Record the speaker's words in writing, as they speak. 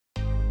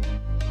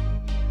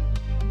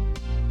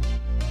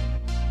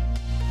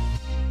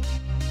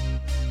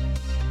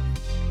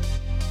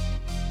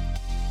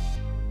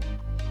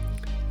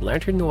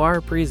Lantern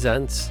Noir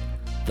presents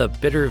The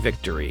Bitter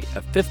Victory,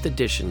 a 5th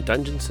edition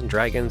Dungeons &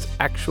 Dragons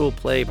actual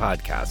play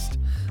podcast.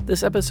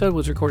 This episode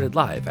was recorded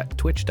live at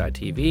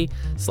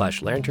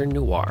twitch.tv/Lantern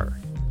Noir.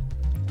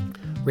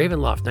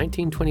 Ravenloft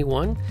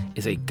 1921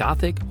 is a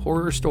gothic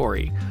horror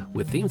story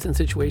with themes and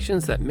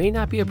situations that may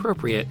not be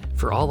appropriate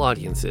for all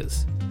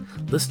audiences.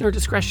 Listener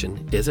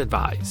discretion is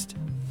advised.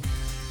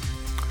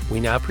 We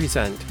now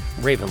present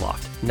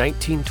Ravenloft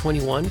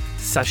 1921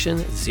 Session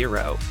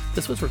 0.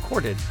 This was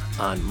recorded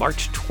on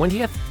March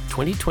 20th,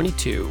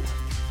 2022.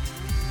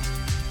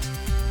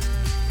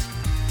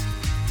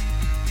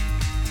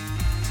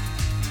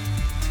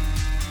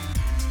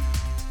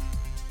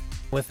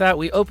 With that,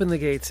 we open the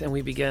gates and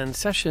we begin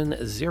Session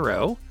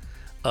 0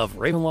 of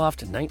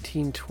Ravenloft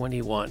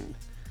 1921,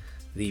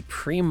 the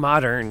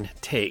pre-modern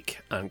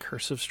take on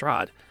Curse of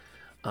Strahd.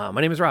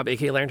 My name is Rob,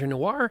 aka Lantern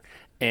Noir,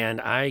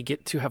 and I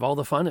get to have all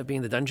the fun of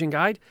being the dungeon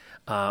guide.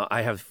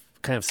 I have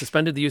kind of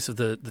suspended the use of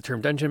the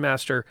term dungeon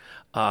master,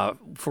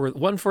 for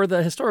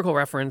the historical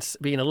reference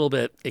being a little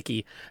bit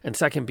icky, and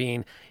second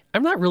being,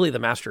 I'm not really the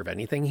master of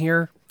anything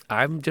here.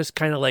 I'm just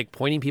kind of like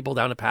pointing people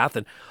down a path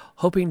and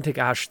hoping to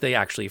gosh they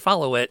actually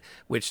follow it,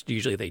 which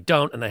usually they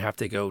don't, and I have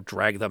to go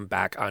drag them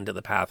back onto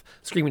the path,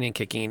 screaming and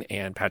kicking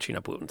and patching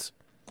up wounds.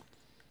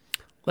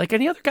 Like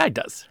any other guide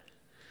does.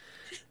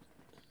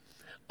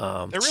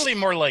 They're really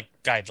more like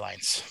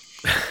guidelines.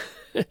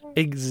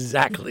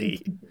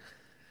 Exactly.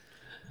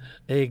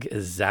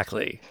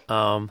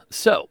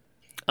 So,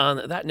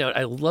 on that note,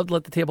 I love to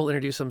let the table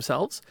introduce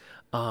themselves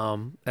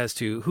as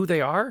to who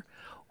they are,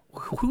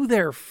 who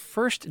their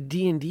first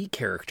D&D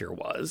character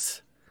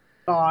was.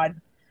 God.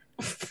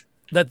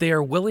 That they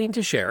are willing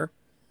to share,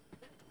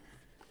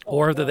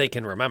 or that they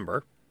can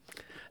remember.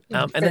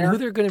 And then who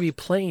they're going to be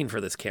playing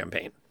for this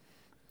campaign.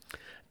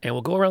 And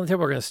we'll go around the table.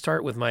 We're going to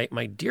start with my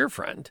dear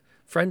friend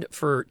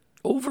for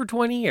over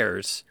 20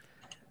 years,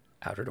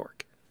 Outer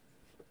Dork.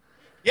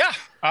 Yeah,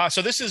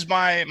 so this is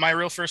my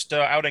real first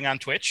outing on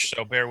Twitch,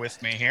 so bear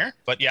with me here.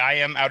 But yeah, I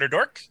am Outer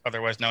Dork,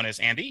 otherwise known as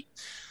Andy.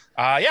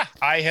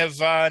 I have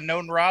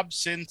known Rob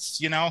since,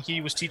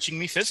 he was teaching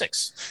me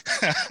physics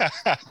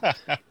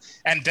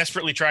and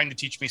desperately trying to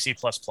teach me C++.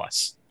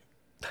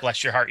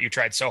 Bless your heart, you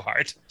tried so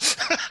hard.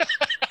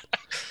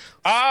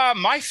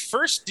 My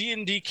first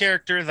D&D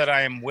character that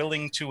I am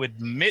willing to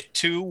admit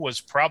to was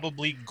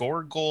probably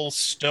Gorgol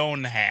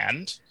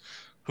Stonehand,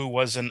 who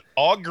was an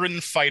Ogren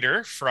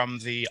fighter from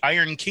the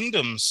Iron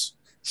Kingdoms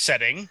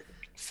setting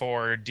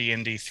for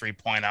D&D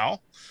 3.0,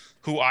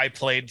 who I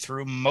played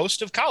through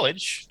most of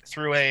college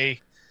through a,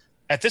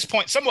 at this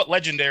point, somewhat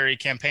legendary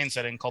campaign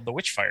setting called the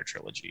Witchfire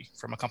Trilogy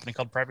from a company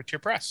called Privateer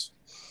Press.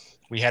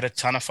 We had a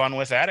ton of fun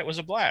with that. It was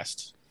a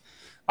blast.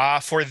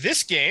 For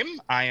this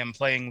game, I am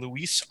playing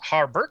Luis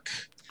Harburg,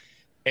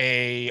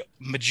 a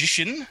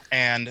magician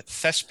and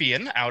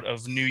thespian out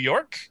of New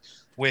York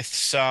with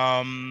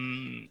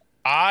some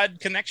odd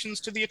connections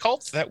to the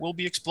occult that will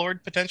be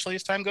explored potentially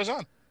as time goes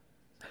on.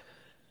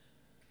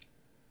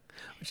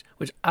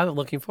 Which I'm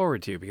looking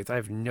forward to because I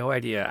have no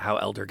idea how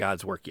Elder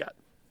Gods work yet.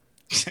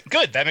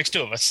 Good, that makes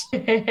two of us.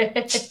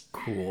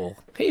 Cool.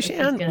 Hey,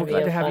 Shan, we're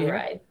glad to have you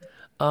here.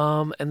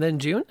 And then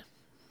June?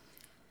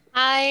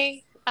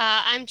 Hi,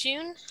 I'm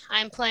June.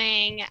 I'm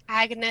playing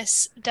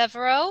Agnes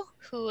Devereaux,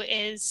 who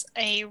is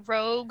a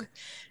rogue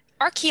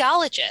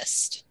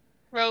archaeologist.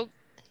 Rogue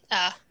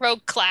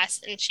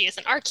class, and she is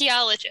an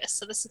archaeologist,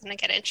 so this is going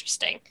to get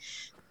interesting.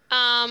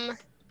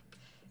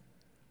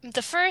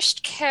 The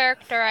first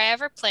character I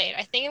ever played,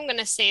 I think I'm going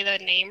to say the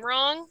name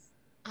wrong.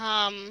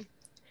 I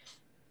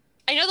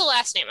know the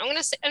last name. I'm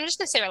just going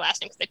to say her last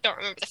name because I don't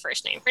remember the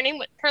first name.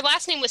 Her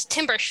last name was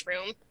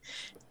Timbershroom,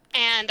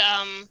 and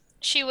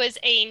she was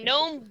a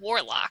gnome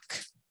warlock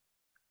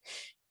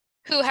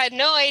who had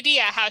no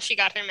idea how she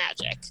got her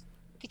magic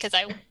because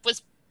I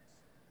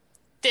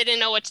didn't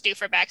know what to do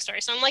for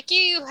backstory. So I'm like,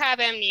 you have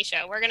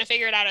amnesia. We're going to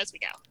figure it out as we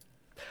go.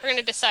 We're going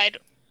to decide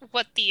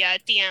what the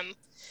DM...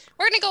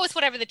 We're going to go with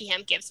whatever the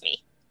DM gives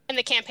me. And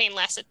the campaign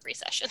lasted 3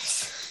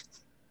 sessions.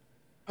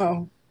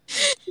 Oh.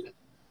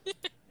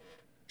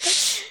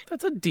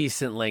 That's a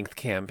decent length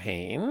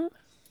campaign.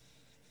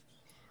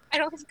 I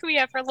don't think we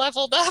ever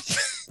leveled up.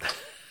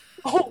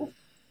 Oh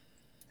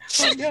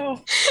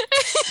no.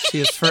 She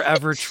is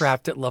forever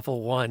trapped at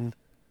level 1.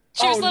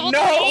 She was level 3.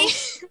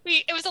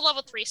 It was a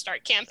level 3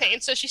 start campaign,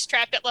 so she's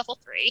trapped at level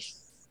 3.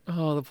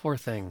 Oh, the poor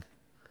thing.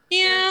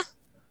 Yeah.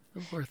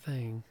 The poor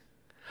thing.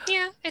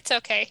 Yeah, it's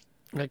okay.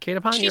 Kate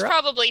upon She's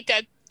probably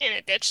dead in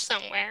a ditch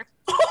somewhere.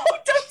 Oh,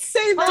 don't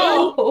say that.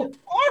 Oh,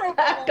 horrible.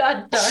 that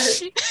got dark.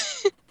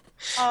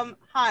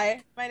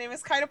 Hi, my name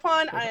is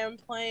Kaitapon. I am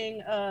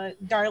playing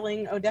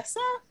Darling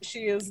Odessa.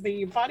 She is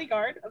the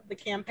bodyguard of the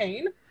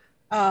campaign.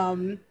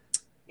 And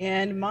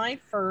my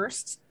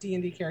first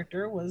D&D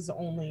character was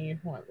only,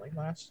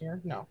 last year?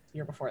 No, the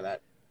year before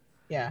that.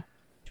 Yeah,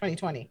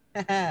 2020.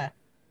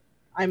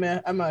 I'm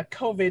a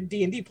COVID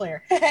D&D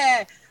player.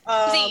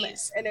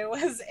 Please. And it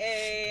was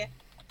a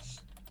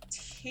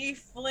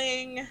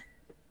tiefling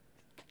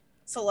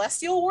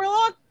celestial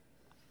warlock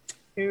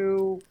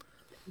who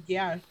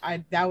yeah,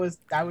 that was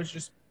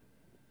just,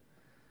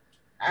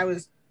 I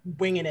was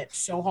winging it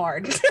so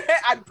hard.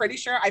 I'm pretty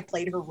sure I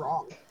played her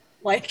wrong.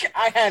 Like,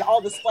 I had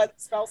all the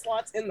spell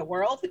slots in the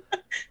world,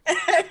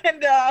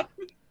 and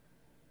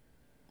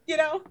you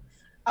know,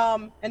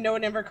 and no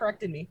one ever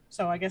corrected me.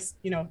 So I guess,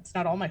 it's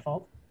not all my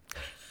fault.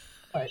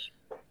 But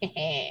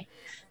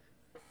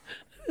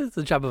It's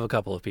the job of a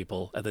couple of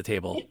people at the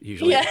table.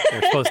 Usually, Yeah.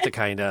 they're supposed to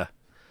kind of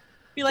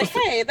be like,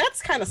 hey,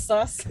 that's kind of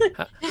sus.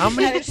 how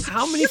many first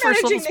level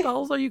managing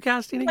spells are you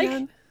casting like,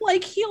 again?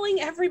 like healing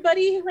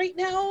everybody right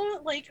now.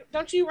 Like,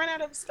 don't you run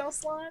out of spell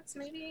slots?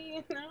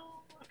 Maybe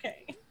no.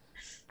 Okay.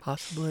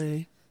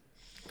 Possibly.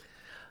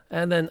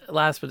 And then,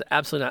 last but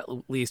absolutely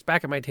not least,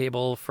 back at my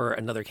table for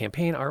another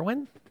campaign,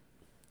 Arwen.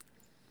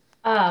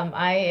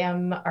 I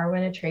am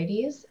Arwen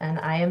Atreides, and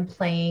I am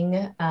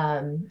playing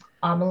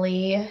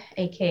Amelie,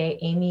 aka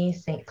Amy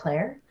St.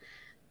 Clair.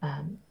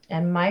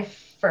 And my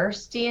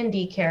first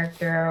D&D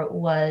character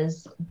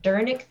was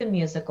Dernick the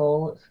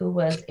Musical, who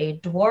was a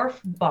dwarf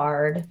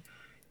bard,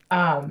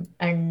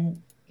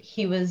 and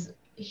he was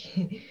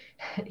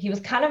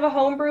kind of a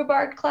homebrew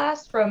bard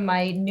class from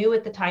my new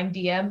at the time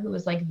DM, who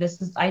was like,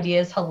 "This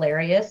idea is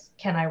hilarious.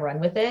 Can I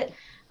run with it?"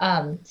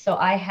 So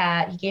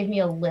he gave me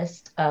a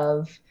list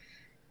of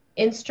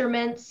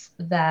instruments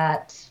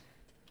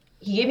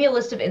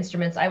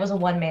I was a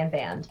one-man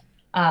band,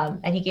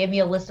 and he gave me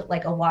a list of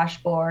like a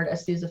washboard, a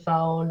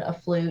sousaphone, a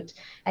flute,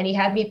 and he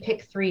had me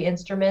pick 3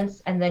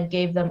 instruments and then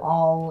gave them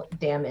all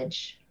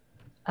damage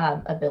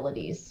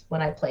abilities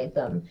when I played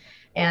them.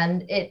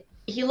 And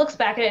he looks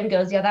back at it and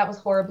goes, yeah, that was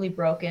horribly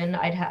broken.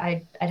 I'd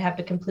have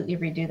to completely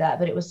redo that,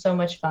 but it was so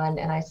much fun,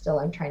 and I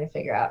still am trying to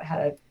figure out how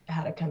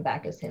to come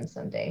back as him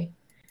someday,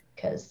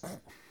 because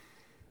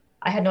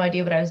I had no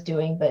idea what I was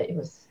doing, but it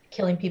was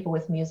killing people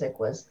with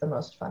music was the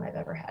most fun I've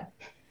ever had.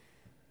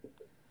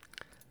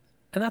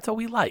 And that's what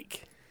we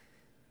like.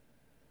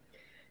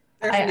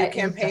 There's a new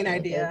campaign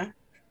idea.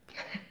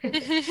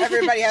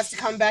 Everybody has to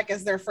come back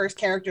as their first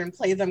character and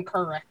play them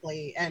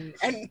correctly and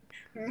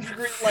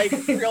like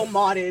real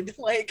modded.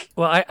 Like,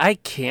 Well, I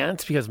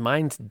can't because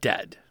mine's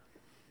dead.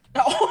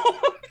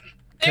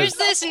 There's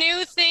this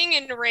new thing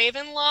in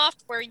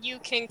Ravenloft where you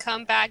can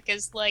come back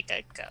as like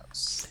a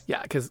ghost.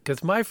 Yeah,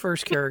 because my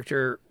first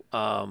character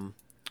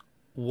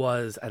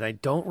was, and I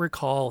don't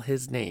recall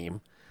his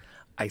name,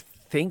 I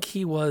think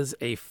he was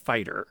a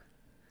fighter,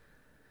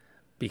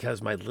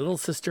 because my little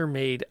sister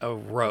made a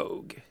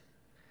rogue.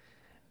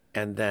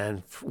 And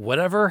then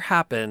whatever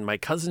happened, my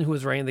cousin who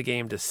was running the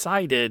game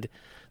decided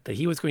that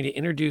he was going to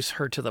introduce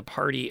her to the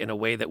party in a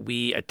way that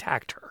we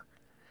attacked her.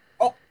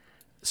 Oh.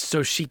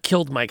 So she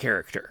killed my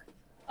character.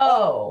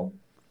 Oh,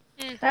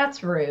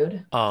 that's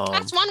rude.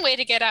 That's one way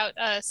to get out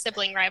a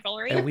sibling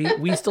rivalry. And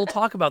we still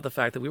talk about the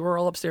fact that we were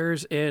all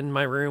upstairs in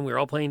my room. We were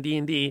all playing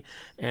D&D,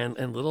 and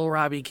little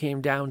Robbie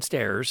came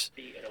downstairs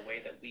in a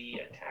way that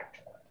we attacked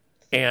her.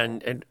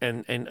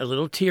 And a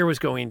little tear was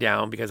going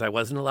down because I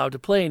wasn't allowed to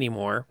play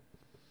anymore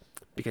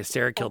because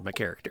Sarah killed my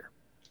character.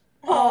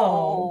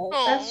 Oh,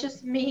 that's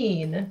just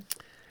mean.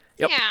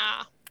 Yep.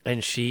 Yeah.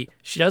 And she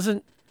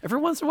doesn't, every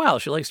once in a while,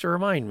 she likes to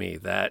remind me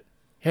that,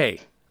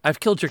 hey, I've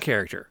killed your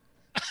character.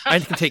 I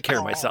can take care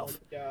of myself.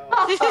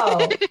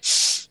 Oh.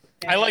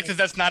 I like that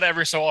that's not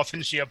ever so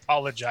often she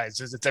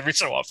apologizes. It's every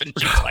so often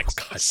she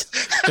flexes.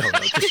 No,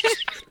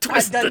 just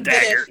twist the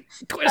dagger.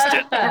 Twist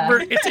it.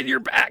 Remember, it's in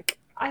your back.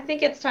 I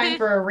think it's time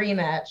for a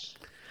rematch.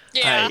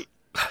 Yeah.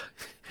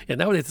 And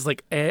nowadays it's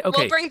like, okay.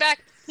 We'll bring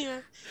back. Yeah.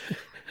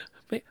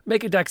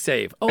 Make a deck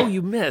save. Oh,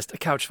 you missed. A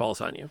couch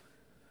falls on you.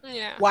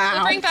 Yeah. Wow.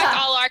 We'll bring back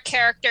all our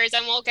characters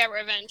and we'll get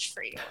revenge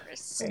for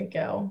yours. There you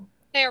go.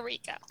 There we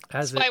go.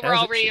 That's why we're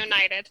all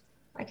reunited.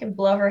 I can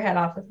blow her head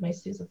off with my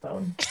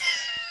sousaphone.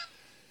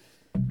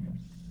 I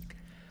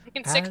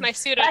can stick my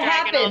pseudo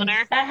That dragon on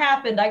her.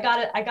 happened. I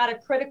got a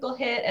critical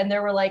hit, and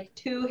there were like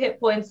 2 hit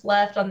points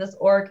left on this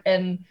orc,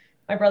 and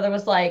my brother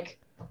was like,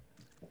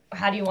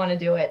 "How do you want to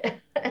do it?"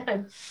 And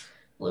I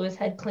blew his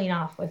head clean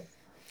off with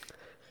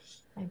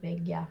my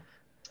big It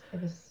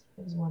was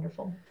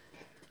wonderful.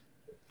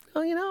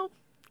 Well,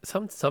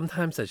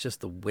 sometimes that's just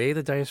the way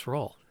the dice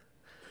roll.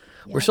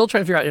 Yeah. We're still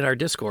trying to figure out in our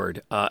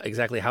Discord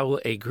exactly how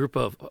a group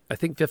of, I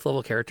think, 5th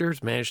level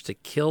characters managed to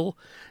kill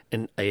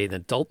an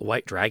adult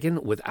white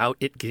dragon without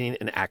it getting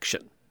an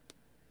action.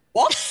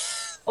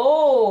 What?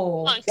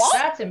 Oh, monks.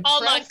 That's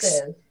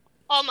impressive.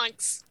 All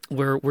monks.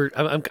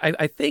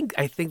 I think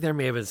there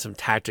may have been some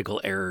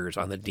tactical errors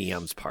on the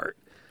DM's part.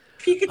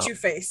 Pikachu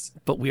face.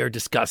 But we are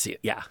discussing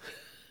it. Yeah,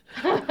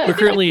 we're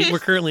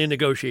currently in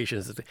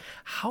negotiations.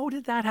 How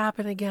did that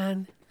happen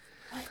again?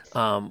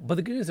 But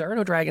the good news, there are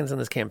no dragons in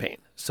this campaign,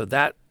 so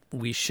that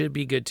we should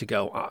be good to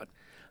go on.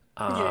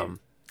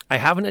 I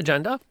have an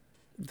agenda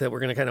that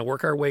we're going to kind of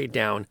work our way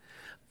down,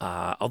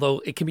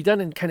 although it can be done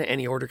in kind of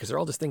any order because they're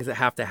all just things that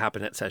have to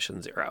happen at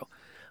session 0.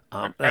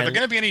 Are there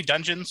going to be any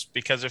dungeons?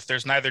 Because if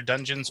there's neither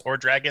dungeons or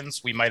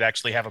dragons, we might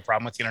actually have a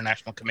problem with the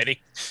International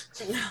Committee.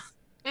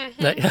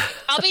 Mm-hmm.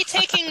 I'll be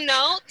taking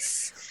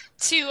notes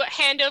to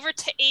hand over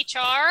to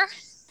HR.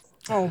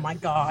 Oh my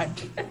God.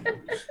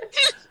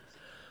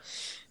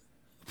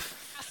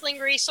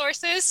 halfling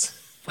resources.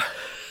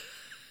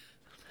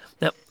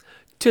 Now,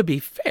 to be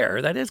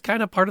fair, that is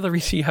kind of part of the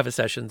reason you have a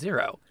session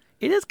 0.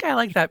 It is kind of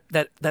like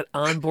that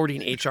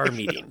onboarding HR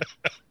meeting.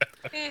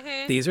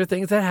 Mm-hmm. These are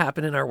things that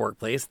happen in our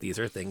workplace. These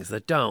are things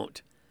that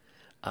don't.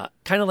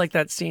 Kind of like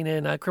that scene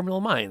in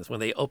Criminal Minds when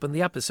they open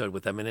the episode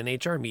with them in an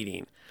HR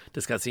meeting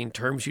discussing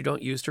terms you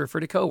don't use to refer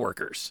to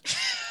coworkers.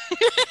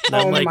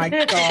 Oh my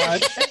God.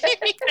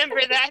 I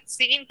remember that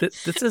scene.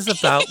 This is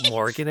about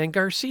Morgan and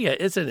Garcia,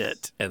 isn't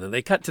it? And then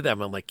they cut to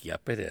them. I'm like,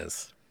 yep, it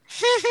is.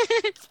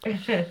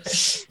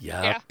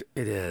 Yep,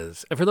 it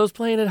is. And for those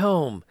playing at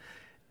home,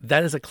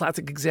 that is a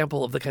classic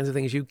example of the kinds of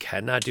things you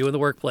cannot do in the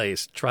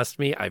workplace. Trust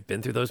me, I've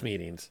been through those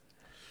meetings.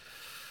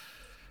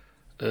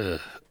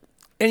 Ugh.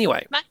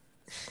 Anyway.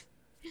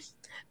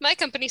 My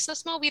company's so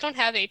small, we don't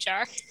have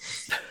HR.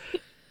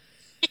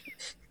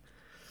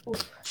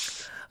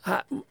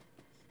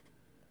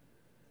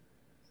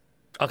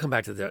 I'll come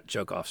back to the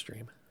joke off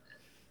stream.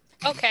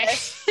 Okay.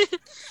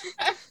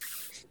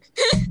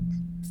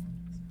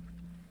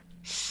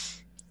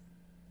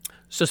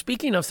 So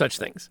speaking of such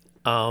things,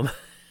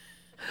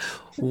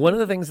 one of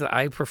the things that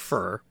I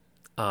prefer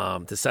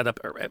to set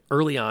up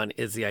early on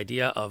is the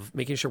idea of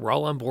making sure we're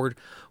all on board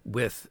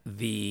with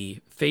the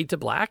fade to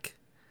black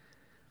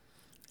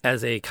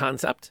as a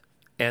concept,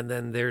 and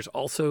then there's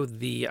also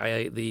the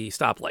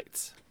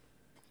stoplights.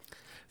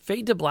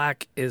 Fade to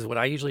black is what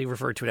I usually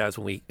refer to it as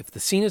if the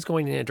scene is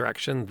going in a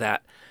direction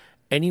that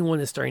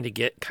anyone is starting to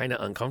get kind of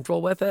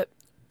uncomfortable with it,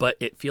 but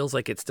it feels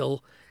like it's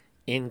still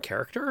in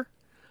character,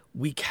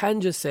 we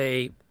can just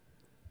say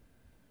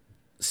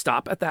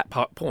stop at that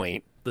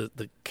point.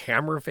 The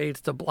camera fades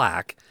to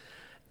black,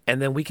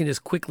 and then we can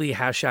just quickly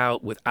hash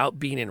out without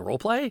being in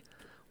roleplay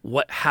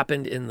what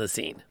happened in the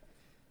scene.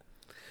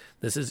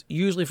 This is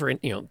usually for,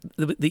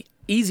 the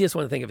easiest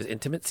one to think of is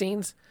intimate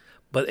scenes,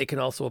 but it can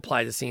also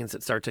apply to scenes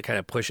that start to kind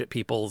of push at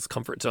people's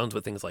comfort zones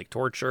with things like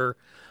torture,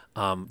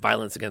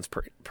 violence against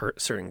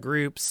certain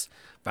groups,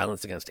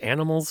 violence against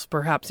animals,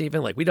 perhaps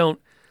even. Like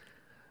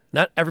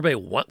not everybody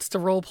wants to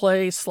role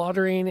play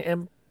slaughtering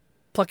and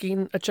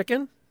plucking a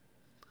chicken.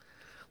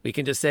 We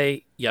can just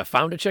say, you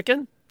found a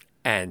chicken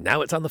and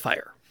now it's on the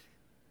fire.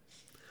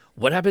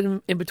 What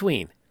happened in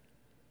between?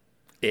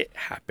 It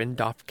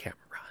happened off camera.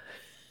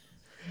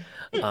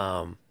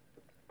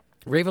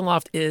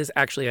 Ravenloft is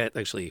actually,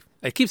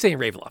 I keep saying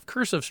Ravenloft.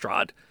 Curse of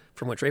Strahd,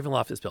 from which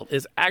Ravenloft is built,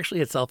 is actually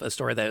itself a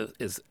story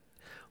that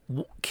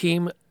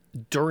came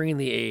during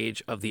the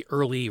age of the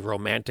early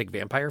romantic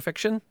vampire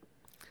fiction.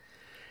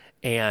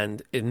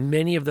 And in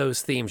many of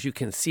those themes, you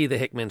can see the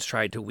Hickmans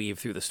tried to weave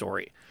through the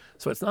story.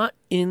 So it's not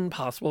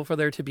impossible for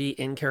there to be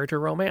in-character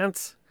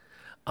romance,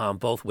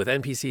 both with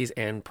NPCs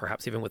and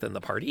perhaps even within the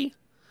party.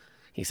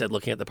 He said,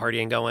 looking at the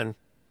party and going,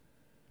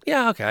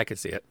 yeah, okay, I could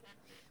see it.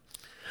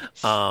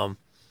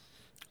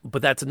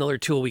 But that's another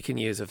tool we can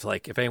use if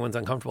anyone's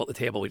uncomfortable at the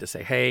table, we just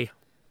say, hey,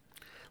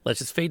 let's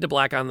just fade to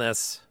black on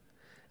this,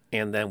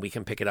 and then we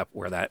can pick it up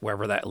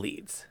wherever that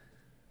leads.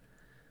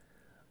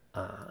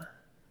 To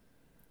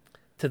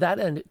that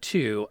end,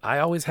 too, I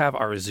always have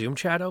our Zoom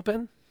chat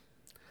open.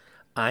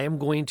 I am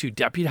going to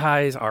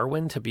deputize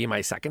Arwen to be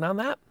my second on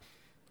that,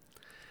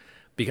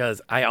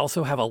 because I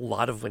also have a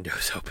lot of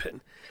windows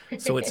open.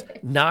 So it's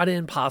not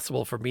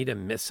impossible for me to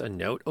miss a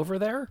note over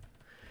there.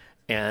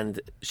 And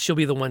she'll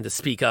be the one to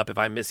speak up if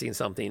I'm missing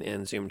something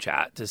in Zoom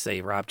chat to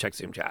say, Rob, check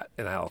Zoom chat,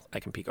 and I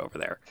can peek over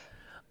there,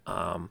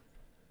 and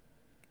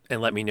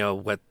let me know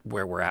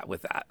where we're at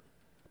with that.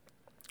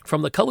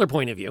 From the color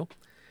point of view,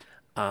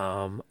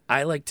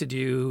 I like to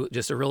do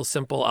just a real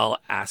simple, I'll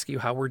ask you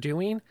how we're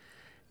doing,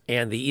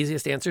 and the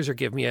easiest answers are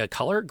give me a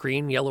color,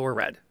 green, yellow, or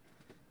red.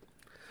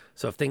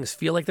 So if things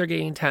feel like they're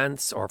getting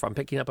tense, or if I'm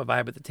picking up a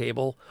vibe at the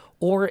table,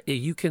 or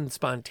you can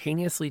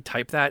spontaneously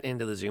type that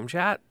into the Zoom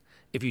chat,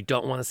 if you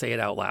don't want to say it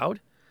out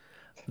loud,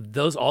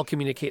 those all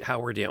communicate how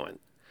we're doing.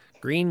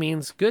 Green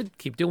means good,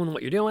 keep doing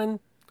what you're doing.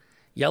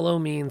 Yellow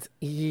means,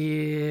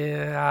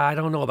 yeah, I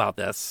don't know about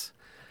this.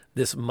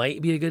 This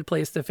might be a good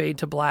place to fade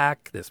to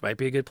black. This might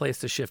be a good place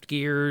to shift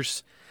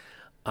gears.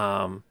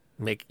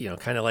 Make,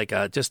 kind of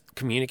like just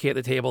communicate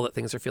at the table that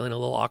things are feeling a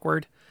little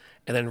awkward.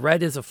 And then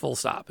red is a full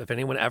stop. If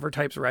anyone ever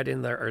types red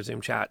in our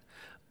Zoom chat,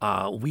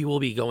 we will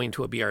be going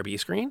to a BRB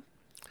screen.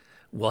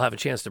 We'll have a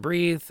chance to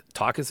breathe,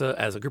 talk as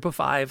a group of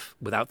 5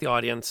 without the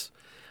audience,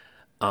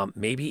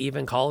 maybe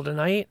even call it a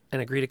night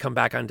and agree to come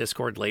back on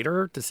Discord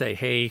later to say,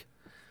 hey,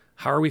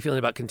 how are we feeling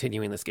about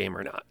continuing this game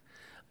or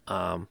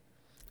not?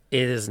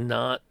 It is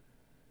not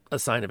a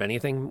sign of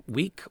anything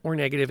weak or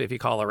negative if you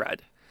call a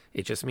red.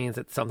 It just means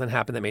that something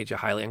happened that made you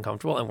highly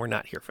uncomfortable, and we're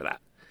not here for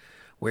that.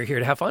 We're here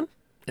to have fun,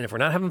 and if we're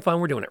not having fun,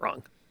 we're doing it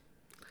wrong.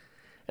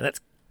 And that's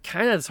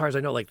kind of, as far as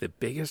I know, like the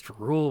biggest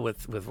rule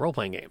with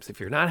role-playing games. If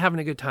you're not having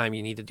a good time,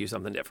 you need to do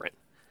something different.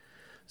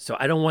 So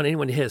I don't want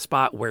anyone to hit a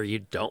spot where you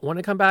don't want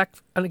to come back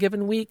on a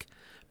given week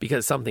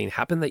because something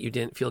happened that you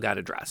didn't feel got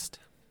addressed.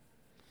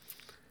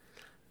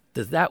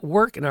 Does that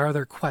work? And are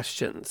there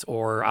questions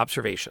or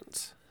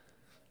observations?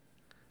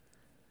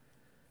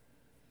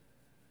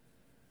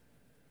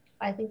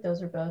 I think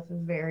those are both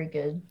very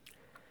good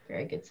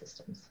very good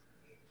systems.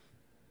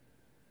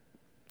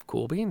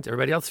 Cool beans.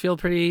 Everybody else feel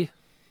pretty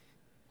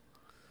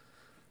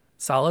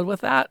solid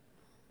with that?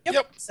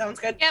 Yep. Sounds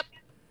good. Yep.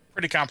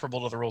 Pretty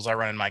comparable to the rules I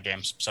run in my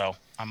games, so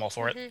I'm all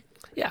for it.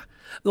 Yeah.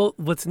 Well,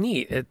 what's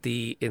neat at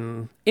the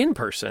in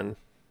person,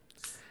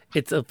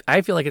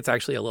 I feel like it's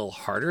actually a little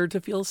harder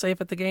to feel safe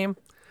at the game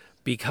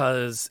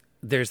because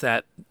there's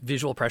that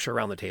visual pressure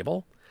around the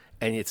table,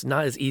 and it's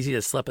not as easy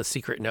to slip a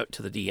secret note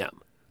to the DM.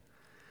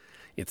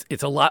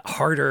 It's a lot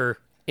harder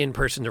in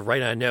person to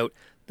write on a note.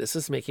 This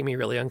is making me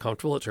really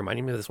uncomfortable. It's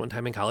reminding me of this one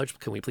time in college.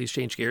 Can we please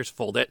change gears,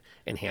 fold it,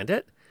 and hand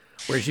it?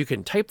 Whereas you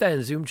can type that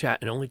in Zoom chat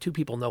and only 2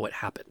 people know what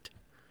happened.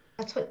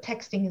 That's what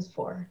texting is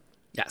for.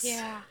 Yes.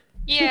 Yeah.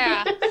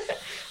 Yeah.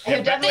 I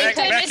have definitely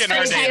back in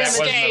our day, that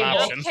wasn't an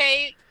option.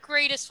 Okay,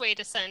 greatest way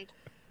to send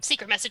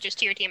secret messages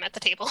to your team at the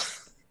table.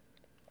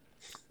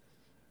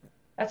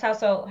 That's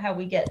how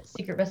we get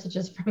secret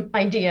messages from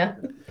my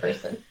DM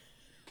person.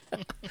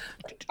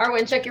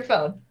 Arwen, check your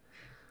phone.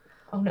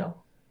 Oh no.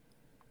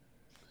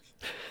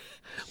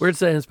 Words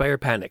that inspire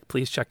panic.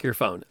 Please check your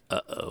phone.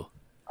 Uh-oh.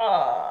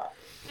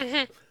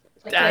 Can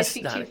I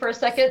speak to you for a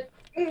second?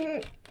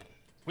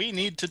 We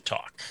need to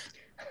talk.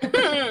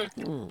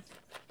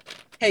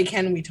 Hey,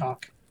 can we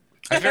talk?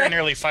 I very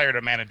nearly fired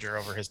a manager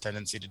over his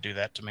tendency to do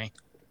that to me.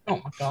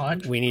 Oh my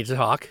god. We need to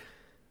talk.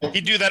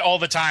 He'd do that all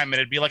the time, and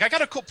it'd be like, I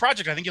got a cool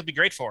project I think you'll be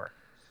great for.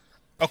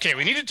 Okay,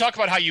 we need to talk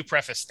about how you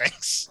preface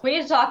things. We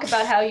need to talk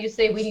about how you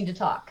say we need to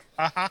talk.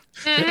 Uh-huh.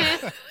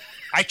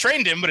 I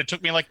trained him, but it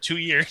took me like 2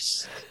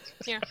 years.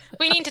 Yeah.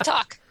 We need to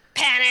talk.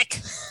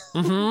 Panic.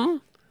 Mm-hmm.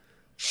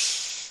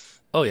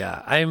 Oh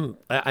yeah,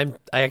 I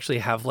actually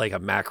have like a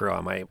macro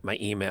on my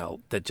email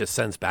that just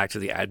sends back to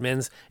the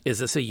admins. Is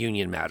this a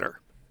union matter?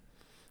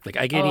 Like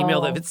I get an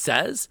email that if it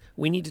says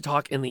we need to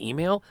talk in the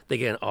email, they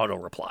get an auto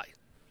reply.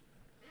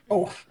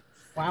 Oh,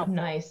 wow.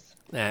 Nice.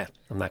 I'm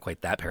not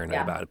quite that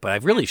paranoid about it, but I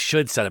really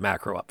should set a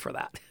macro up for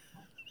that.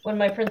 When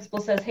my principal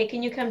says, "Hey,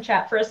 can you come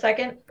chat for a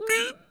second?"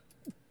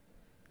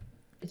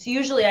 It's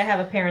usually I have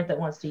a parent that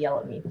wants to yell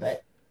at me,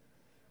 but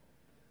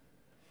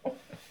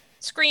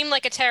Scream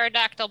like a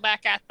pterodactyl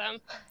back at them.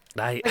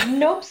 like,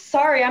 nope,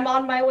 sorry, I'm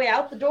on my way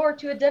out the door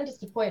to a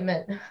dentist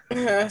appointment.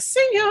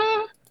 See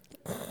ya.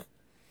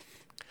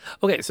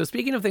 Okay, so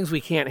speaking of things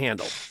we can't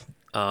handle,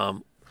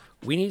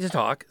 we need to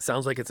talk.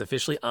 Sounds like it's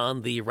officially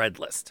on the red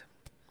list.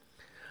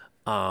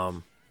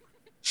 I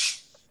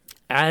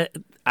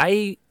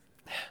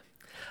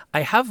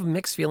have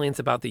mixed feelings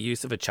about the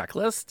use of a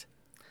checklist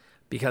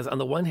because on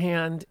the one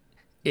hand,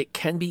 it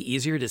can be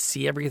easier to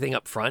see everything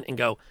up front and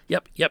go,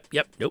 yep, nope,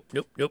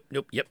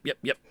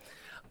 yep.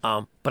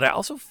 But I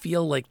also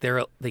feel like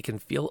they can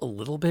feel a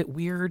little bit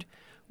weird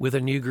with a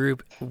new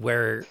group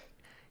where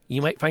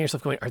you might find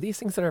yourself going, are these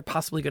things that are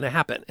possibly going to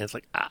happen? And it's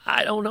like,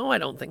 I don't know. I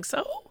don't think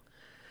so.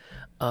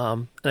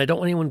 And I don't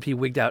want anyone to be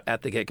wigged out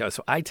at the get-go.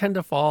 So I tend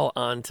to fall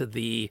onto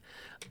the,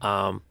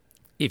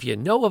 if you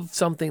know of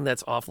something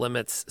that's off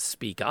limits,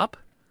 speak up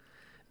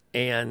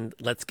and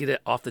let's get it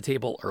off the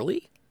table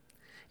early.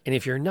 And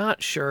if you're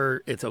not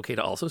sure, it's okay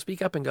to also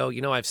speak up and go,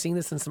 I've seen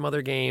this in some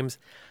other games.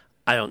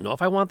 I don't know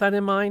if I want that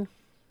in mine.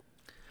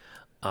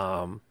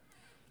 And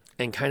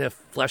kind of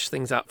flesh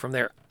things out from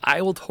there.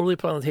 I will totally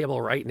put on the table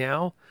right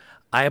now,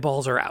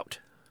 eyeballs are out.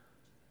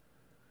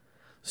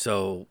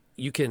 So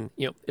you can,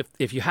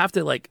 if you have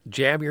to like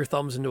jam your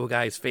thumbs into a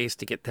guy's face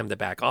to get them to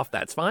back off,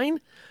 that's fine.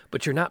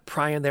 But you're not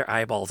prying their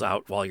eyeballs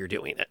out while you're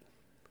doing it.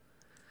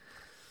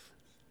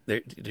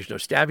 There's no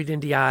stabbing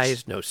in the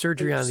eyes, no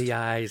surgery on the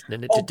eyes.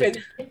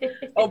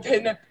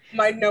 Open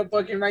my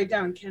notebook and write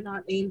down,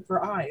 cannot aim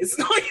for eyes.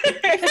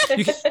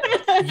 I'm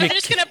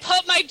just going to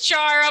put my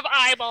jar of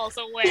eyeballs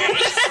away.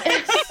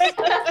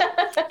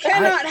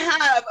 Cannot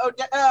have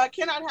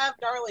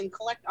Darling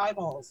collect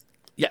eyeballs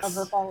of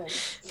her falling.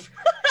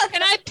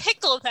 Can I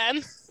pickle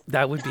them?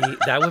 That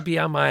would be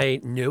on my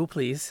no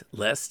please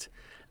list.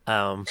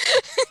 Even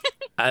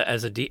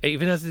as a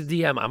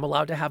DM, I'm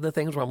allowed to have the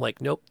things where I'm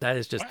like, nope,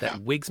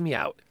 that wigs me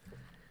out.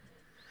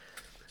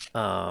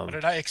 What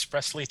did I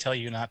expressly tell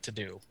you not to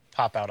do?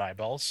 Pop out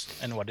eyeballs.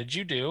 And what did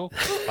you do?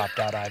 Popped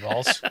out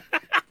eyeballs.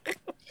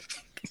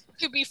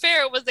 To be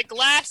fair, it was a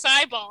glass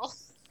eyeball.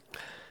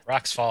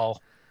 Rocks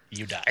fall,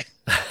 you die.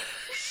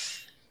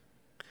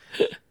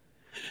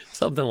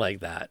 Something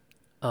like that.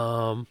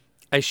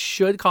 I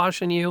should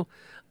caution you.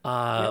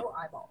 No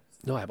eyeballs.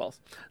 No eyeballs.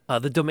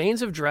 The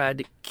domains of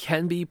dread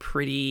can be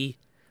pretty.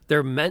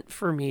 They're meant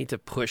for me to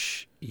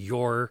push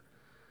your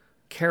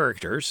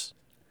characters'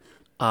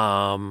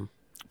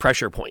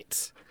 pressure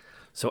points.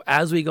 So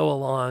as we go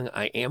along,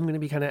 I am going to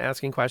be kind of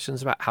asking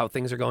questions about how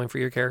things are going for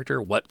your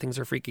character, what things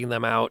are freaking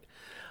them out.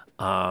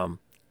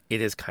 It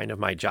is kind of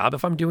my job,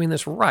 if I'm doing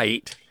this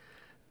right,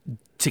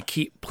 to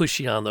keep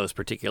pushing on those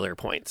particular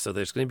points. So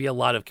there's going to be a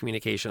lot of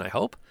communication, I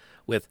hope,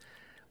 with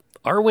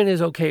Arwen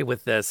is okay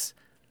with this.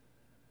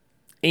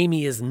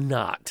 Amy is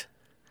not.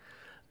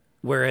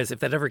 Whereas if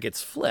that ever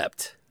gets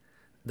flipped,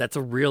 that's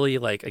a really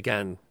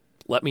again,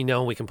 let me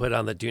know. We can put it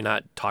on the do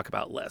not talk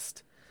about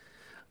list.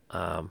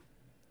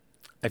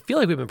 I feel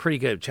like we've been pretty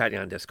good at chatting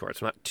on Discord,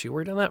 so I'm not too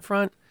worried on that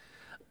front.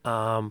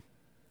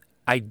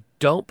 I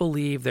don't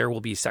believe there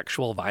will be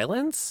sexual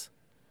violence.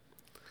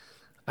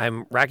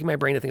 I'm racking my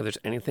brain to think if there's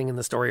anything in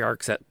the story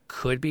arcs that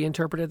could be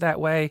interpreted that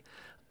way.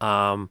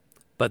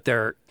 But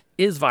there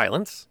is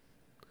violence,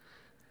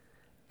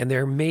 and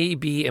there may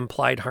be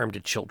implied harm to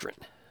children.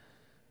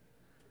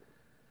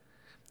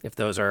 If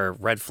those are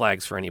red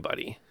flags for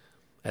anybody,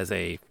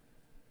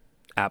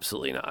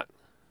 absolutely not.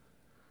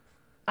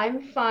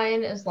 I'm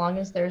fine as long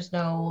as there's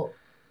no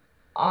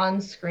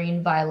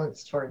on-screen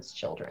violence towards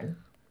children.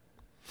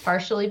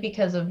 Partially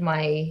because of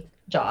my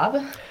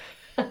job.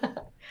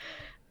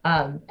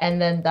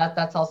 And then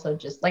that's also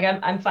just like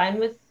I'm fine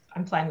with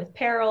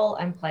peril,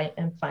 I'm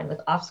fine with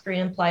off-screen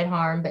implied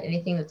harm, but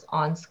anything that's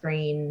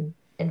on-screen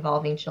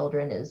involving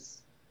children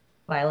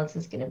violence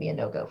is going to be a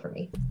no-go for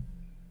me.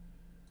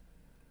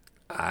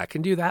 I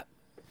can do that.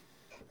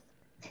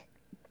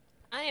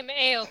 I am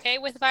A-okay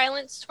with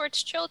violence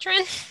towards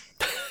children.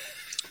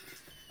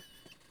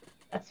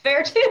 That's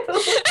fair too.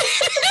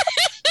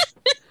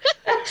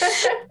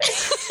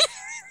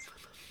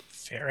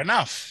 Fair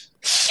enough.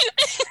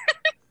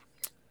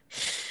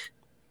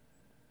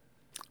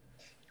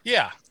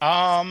 Yeah.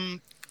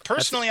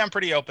 Personally, I'm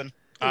pretty open.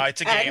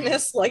 It's a game.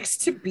 Agnes likes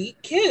to beat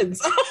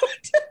kids.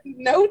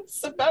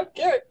 Notes about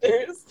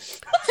characters.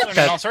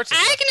 Learning all sorts of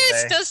stuff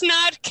Agnes today. does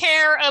not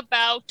care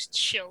about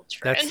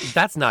children.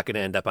 That's not going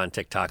to end up on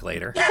TikTok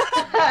later.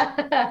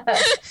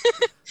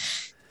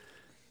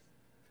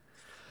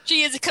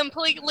 She is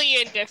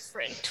completely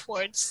indifferent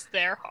towards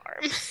their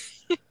harm.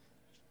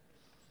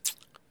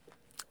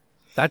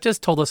 That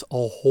just told us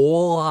a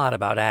whole lot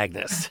about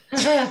Agnes.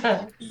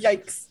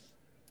 Yikes.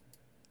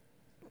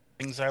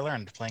 Things I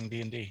learned playing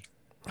D&D.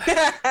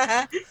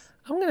 I'm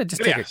going to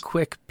just take a Yes.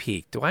 quick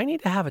peek. Do I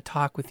need to have a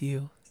talk with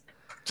you?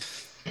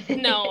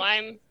 No,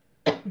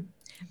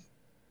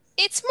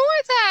 It's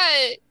more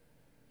that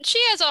she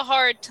has a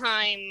hard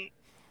time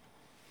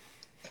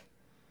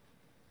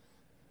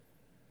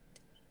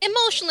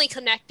emotionally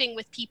connecting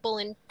with people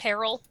in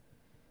peril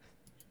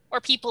or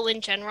people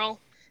in general.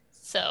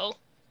 So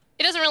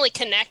it doesn't really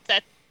connect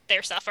that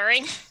they're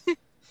suffering.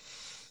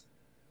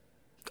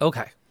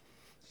 Okay.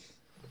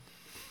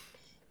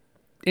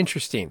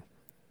 Interesting.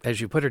 As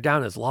you put her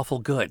down as lawful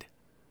good.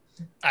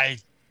 The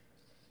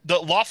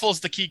lawful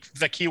is the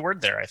key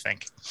word there, I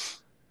think.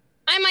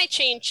 I might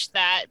change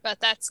that, but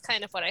that's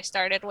kind of what I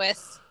started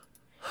with.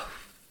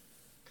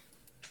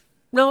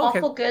 No, okay.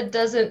 Awful good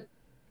doesn't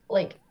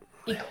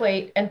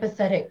equate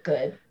empathetic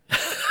good.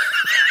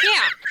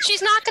 Yeah,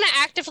 she's not going to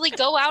actively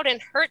go out and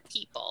hurt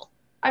people.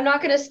 I'm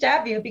not going to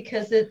stab you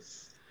because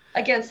it's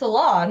against the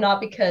law, not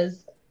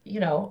because, I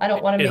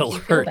don't want to make It'll you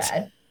hurt. feel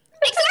bad.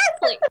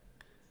 Exactly.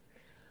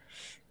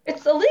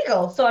 It's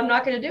illegal, so I'm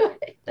not going to do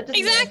it. That doesn't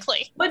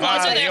Exactly. Wouldn't Ah,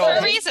 Those are the there for a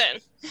old- reason.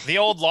 The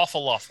old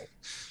lawful.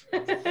 Yeah.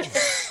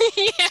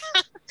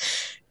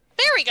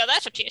 There we go.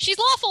 That's what she is. She's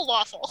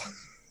lawful.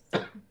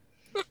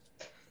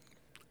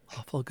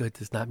 Lawful good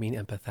does not mean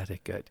empathetic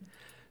good.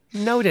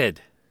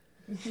 Noted.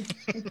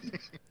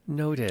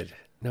 Noted.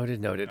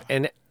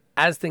 And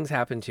as things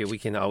happen too, we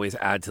can always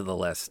add to the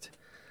list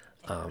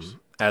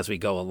as we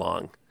go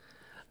along.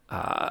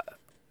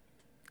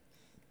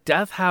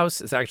 Death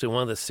House is actually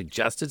one of the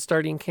suggested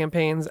starting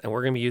campaigns, and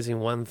we're going to be using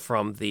one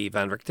from the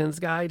Van Richten's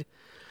guide.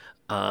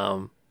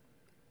 I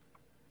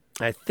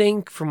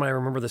think, from what I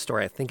remember the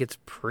story, I think it's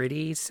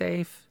pretty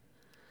safe.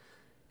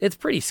 It's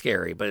pretty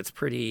scary, but it's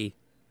pretty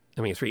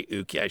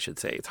ooky, I should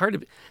say. It's hard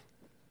to...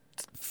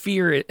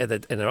 Fear in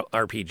an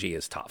RPG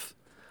is tough.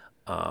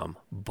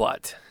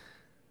 But...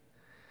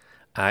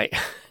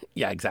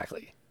 Yeah,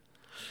 exactly.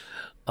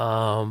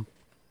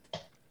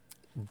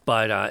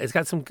 But it's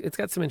got some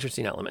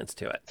interesting elements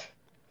to it.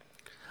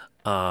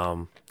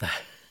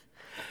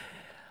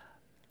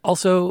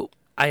 Also,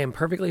 I am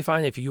perfectly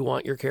fine if you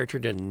want your character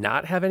to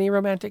not have any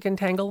romantic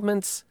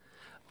entanglements.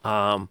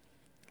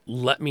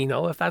 Let me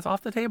know if that's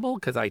off the table,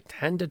 because I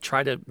tend to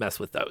try to mess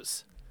with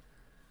those.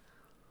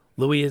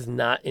 Louis is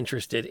not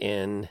interested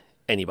in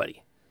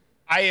anybody.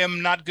 I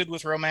am not good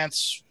with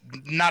romance.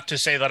 Not to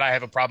say that I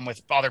have a problem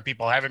with other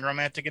people having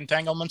romantic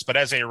entanglements, but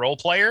as a role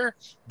player,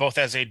 both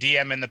as a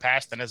DM in the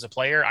past and as a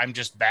player, I'm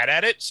just bad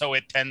at it. So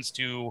it tends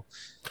to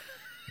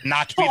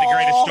not be the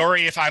greatest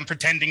story if I'm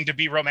pretending to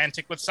be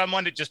romantic with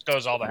someone. It just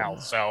goes all to hell.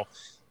 So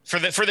for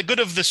the good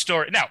of the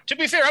story. Now, to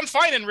be fair, I'm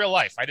fine in real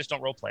life. I just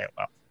don't role play it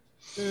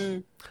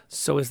well.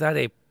 So is that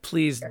a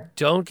please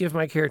don't give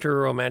my character a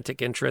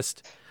romantic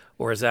interest?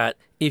 Or is that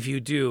if you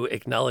do,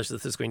 acknowledge that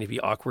this is going to be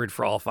awkward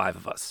for all five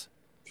of us?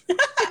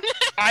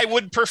 I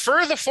would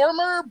prefer the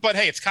former, but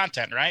hey, it's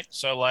content, right?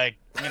 So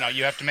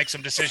you have to make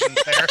some decisions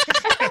there.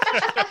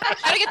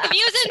 Gotta get the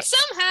views in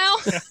somehow.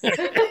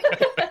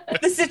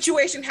 The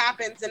situation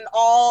happens, and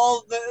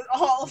all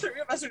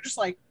three of us are just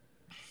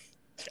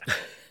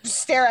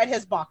stare at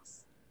his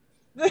box.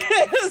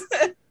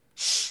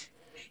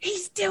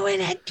 He's doing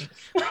it.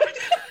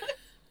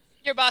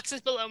 Your box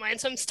is below mine,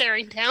 so I'm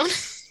staring down.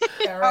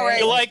 Yeah, All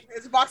right, You like-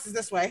 his box is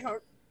this way.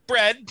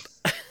 Bread.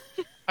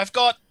 I've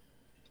got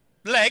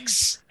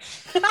legs.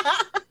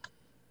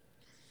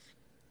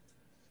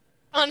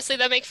 Honestly,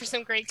 that makes for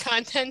some great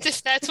content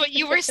if that's what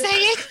you were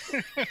saying.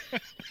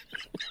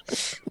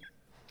 It's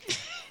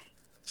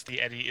the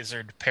Eddie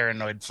Izzard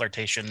paranoid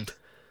flirtation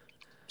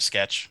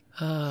sketch.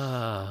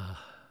 I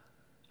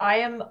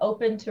am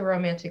open to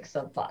romantic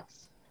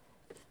subplots.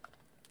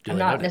 Duly I'm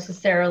not noted.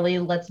 necessarily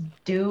let's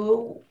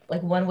do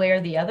like one way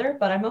or the other,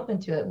 but I'm open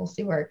to it. We'll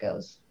see where it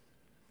goes.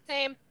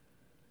 Same.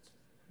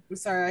 I'm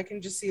sorry, I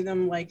can just see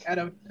them like at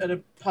a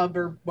pub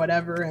or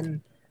whatever,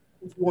 and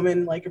this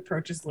woman like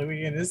approaches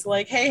Louis and is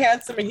like, "Hey,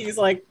 handsome," and he's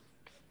like,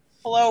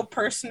 "Hello,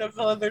 person of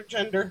the other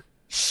gender."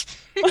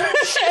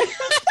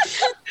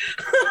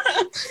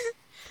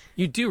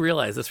 You do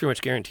realize this pretty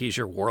much guarantees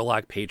your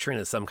warlock patron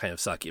is some kind of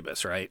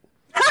succubus, right?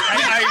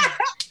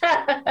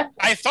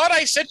 I thought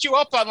I set you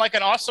up on like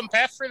an awesome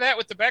path for that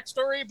with the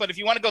backstory, but if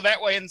you want to go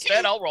that way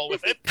instead, I'll roll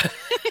with it.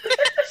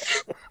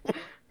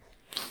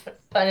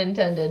 Pun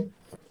intended.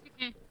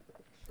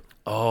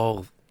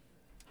 Oh,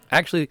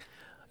 actually,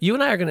 you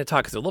and I are going to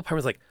talk because the little part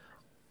was like,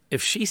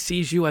 if she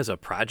sees you as a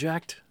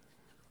project,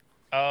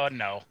 Oh,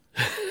 no.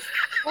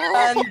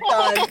 Dun,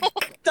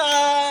 dun,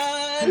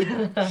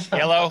 dun.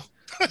 Yellow.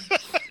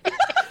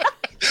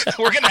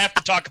 We're going to have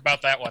to talk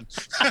about that one.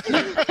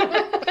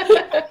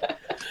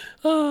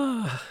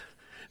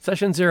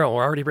 Session 0,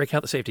 we're already breaking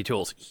out the safety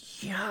tools.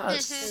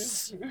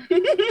 Yes.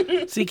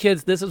 See,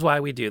 kids, this is why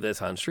we do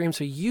this on stream,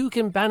 so you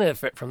can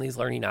benefit from these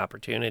learning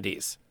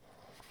opportunities.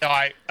 No,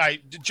 I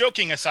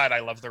joking aside, I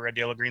love the red,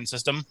 yellow, green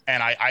system,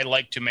 and I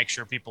like to make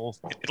sure people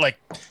like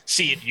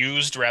see it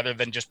used rather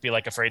than just be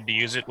like afraid to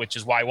use it, which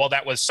is why, while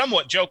that was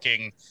somewhat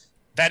joking,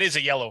 that is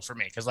a yellow for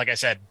me. Because like I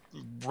said,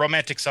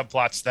 romantic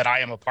subplots that I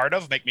am a part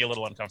of make me a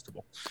little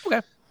uncomfortable.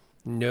 Okay.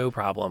 No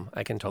problem.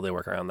 I can totally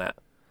work around that.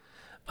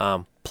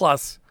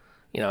 Plus,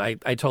 I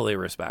totally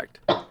respect.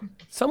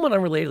 Somewhat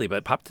unrelatedly, but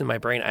it popped in my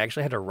brain, I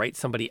actually had to write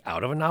somebody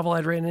out of a novel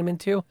I'd written him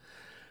into.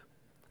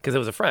 Because it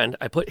was a friend.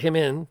 I put him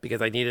in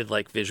because I needed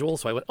like visuals.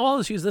 So I went,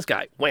 let's use this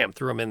guy. Wham,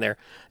 threw him in there.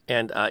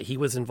 And he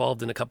was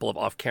involved in a couple of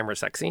off-camera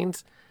sex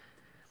scenes.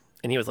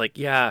 And he was like,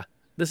 yeah,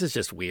 this is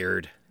just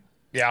weird.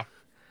 Yeah.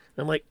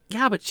 And I'm like,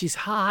 yeah, but she's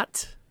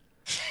hot.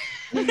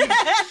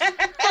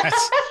 That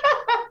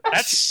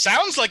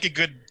sounds like a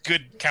good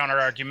counter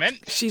argument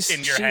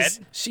in your head.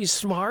 She's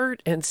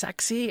smart and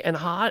sexy and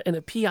hot and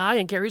a PI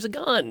and carries a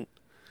gun.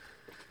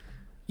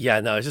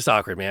 Yeah, no, it's just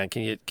awkward, man.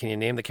 Can you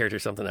name the character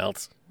something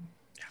else?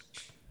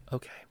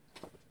 Okay.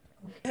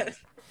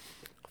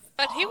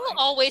 But he will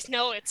always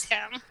know it's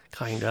him.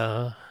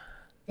 Kinda.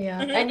 Yeah,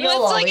 and Well, you'll it's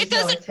like always it know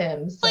doesn't- it's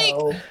him. So like-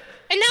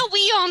 And now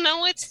we all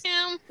know it's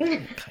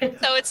him.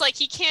 So it's like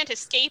he can't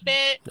escape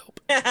it.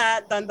 Nope.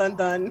 Dun dun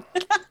dun.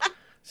 It's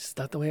just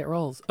not the way it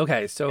rolls.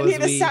 Okay, so I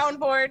need a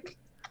soundboard.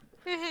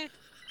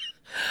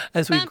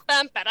 as we Bum,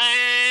 bum,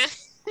 ba-da.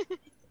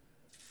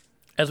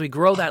 as we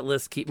grow that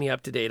list, keep me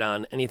up to date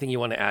on anything you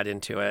want to add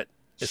into it,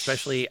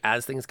 especially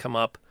as things come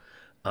up.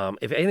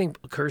 If anything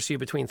occurs to you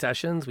between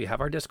sessions, we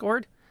have our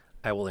Discord.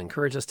 I will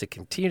encourage us to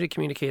continue to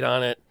communicate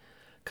on it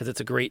because it's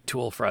a great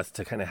tool for us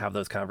to kind of have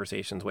those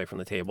conversations away from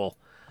the table.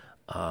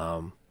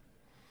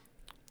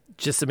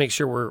 Just to make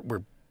sure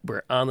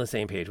we're on the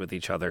same page with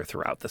each other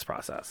throughout this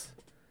process.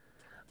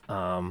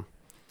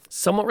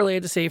 Somewhat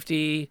related to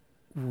safety,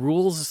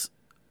 rules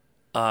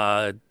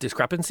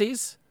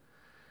discrepancies.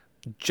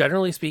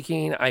 Generally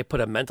speaking, I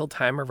put a mental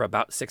timer of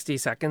about 60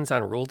 seconds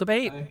on rule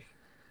debate.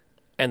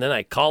 And then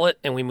I call it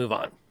and we move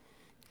on.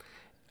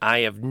 I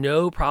have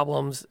no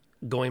problems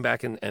going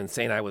back and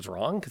saying I was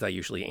wrong because I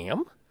usually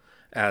am,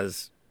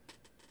 as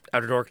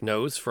Outer Dork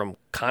knows from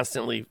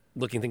constantly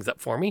looking things up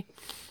for me,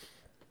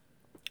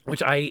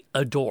 which I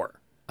adore.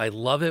 I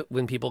love it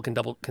when people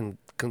can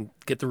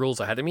get the rules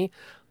ahead of me.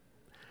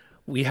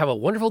 We have a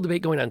wonderful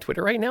debate going on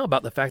Twitter right now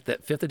about the fact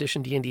that 5th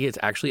edition D&D is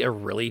actually a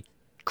really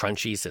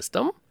crunchy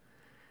system.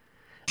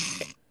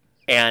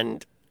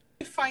 And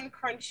Define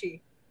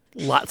crunchy.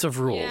 lots of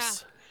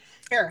rules.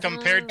 Here.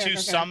 Compared to Okay.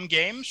 some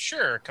games,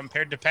 sure.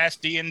 Compared to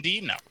past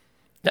D&D, no.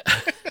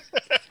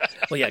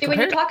 Well, yeah, See, when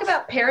you talk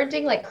about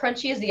parenting, like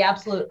crunchy is the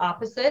absolute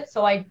opposite.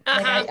 So I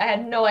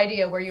had no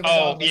idea where you were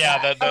going with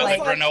yeah, that. the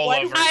Like, granola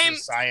what-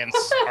 versus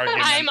science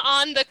argument. I'm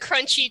on the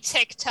crunchy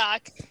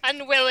TikTok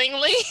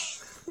unwillingly.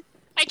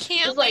 I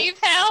can't It's like- leave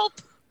help.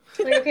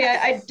 Like, okay,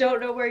 I don't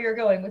know where you're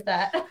going with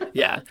that.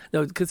 Yeah,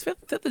 no, because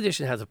fifth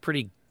edition has a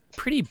pretty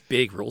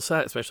big rule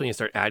set, especially when you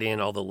start adding in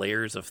all the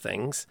layers of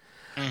things.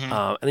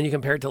 And then you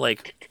compare it to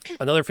like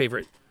another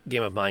favorite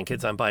game of mine,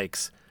 Kids on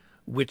Bikes,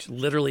 which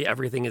literally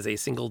everything is a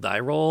single die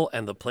roll,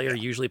 and the player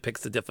usually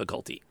picks the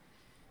difficulty.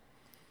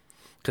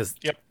 Because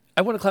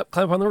I want to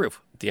climb up on the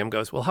roof. DM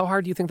goes, well, how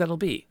hard do you think that'll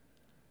be?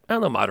 I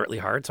don't know, moderately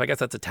hard. So I guess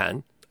that's a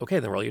 10. Okay,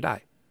 then roll your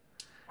die.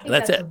 I think And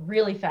that's it. a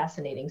really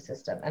fascinating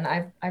system, and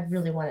I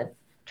really want to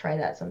try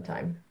that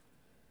sometime.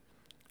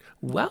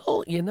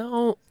 Well,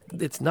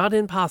 it's not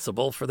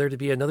impossible for there to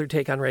be another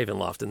take on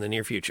Ravenloft in the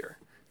near future.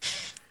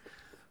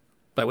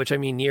 By which I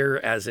mean near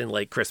as in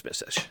like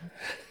Christmas-ish.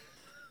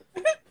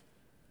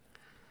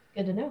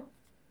 Good to know.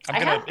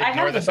 I'm going to ignore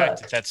have the the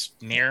fact book. that that's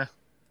near.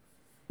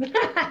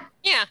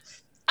 Yeah.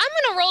 I'm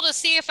gonna roll to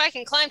see if I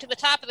can climb to the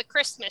top of the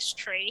Christmas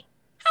tree.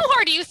 How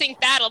hard do you think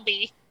that'll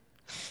be?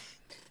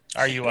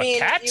 Are you a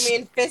cat? You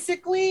mean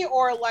physically,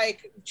 or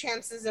like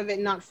chances of it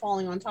not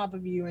falling on top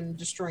of you and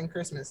destroying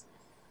Christmas?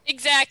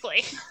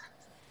 Exactly.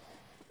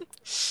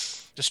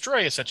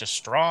 Destroy is such a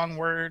strong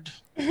word.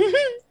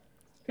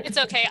 It's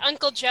okay.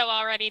 Uncle Joe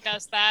already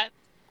does that.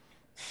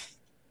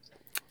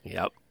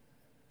 Yep.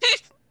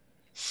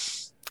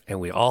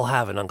 And we all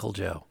have an Uncle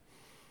Joe.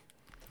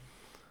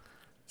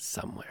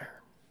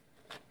 Somewhere.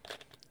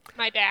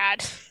 My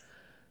dad.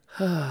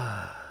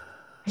 My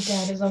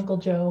dad is Uncle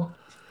Joe.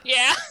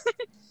 Yeah.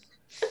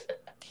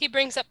 He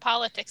brings up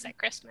politics at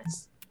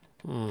Christmas.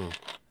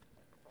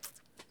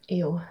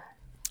 Ew.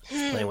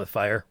 Playing with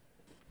fire.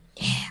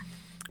 Yeah.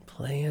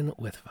 Playing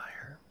with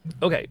fire.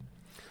 Okay.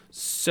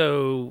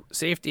 So,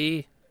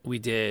 safety, we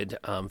did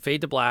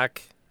fade to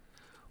black.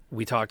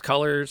 We talked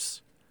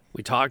colors.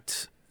 We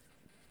talked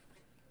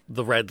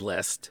the red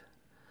list.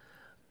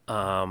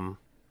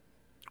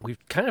 We've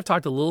kind of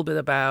talked a little bit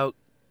about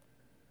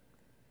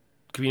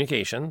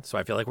communication, so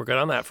I feel like we're good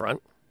on that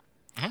front.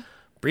 Uh-huh.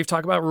 Brief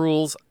talk about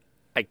rules.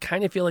 I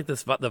kind of feel like the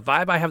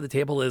vibe I have at the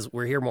table is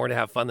we're here more to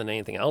have fun than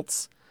anything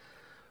else.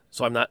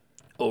 So I'm not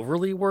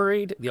overly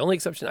worried. The only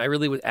exception I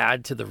really would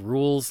add to the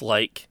rules,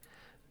 like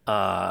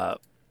the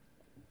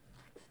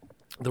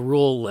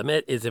rule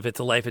limit, is if it's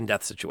a life and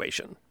death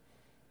situation.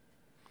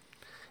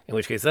 In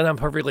which case, then I'm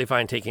perfectly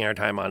fine taking our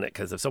time on it,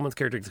 because if someone's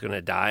character is going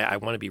to die, I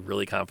want to be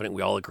really confident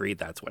we all agree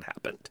that's what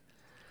happened.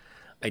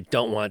 I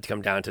don't want it to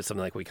come down to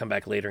something like we come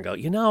back later and go,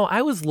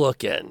 I was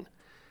looking.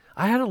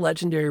 I had a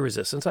legendary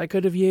resistance I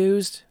could have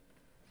used.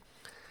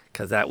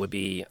 Because that would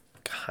be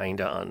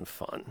kind of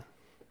unfun.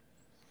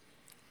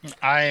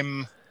 I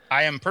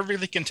am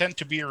perfectly content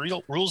to be a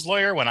real rules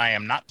lawyer when I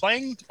am not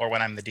playing, or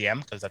when I'm the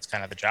DM, because that's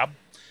kind of the job.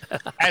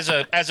 As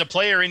a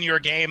player in your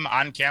game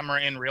on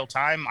camera in real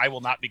time, I will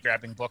not be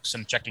grabbing books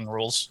and checking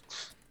rules.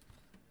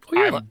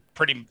 I'm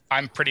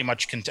pretty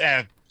much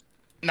content.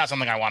 Not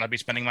something I want to be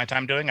spending my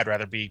time doing. I'd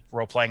rather be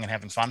role playing and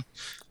having fun.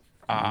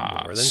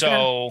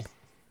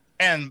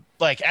 And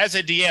like as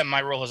a DM, my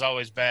rule has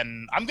always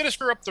been I'm going to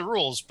screw up the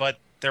rules, but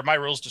they're my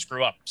rules to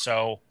screw up.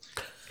 So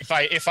if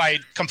I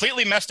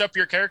completely messed up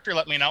your character,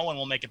 let me know and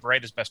we'll make it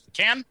right as best we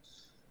can.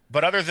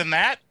 But other than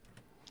that,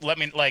 let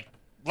me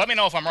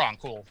know if I'm wrong.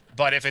 Cool.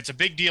 But if it's a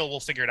big deal, we'll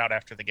figure it out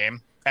after the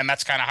game. And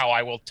that's kind of how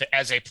I will,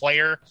 as a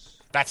player,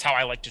 that's how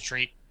I like to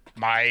treat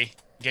my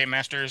game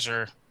masters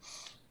or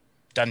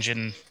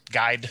dungeon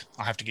guide.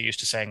 I'll have to get used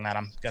to saying that.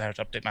 I'm going to have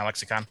to update my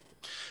lexicon.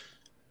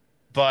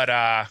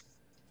 But,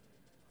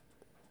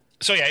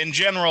 so yeah, in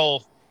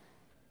general,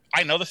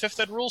 I know the 5th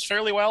Ed rules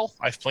fairly well.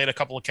 I've played a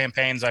couple of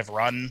campaigns. I've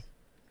run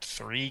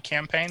 3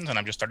 campaigns, and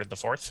I've just started the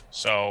 4th.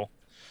 So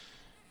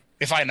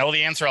if I know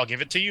the answer, I'll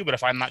give it to you. But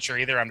if I'm not sure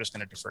either, I'm just going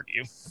to defer to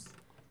you.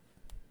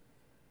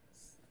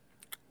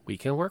 We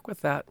can work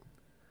with that.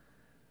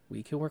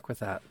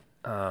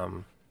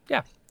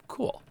 Yeah,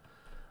 cool.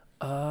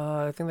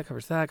 I think that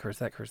covers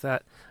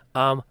that.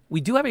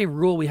 We do have a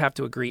rule we have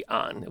to agree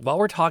on. While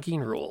we're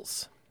talking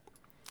rules,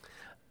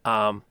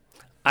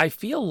 I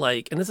feel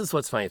like, and this is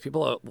what's funny,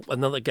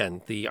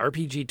 again, the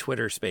RPG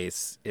Twitter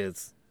space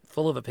is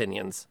full of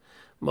opinions,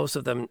 most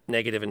of them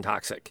negative and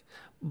toxic.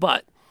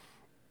 But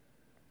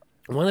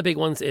one of the big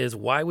ones is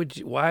why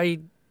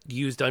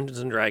use Dungeons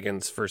and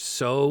Dragons for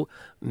so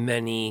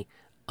many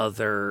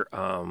other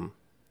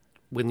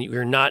when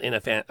you're not in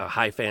a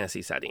high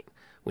fantasy setting,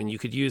 when you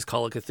could use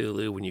Call of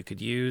Cthulhu, when you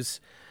could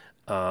use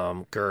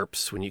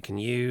GURPS, when you can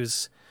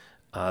use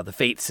the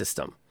Fate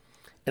system.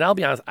 And I'll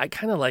be honest, I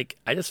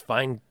just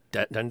find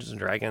Dungeons and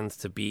Dragons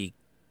to be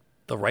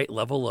the right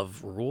level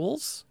of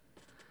rules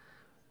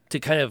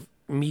to kind of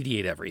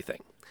mediate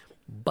everything.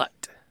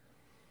 But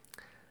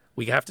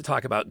we have to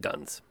talk about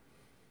guns.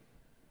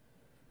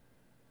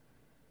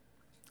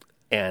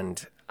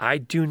 And I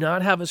do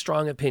not have a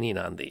strong opinion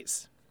on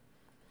these.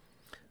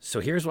 So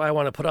here's what I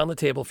want to put on the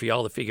table for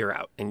y'all to figure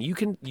out. And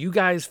you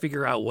guys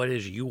figure out what it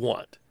is you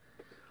want.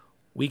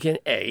 We can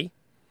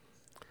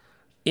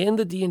in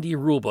the D&D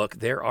rulebook,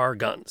 there are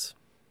guns.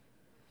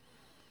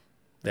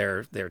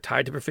 They're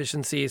tied to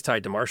proficiencies,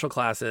 tied to martial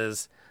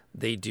classes.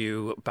 They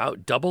do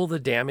about double the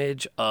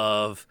damage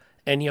of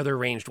any other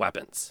ranged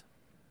weapons,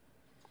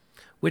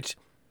 which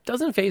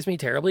doesn't faze me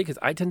terribly because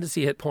I tend to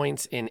see hit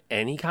points in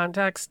any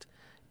context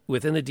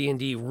within the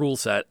D&D rule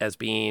set as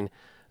being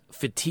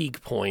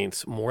fatigue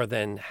points more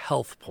than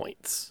health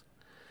points.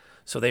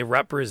 So they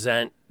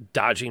represent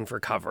dodging for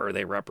cover.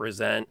 They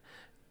represent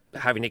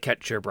having to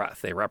catch your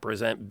breath. They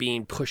represent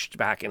being pushed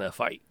back in a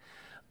fight.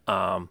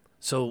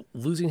 So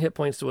losing hit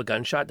points to a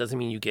gunshot doesn't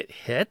mean you get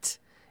hit.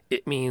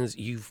 It means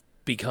you've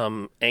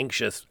become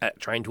anxious at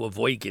trying to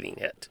avoid getting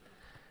hit.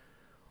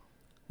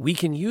 We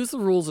can use the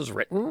rules as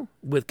written,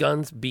 with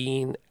guns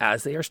being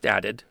as they are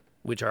statted,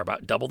 which are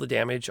about double the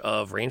damage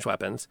of ranged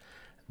weapons,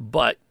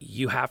 but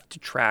you have to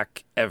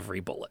track every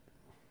bullet,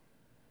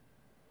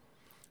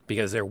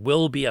 because there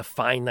will be a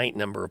finite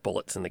number of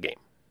bullets in the game.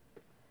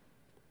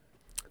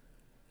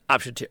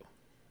 Option 2.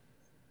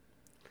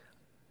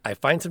 I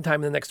find some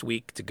time in the next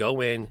week to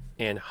go in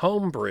and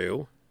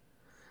homebrew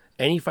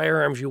any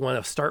firearms you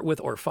want to start with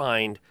or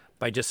find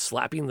by just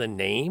slapping the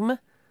name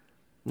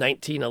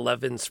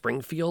 1911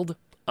 Springfield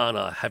on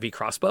a heavy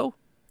crossbow,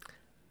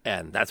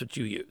 and that's what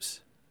you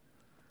use.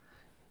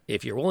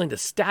 If you're willing to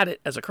stat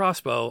it as a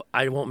crossbow,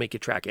 I won't make you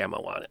track ammo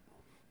on it.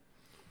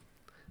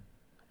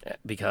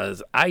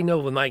 Because I know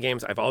with my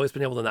games, I've always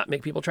been able to not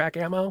make people track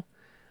ammo,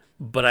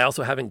 but I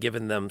also haven't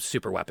given them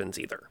super weapons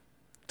either.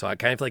 So I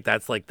kind of feel like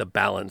that's like the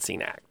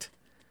balancing act.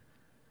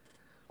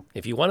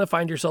 If you want to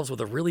find yourselves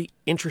with a really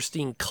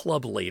interesting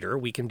club later,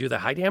 we can do the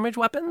high damage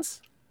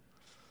weapons.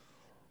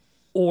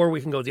 Or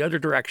we can go the other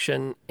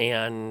direction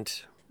and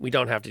we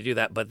don't have to do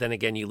that. But then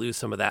again, you lose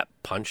some of that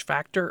punch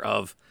factor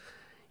of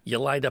you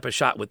lined up a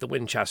shot with the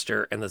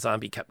Winchester and the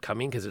zombie kept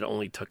coming because it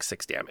only took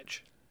 6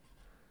 damage.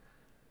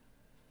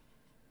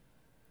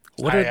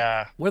 What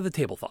are the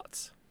table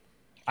thoughts?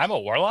 I'm a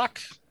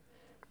warlock.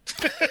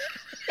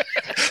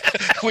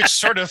 Which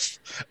sort of,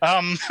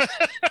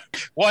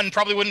 one,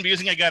 probably wouldn't be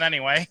using a gun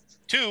anyway.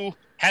 2,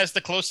 has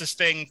the closest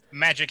thing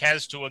magic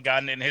has to a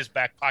gun in his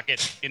back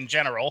pocket in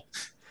general.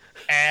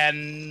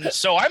 And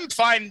so I'm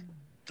fine.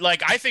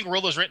 Like, I think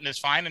rule as written is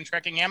fine in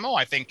trekking ammo.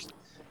 I think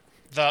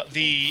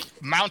the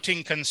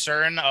mounting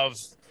concern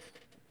of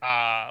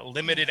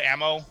limited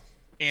ammo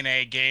in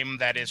a game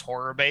that is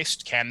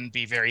horror-based can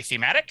be very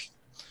thematic.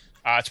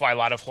 That's why a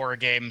lot of horror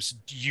games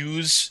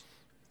use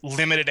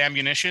limited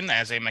ammunition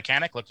as a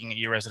mechanic, looking at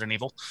you, Resident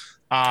Evil.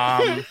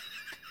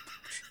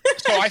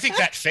 So I think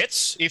that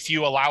fits if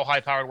you allow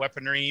high-powered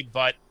weaponry,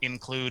 but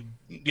include,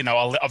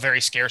 a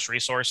very scarce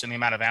resource in the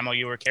amount of ammo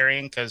you were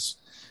carrying. Because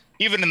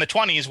even in the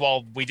 20s,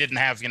 while we didn't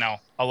have,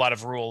 a lot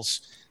of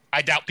rules,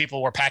 I doubt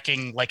people were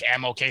packing like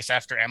ammo case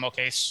after ammo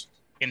case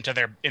into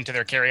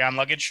their carry-on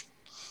luggage.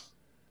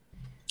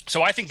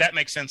 So I think that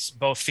makes sense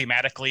both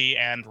thematically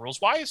and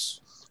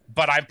rules-wise.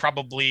 But I'm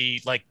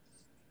probably like,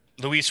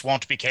 Luis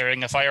won't be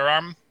carrying a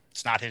firearm.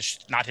 It's not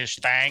his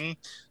thing.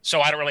 So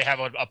I don't really have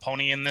a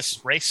pony in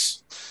this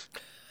race.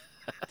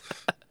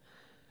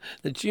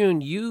 The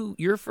June,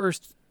 your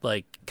first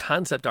like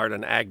concept art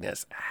on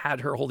Agnes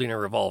had her holding a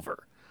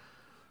revolver.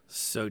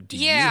 So do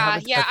you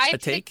have a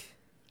take?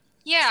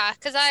 Yeah,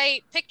 because I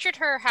pictured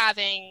her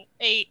having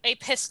a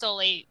pistol,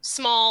 a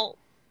small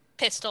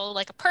pistol,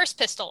 like a purse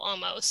pistol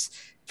almost,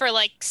 for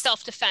like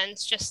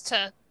self-defense, just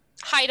to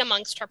hide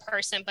amongst her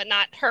person, but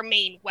not her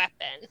main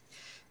weapon.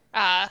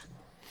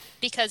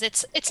 Because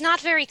it's not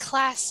very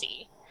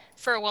classy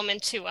for a woman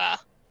to,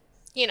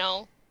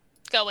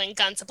 go in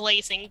guns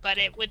a-blazing, but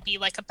it would be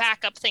like a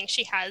backup thing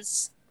she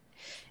has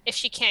if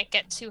she can't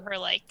get to her,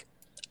 like,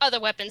 other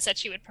weapons that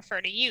she would prefer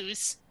to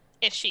use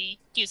if she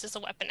uses a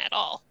weapon at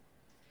all.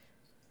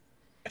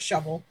 A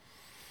shovel.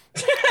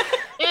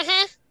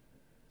 Mm-hmm.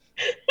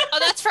 Oh,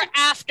 that's for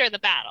after the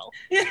battle.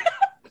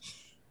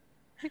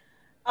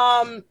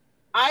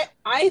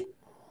 I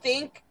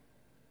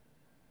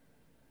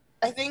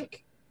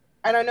think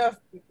I don't know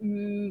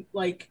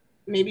if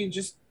maybe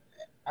just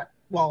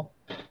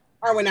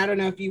Arwen, I don't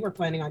know if you were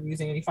planning on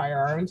using any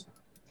firearms.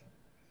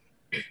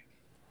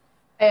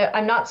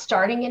 I'm not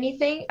starting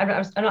anything.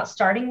 I'm not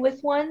starting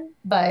with one,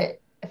 but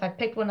if I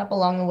picked one up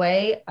along the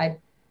way, I'd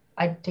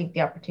take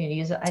the opportunity to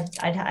use it.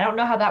 I don't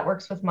know how that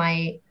works with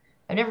my.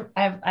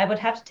 I would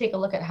have to take a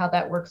look at how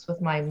that works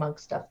with my monk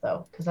stuff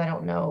though, because I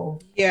don't know.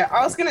 Yeah,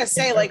 I was gonna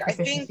say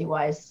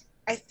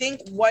I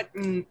think what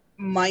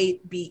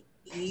might be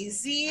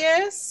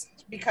easiest,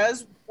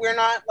 because we're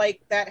not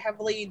like that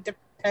heavily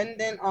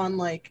dependent on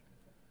like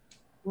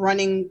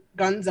running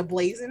guns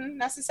a-blazing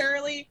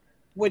necessarily,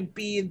 would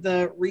be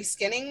the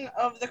reskinning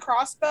of the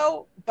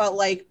crossbow, but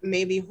like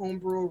maybe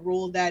homebrew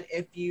rule that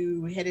if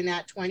you hit an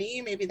at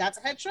 20, maybe that's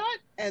a headshot,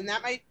 and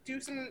that might do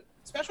some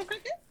special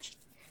crit damage.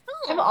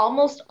 I'm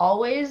almost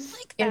always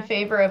in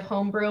favor of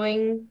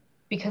homebrewing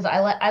because I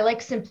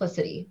like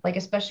simplicity, like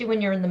especially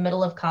when you're in the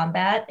middle of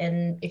combat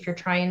and if you're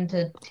trying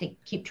to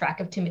keep track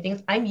of too many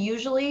things. I'm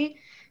usually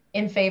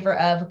in favor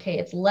of, okay,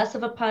 it's less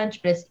of a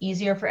punch, but it's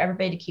easier for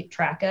everybody to keep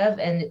track of,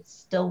 and it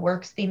still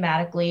works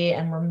thematically,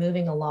 and we're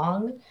moving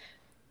along.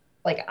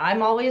 Like,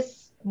 I'm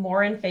always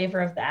more in favor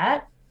of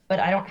that, but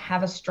I don't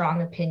have a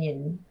strong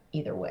opinion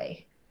either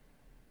way.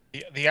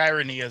 The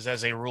irony is,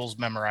 as a rules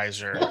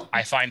memorizer,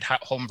 I find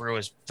homebrew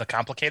is the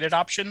complicated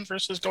option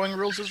versus going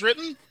rules as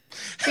written.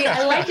 See,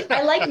 I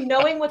like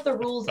knowing what the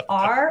rules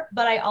are,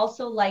 but I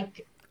also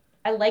like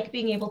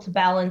being able to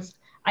balance.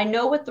 I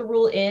know what the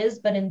rule is,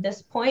 but in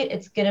this point,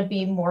 it's going to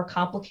be more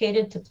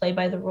complicated to play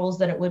by the rules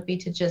than it would be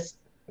to just,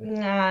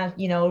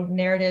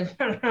 narrative.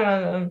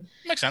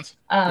 Makes sense.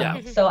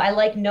 So I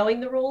like knowing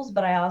the rules,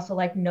 but I also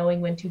like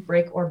knowing when to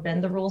break or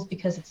bend the rules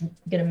because it's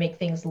going to make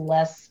things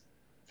less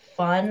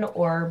fun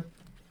or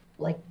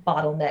like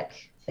bottleneck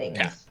things.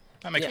 Yeah,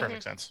 that makes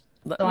perfect sense.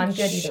 So I'm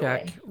good either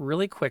way.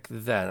 Really quick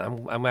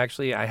then.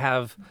 I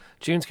have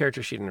June's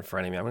character sheet in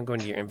front of me. I'm going to go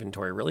into your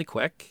inventory really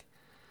quick.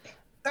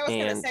 I was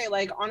going to say,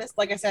 like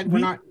I said, we're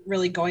not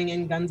really going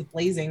in guns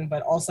blazing,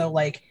 but also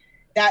like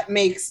that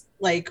makes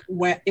like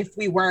if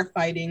we were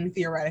fighting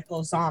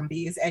theoretical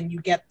zombies and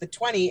you get the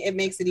 20, it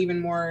makes it even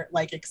more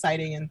like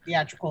exciting and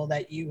theatrical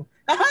that you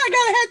I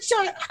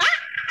got a headshot.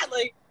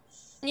 Like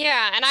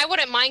Yeah, and I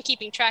wouldn't mind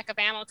keeping track of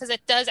ammo because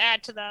it does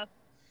add to the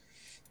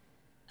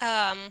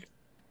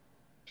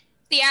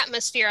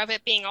atmosphere of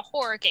it being a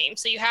horror game.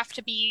 So you have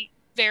to be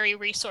very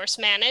resource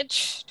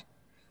managed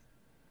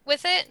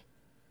with it.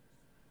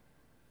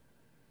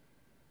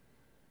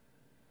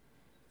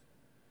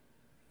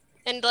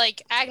 And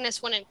like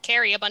Agnes wouldn't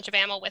carry a bunch of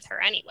ammo with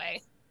her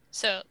anyway.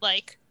 So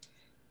like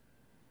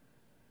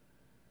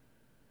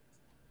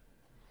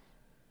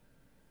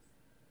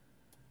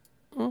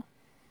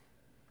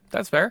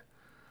That's fair.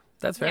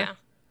 That's fair. yeah.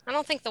 I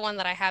don't think the one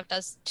that I have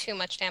does too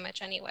much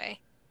damage anyway.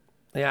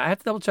 Yeah, I have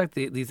to double check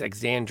these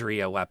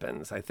Exandria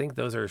weapons. I think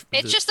those are.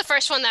 It's just the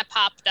first one that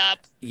popped up.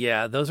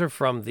 Yeah, those are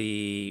from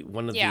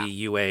one of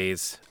the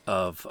UAs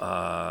of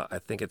I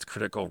think it's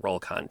Critical Role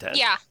content.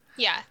 Yeah.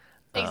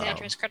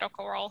 Exandria's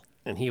Critical Role.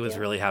 And he was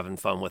really having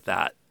fun with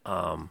that.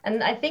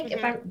 And I think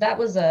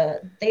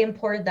they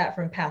imported that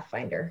from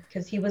Pathfinder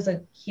because he was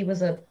a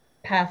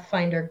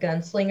Pathfinder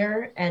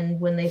gunslinger,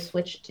 and when they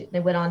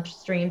went on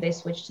stream, they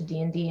switched to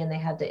D&D, and they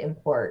had to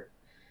import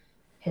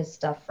his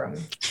stuff from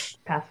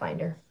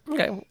Pathfinder.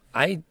 Okay,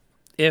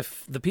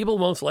 if the people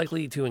most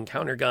likely to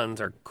encounter guns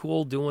are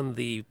cool doing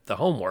the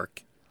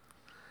homework,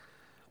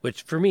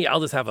 which for me, I'll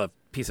just have a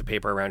piece of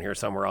paper around here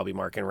somewhere. I'll be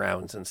marking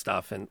rounds and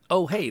stuff. And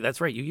oh, hey, that's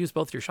right, you used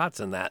both your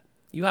shots in that.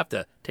 You have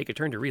to take a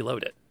turn to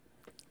reload it.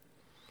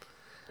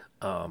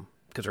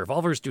 Because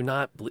revolvers do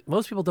not.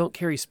 Most people don't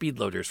carry speed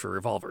loaders for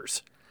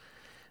revolvers.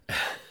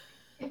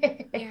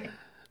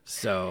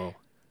 So,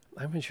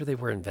 I'm not sure they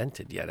were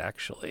invented yet,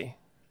 actually.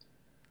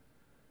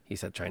 He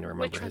said, trying to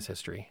remember his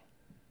history.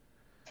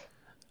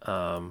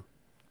 But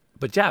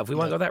yeah, if we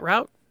want to go that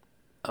route,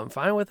 I'm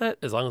fine with it,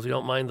 as long as we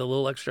don't mind the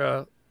little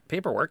extra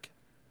paperwork.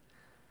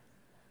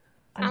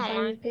 I'm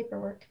fine with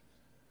paperwork.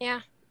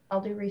 Yeah.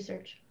 I'll do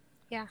research.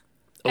 Yeah.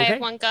 Okay. I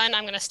have one gun.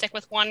 I'm going to stick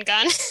with one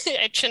gun.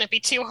 It shouldn't be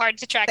too hard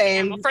to track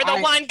Same. ammo for the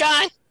one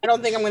gun. I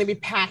don't think I'm going to be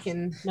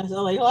packing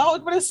necessarily. Oh,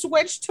 I'm going to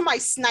switch to my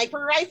sniper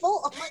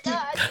rifle. Oh my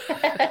god!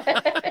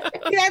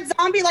 See that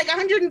zombie like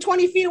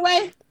 120 feet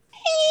away?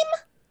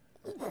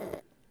 Aim.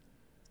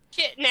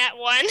 Get nat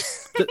one.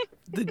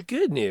 The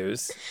good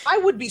news. I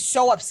would be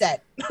so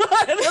upset on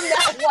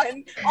that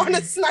one on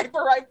a sniper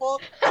rifle.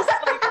 Just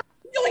like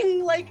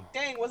doing like,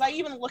 dang, was I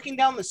even looking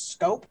down the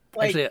scope?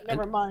 Like, Actually,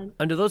 never mind.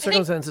 Under those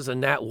circumstances, a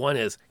nat 1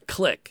 is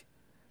click.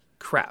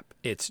 Crap,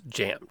 it's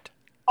jammed.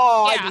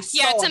 Oh, yeah, I'd be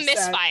so it's a upset.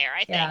 misfire,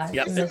 I think. Yeah,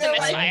 Yep. It's a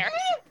misfire.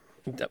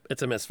 Yep,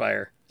 it's a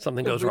misfire.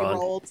 Something The goes wrong.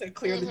 roll to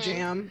clear the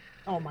jam.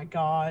 Oh my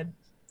god.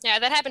 Yeah,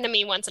 that happened to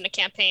me once in a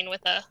campaign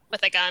with a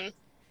gun.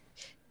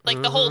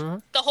 Like the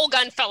whole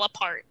gun fell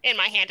apart in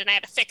my hand, and I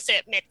had to fix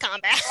it mid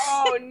combat.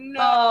 Oh no.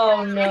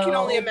 Oh, no. I can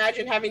only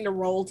imagine having to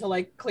roll to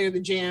like clear the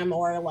jam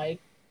or like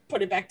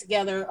put it back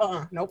together.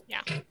 Nope.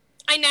 Yeah.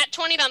 I nat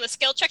 20'd on the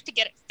skill check to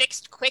get it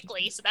fixed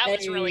quickly, so that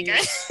was really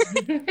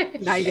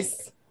good.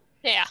 Nice.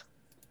 Yeah.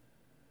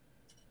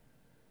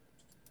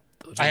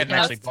 I hadn't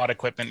actually bought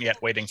equipment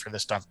yet, waiting for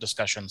this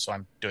discussion, so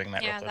I'm doing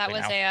that. Yeah, real that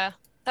quickly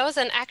was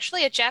now.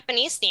 actually a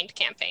Japanese themed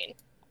campaign.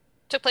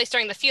 Took place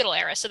during the feudal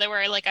era, so there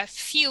were like a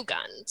few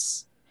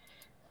guns.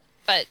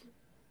 But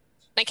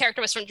my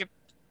character was from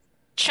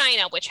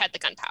China, which had the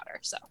gunpowder,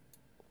 so they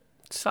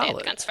had the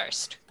Solid. guns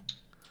first.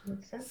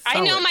 Solid. I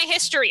know my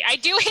history. I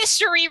do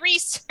history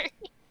research.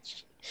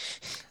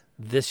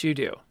 This you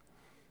do.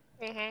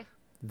 Mm-hmm.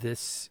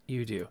 This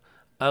you do.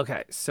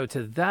 Okay, so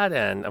to that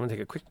end, I'm going to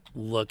take a quick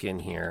look in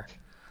here.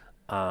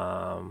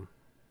 A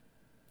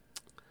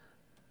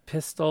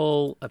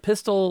pistol,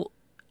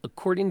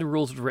 according to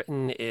rules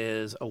written,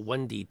 is a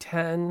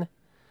 1d10.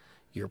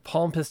 Your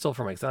palm pistol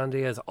from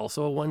Exandria is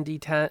also a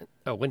 1d10,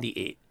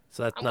 1d8.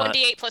 So that's not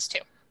 1d8 plus 2.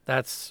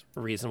 That's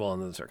reasonable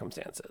under the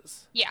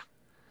circumstances. Yeah.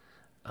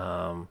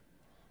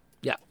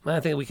 Yeah, I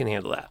think we can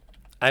handle that.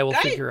 I will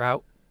figure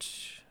out.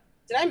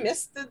 Did I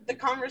miss the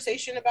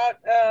conversation about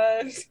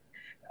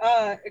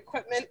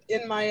equipment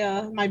in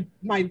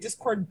my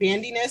Discord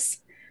bandiness?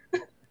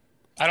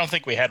 I don't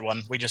think we had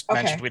one. We just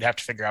mentioned we'd have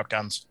to figure out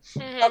guns.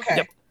 Mm-hmm. Okay.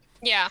 Yep.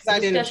 Yeah. I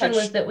The didn't discussion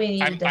touch. was that we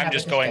needed to I'm have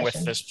just a going with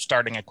discussion. this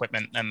starting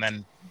equipment and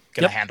then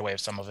gonna hand wave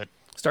some of it.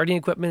 Starting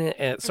equipment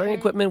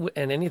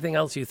and anything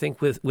else you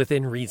think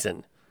within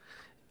reason.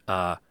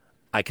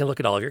 I can look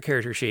at all of your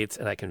character sheets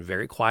and I can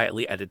very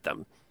quietly edit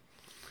them.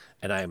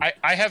 And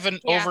I have an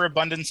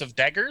overabundance of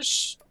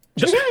daggers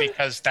just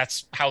because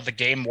that's how the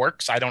game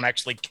works. I don't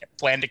actually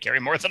plan to carry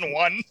more than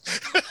one.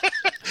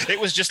 It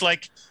was just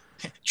like,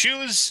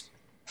 choose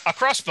a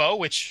crossbow,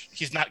 which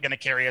he's not going to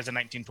carry as a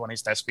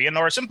 1920s thespian,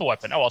 or a simple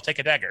weapon. Oh, I'll take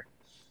a dagger.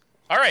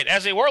 All right,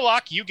 as a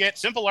warlock, you get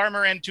simple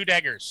armor and 2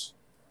 daggers.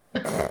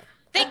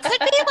 They could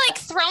be like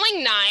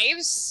throwing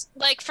knives,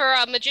 like for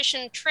a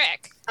magician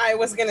trick. I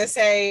was gonna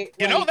say,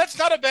 That's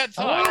not a bad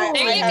thought. Oh,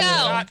 there you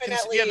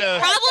go.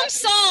 Problem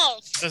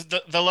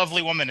solved. The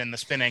lovely woman in the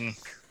spinning.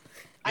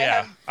 I Yeah.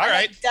 have All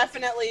right.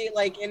 definitely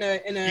like in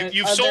a.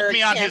 You've sold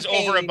me on his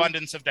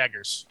overabundance of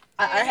daggers.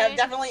 I have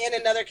definitely in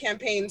another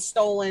campaign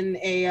stolen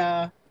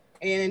an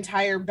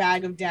entire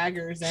bag of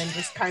daggers and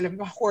just kind of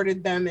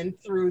hoarded them and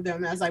threw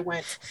them as I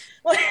went.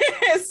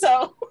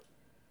 So,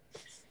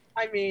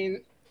 I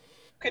mean,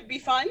 could be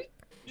fun.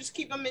 Just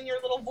keep them in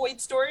your little void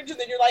storage, and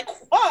then you're like,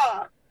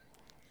 "Wah!"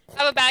 I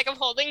have a bag of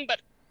holding,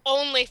 but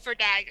only for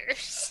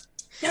daggers.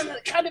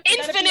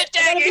 Infinite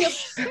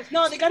daggers.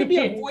 They gotta be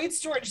a void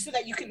storage so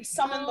that you can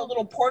summon the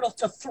little portal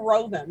to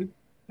throw them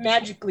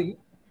magically.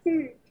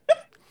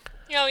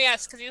 Oh,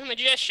 yes, because he's a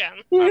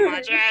magician. A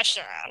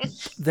magician.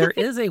 There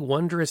is a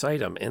wondrous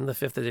item in the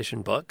 5th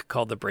edition book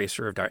called the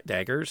Bracer of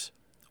Daggers,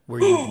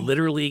 where you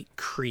literally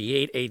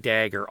create a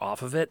dagger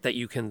off of it that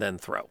you can then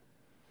throw.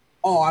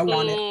 Oh, I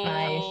want it.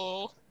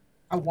 Nice.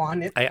 I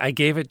want it. I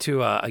gave it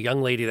to a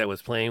young lady that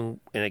was playing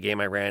in a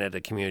game I ran at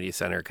a community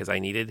center because I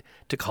needed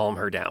to calm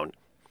her down.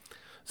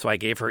 So I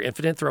gave her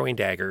infinite throwing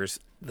daggers.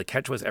 The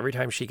catch was every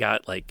time she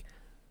got like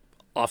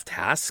off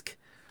task,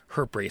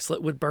 her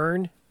bracelet would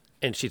burn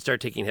and she'd start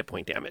taking hit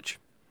point damage.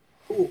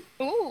 Ooh.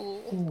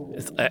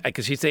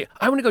 Because she'd say,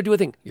 I want to go do a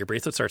thing. Your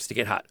bracelet starts to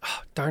get hot.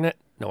 Oh, darn it.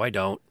 No, I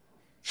don't.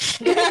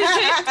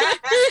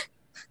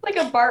 Like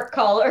a bark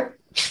collar.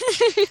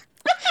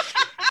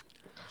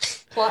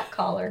 Plot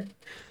collar.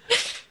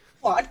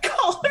 Plot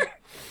collar.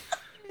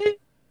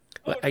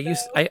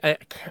 I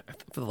can't,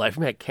 for the life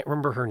of me, I can't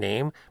remember her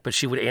name, but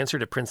she would answer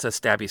to Princess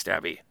Stabby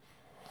Stabby.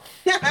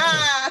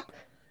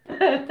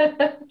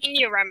 And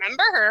you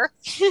remember her.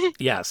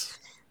 Yes.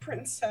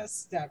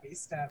 Princess Stabby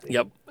Stabby.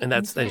 Yep. And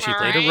she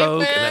played a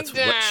rogue, and that's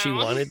what she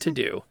wanted to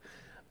do.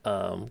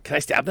 Can I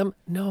stab them?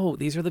 No,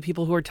 these are the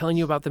people who are telling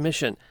you about the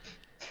mission.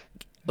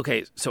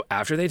 Okay, so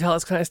after they tell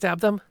us, can I stab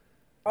them?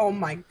 Oh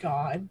my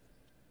god.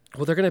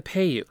 Well, they're going to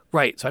pay you.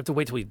 Right, so I have to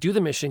wait till we do the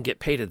mission, get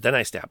paid, and then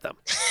I stab them.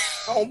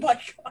 Oh my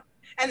god.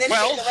 And then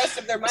take the rest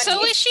of their money.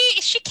 So is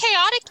she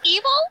chaotic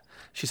evil?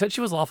 She said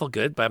she was lawful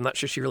good, but I'm not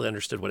sure she really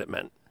understood what it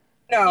meant.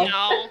 No.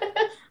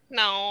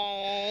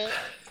 No.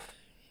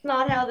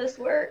 Not how this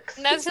works.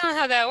 That's not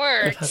how that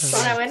works. That's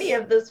not how any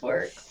of this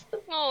works.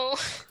 Oh.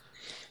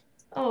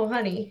 Oh,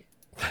 honey.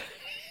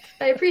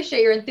 I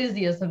appreciate your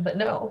enthusiasm, but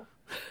no.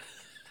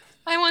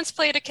 I once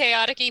played a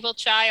chaotic evil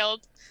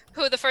child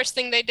who the first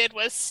thing they did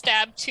was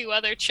stab 2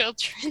 other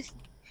children.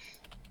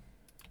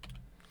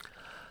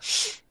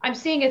 I'm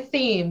seeing a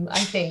theme, I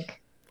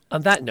think.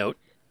 On that note.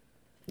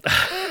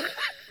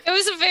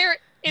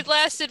 It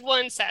lasted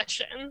 1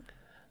 session.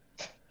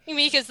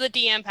 Because the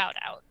DM powed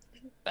out.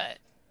 But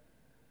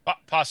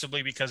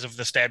possibly because of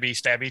the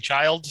stabby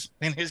child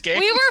in his game.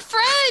 we were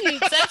friends.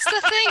 That's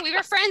the thing. We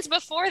were friends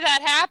before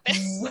that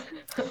happened.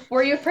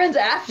 Were you friends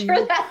after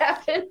that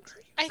happened?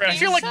 I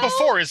feel like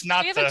before is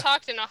not. We haven't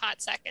talked in a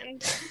hot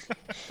second.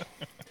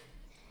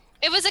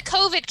 It was a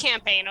COVID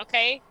campaign,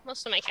 okay?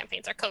 Most of my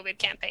campaigns are COVID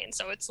campaigns,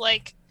 so it's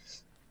like...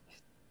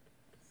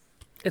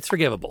 It's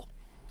forgivable.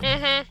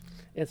 Mm-hmm.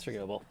 It's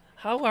forgivable.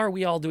 How are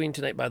we all doing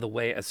tonight, by the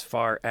way, as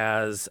far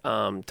as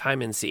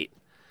time in seat?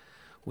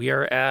 We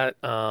are at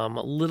a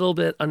little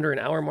bit under an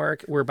hour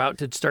mark. We're about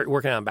to start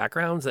working on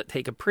backgrounds that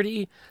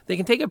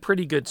can take a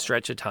pretty good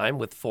stretch of time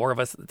with 4 of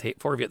us at the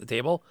 4 of you at the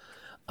table.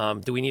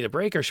 Do we need a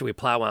break or should we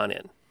plow on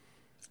in?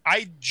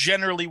 I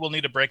generally will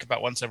need a break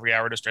about once every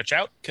hour to stretch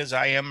out because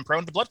I am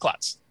prone to blood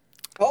clots.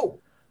 Oh.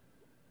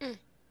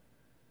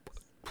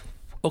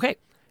 Okay.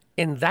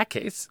 In that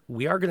case,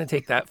 we are going to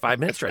take that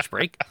 5-minute stretch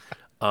break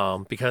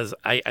because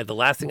the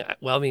last thing,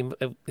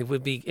 it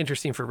would be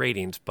interesting for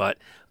ratings, but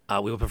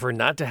we would prefer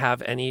not to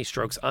have any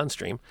strokes on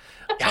stream.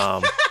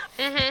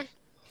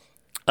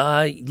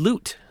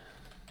 Loot.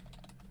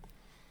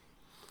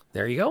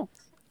 There you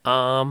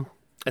go.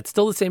 It's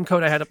still the same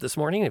code I had up this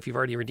morning if you've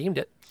already redeemed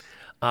it.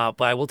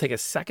 But I will take a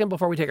second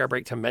before we take our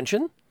break to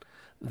mention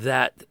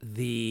that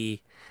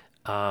the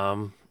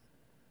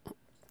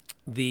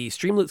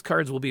Streamloots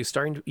cards will be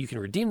starting. You can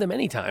redeem them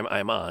anytime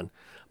I'm on,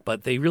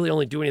 but they really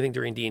only do anything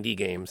during D&D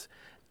games,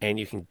 and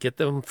you can get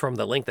them from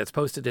the link that's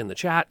posted in the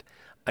chat.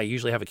 I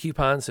usually have a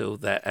coupon so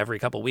that every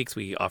couple weeks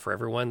we offer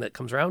everyone that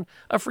comes around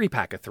a free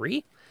pack of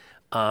 3.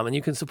 And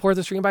you can support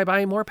the stream by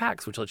buying more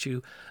packs, which lets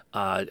you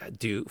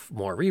do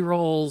more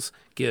rerolls,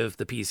 give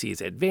the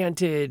PCs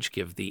advantage,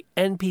 give the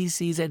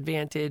NPCs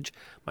advantage.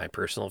 My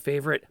personal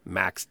favorite,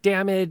 max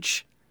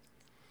damage.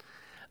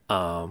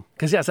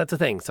 Because yes, that's the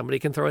thing. Somebody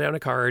can throw down a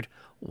card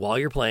while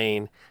you're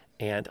playing,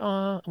 and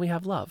we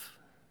have love.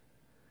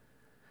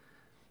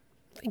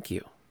 Thank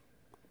you.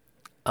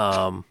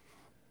 Yeah,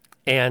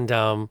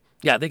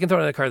 they can throw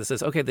down a card that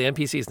says, okay, the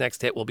NPC's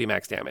next hit will be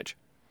max damage.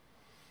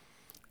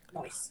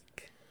 Nice.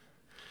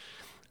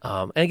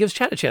 And it gives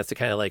chat a chance to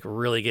kind of like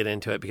really get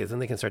into it because then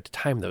they can start to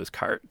time those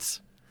cards.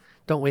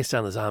 Don't waste it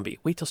on the zombie.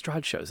 Wait till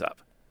Strahd shows up.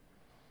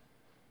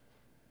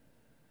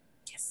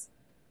 Yes.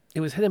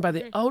 It was hidden by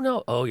the... Oh,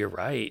 no. Oh, you're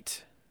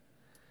right.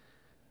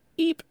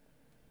 Eep.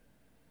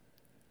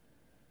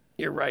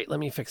 You're right. Let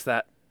me fix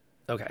that.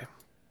 Okay.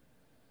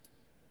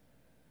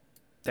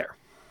 There.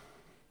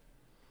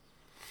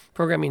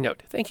 Programming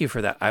note. Thank you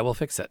for that. I will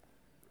fix it.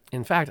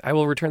 In fact, I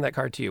will return that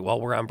card to you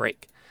while we're on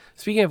break.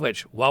 Speaking of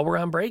which, while we're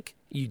on break,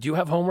 you do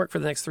have homework for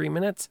the next 3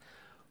 minutes.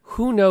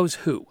 who knows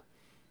who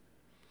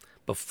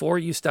before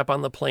you step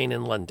on the plane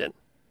in London.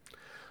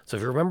 So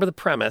if you remember the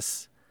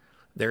premise,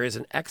 there is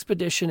an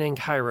expedition in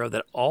Cairo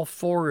that all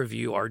 4 of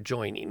you are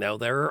joining. Now,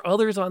 there are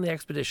others on the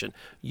expedition.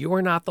 You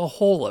are not the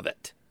whole of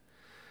it.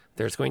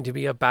 There's going to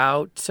be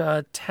about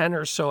 10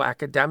 or so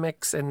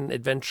academics and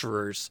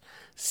adventurers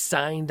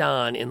signed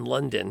on in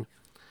London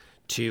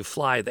to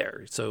fly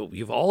there. So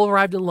you've all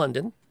arrived in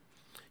London.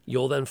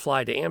 You'll then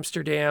fly to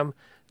Amsterdam.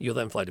 You'll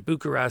then fly to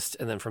Bucharest.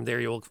 And then from there,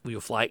 you'll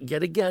fly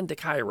yet again to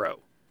Cairo.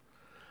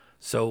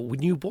 So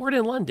when you board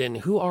in London,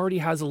 who already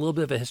has a little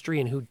bit of a history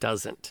and who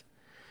doesn't?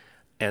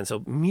 And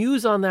so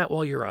muse on that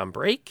while you're on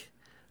break.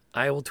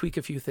 I will tweak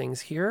a few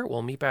things here.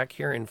 We'll meet back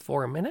here in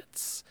 4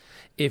 minutes.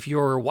 If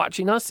you're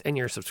watching us and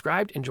you're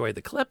subscribed, enjoy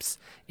the clips.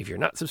 If you're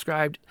not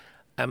subscribed,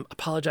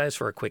 apologize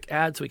for a quick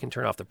ad so we can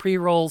turn off the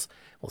pre-rolls.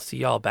 We'll see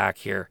y'all back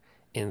here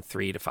in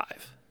 3 to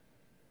 5.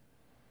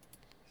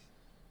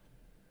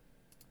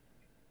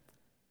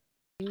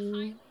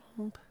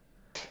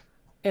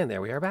 And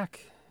there we are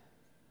back.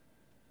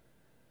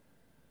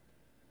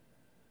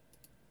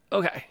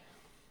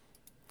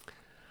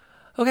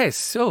 Okay,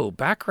 so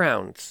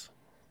backgrounds.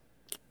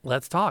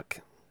 Let's talk.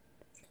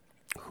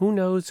 Who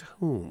knows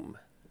whom?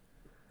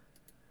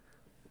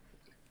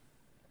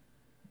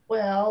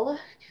 Well,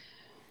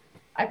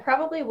 I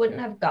probably wouldn't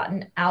have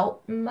gotten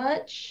out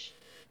much,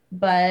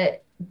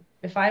 but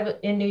if I was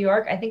in New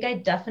York, I think I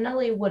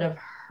definitely would have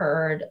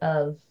heard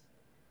of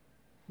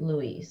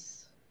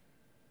Luis.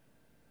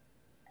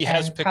 He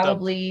has And picked up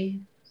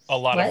probably a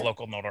lot what? of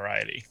local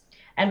notoriety.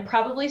 And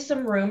probably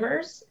some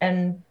rumors,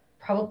 and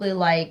probably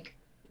like,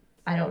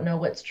 I don't know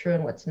what's true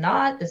and what's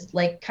not. This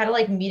like kind of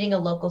like meeting a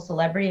local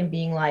celebrity and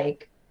being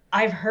like,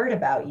 I've heard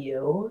about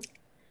you.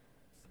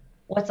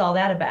 What's all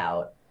that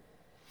about?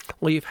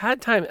 Well, you've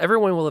had time.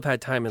 Everyone will have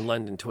had time in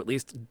London to at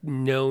least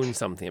known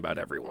something about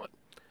everyone.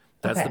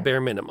 That's Okay. the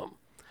bare minimum.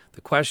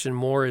 The question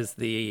more is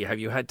have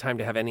you had time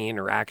to have any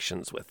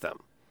interactions with them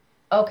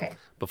Okay.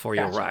 before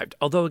you Gotcha. arrived?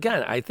 Although,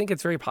 again, I think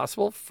it's very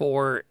possible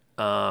for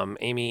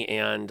Amy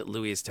and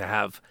Louise to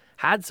have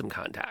had some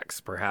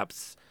contacts.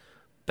 Perhaps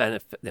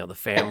the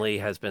family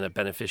has been a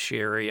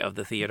beneficiary of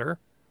the theater.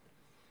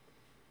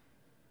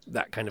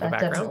 That kind of a That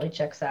background. definitely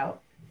checks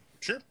out.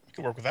 Sure, we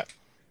can work with that.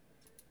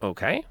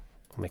 Okay.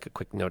 I'll make a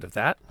quick note of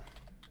that.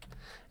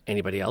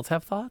 Anybody else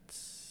have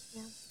thoughts?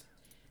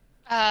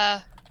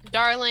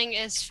 Darling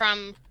is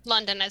from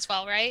London as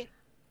well, right?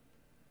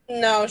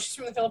 No, she's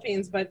from the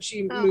Philippines, but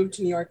she Oh. moved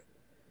to New York.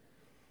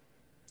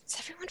 Is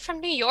everyone from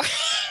New York?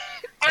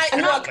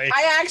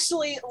 I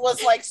actually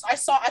was like, I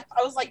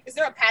was like, is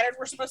there a pattern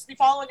we're supposed to be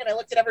following? And I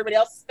looked at everybody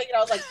else's thing and I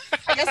was like,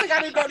 I guess I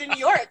got to go to New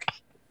York.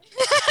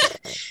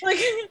 Like,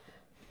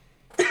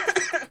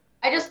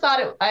 I just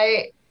thought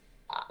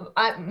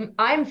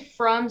I'm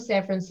from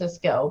San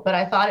Francisco, but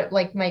I thought it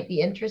like might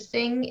be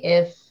interesting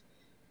if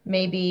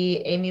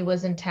maybe Amy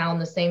was in town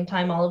the same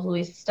time all of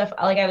Louise's stuff.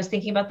 Like I was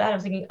thinking about that. I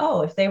was thinking,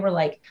 oh, if they were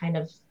like kind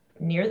of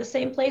near the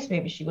same place,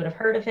 maybe she would have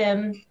heard of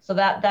him. So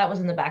that was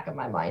in the back of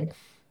my mind.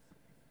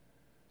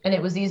 And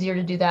it was easier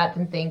to do that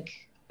than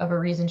think of a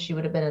reason she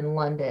would have been in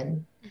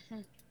London.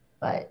 Mhm.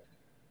 But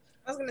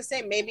I was gonna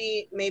say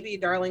maybe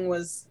Darling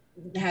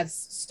has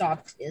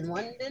stopped in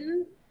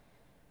London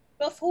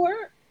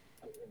before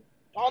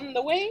on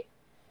the way.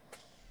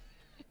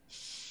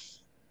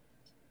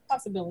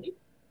 Possibility.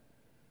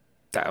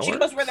 That She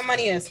works. knows where the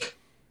money is.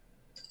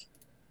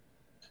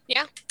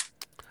 I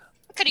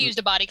could have used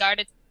a bodyguard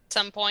at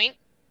some point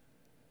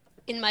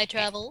in my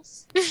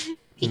travels.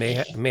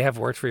 May have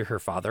worked for her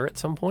father at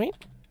some point.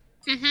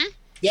 Mm-hmm.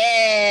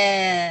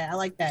 Yeah, I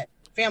like that.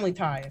 Family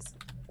ties.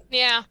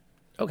 Yeah.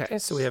 Okay,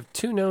 so we have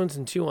 2 knowns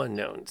and 2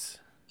 unknowns.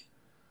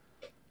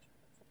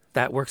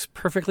 That works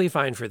perfectly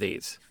fine for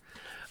these.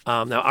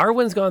 Now,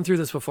 Arwen's gone through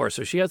this before,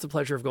 so she has the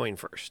pleasure of going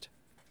first.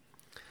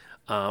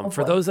 For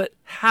boy. those that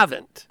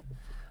haven't,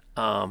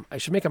 I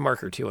should make a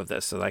marker too of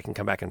this so that I can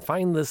come back and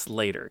find this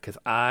later, because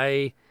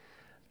I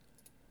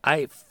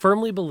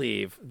firmly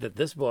believe that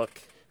this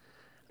book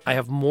I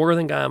have more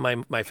than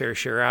gotten my fair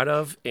share out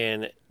of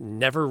in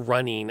never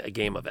running a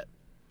game of it.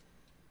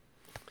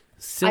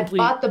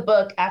 Simply, I bought the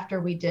book after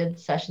we did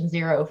session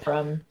 0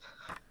 from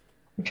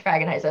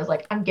Dragon Heist. I was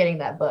like, I'm getting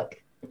that book.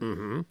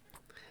 Mm-hmm.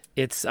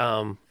 It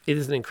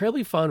is an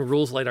incredibly fun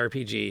rules light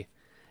RPG.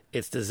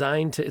 It's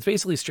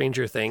basically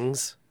Stranger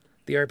Things,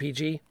 the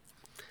RPG.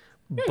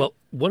 But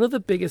one of the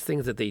biggest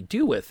things that they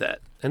do with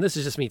it, and this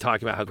is just me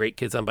talking about how great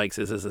Kids on Bikes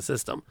is as a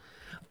system,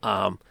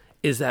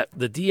 is that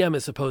the DM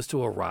is supposed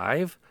to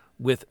arrive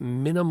with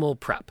minimal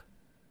prep.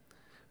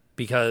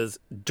 Because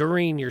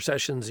during your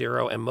session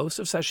 0 and most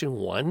of session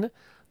 1,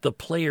 the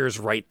players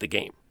write the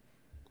game.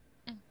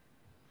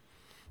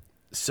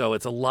 So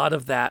it's a lot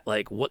of that,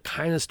 like, what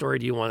kind of story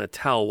do you want to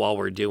tell while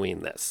we're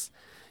doing this?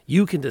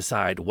 You can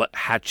decide what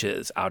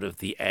hatches out of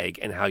the egg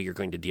and how you're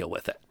going to deal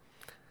with it.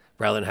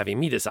 Rather than having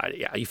me decide it.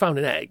 Yeah, you found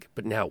an egg,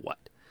 but now what?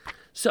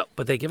 So,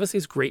 but they give us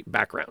these great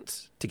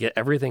backgrounds to get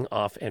everything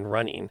off and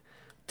running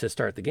to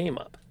start the game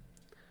up,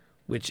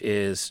 which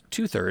is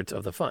 2/3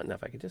 of the fun. Now,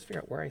 if I could just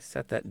figure out where I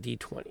set that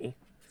D20,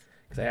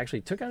 because I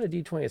actually took out a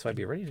D20, so I'd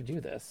be ready to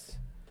do this.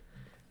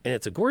 And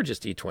it's a gorgeous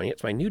D20.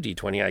 It's my new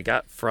D20 I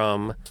got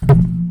from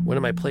one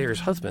of my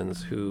players'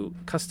 husbands who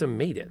custom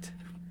made it.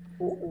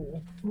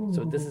 Ooh.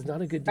 So this is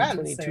not a good D20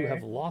 Fancy. to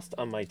have lost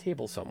on my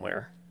table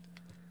somewhere.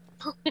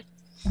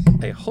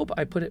 I hope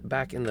I put it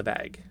back in the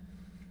bag.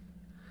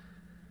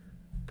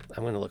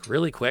 I'm going to look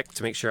really quick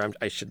to make sure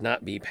I should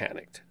not be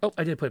panicked. Oh,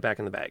 I did put it back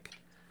in the bag.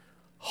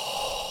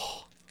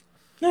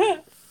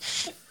 Well,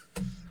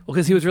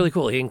 because he was really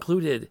cool. He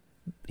included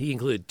 2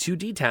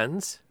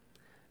 D10s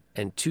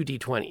and 2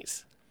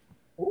 D20s.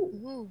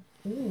 Ooh.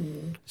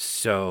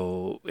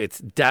 So it's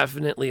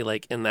definitely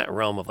like in that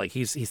realm of like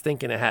he's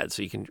thinking ahead,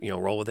 so you can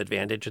roll with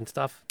advantage and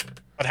stuff.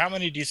 But how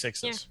many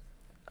D6s?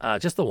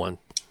 Just the one.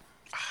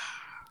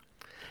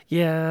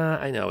 Yeah,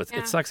 I know.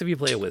 It sucks if you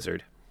play a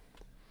wizard.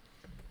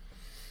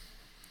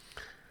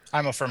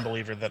 I'm a firm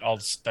believer that all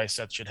dice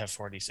sets should have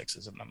 4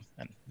 D6s in them,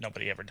 and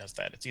nobody ever does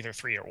that. It's either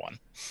 3 or 1.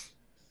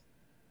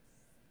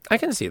 I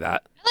can see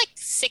that. I like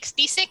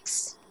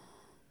 66.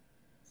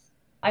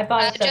 I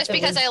bought a set just that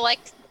because was- I like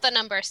the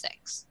number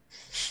 6.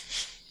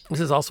 This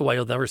is also why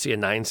you'll never see a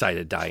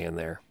 9-sided die in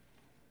there.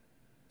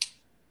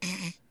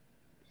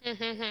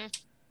 Mm-hmm.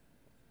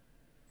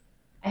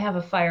 I have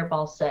a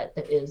fireball set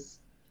that is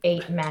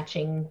 8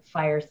 matching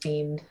fire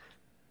themed.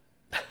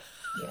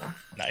 Yeah.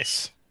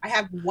 Nice. I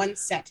have one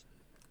set,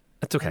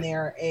 That's and okay.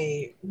 they're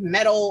a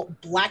metal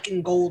black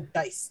and gold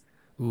dice.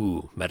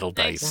 Ooh, metal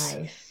dice.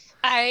 Nice.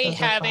 I Those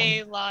are have fun.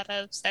 a lot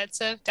of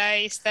sets of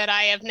dice that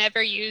I have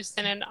never used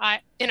in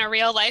a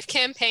real life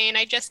campaign.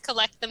 I just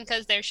collect them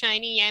because they're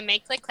shiny and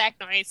make click clack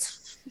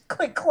noise.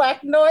 Click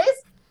clack noise.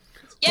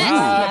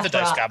 Yes, The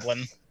dice Rocks.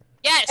 goblin.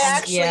 yes,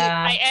 Actually,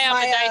 Yeah. I am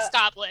My, a dice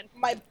goblin.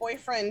 my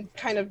boyfriend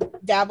kind of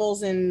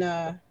dabbles in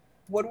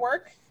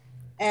woodwork,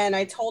 and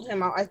I told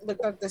him I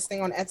looked up this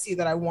thing on Etsy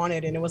that I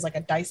wanted, and it was like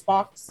a dice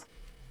box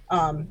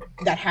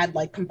that had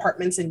like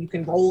compartments, and you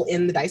can roll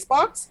in the dice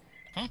box,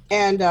 Huh.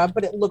 and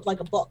but it looked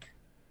like a book,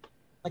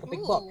 like a big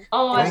book. Ooh.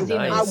 Oh, I've Oh, seen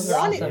nice. I those. Those are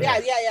wanted, awesome.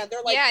 yeah.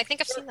 They're like, Yeah, I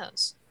think I've seen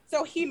those.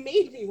 so he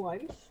made me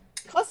one,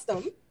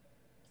 custom.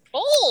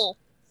 Oh,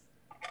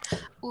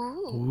 ooh,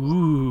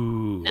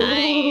 Ooh.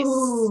 nice.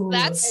 Ooh.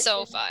 That's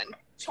so fun.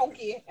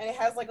 Chunky, and it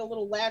has like a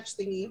little latch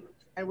thingy,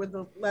 and with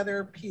the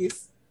leather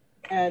piece,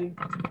 and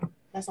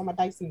that's all my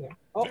dice in there.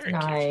 Oh, Very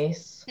cute.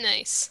 Nice.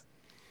 Nice.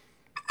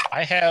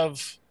 I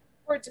have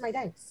forward to my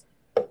dice.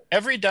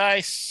 every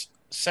dice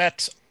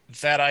set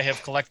that I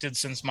have collected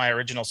since my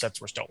original sets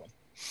were stolen.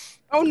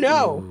 Oh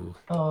no! Ooh.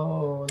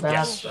 Oh,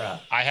 that's Yes.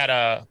 rough. I had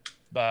a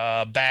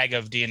bag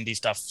of D&D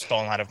stuff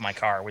stolen out of my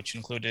car, which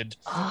included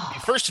the Oh.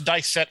 first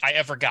dice set I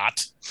ever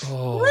got.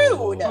 Oh.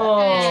 Rude.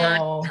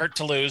 Oh. Hurt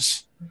to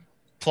lose,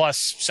 plus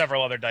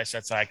several other dice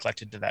sets that I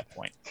collected to that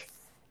point.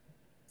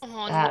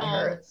 Oh That no,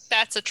 hurts.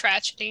 that's a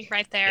tragedy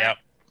right there. Yep.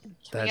 Can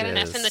That we get an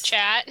F in the is.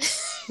 chat?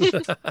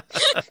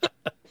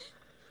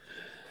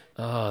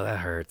 Oh, that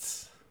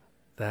hurts.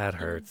 That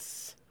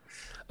hurts.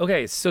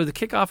 Okay, so to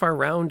kick off our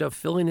round of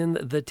filling in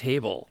the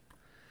table,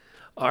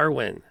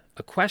 Arwen,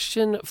 a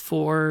question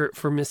for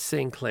Miss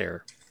St.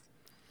 Clair.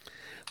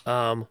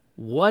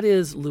 What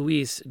is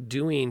Louise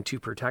doing to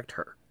protect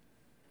her?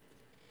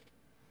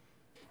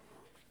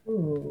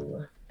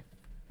 Ooh.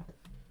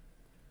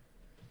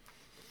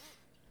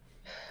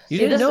 You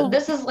See, didn't know?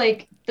 this is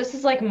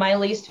like my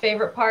least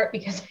favorite part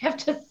because I have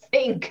to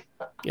think.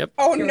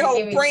 Oh You're no!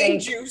 making me Brain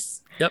think.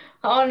 juice.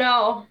 Oh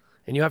no.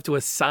 And you have to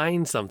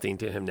assign something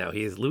to him now.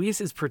 Louise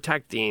is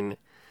protecting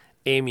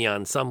Amy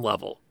on some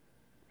level.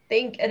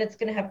 Think, and it's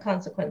gonna have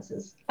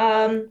consequences.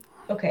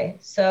 Okay,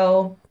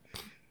 so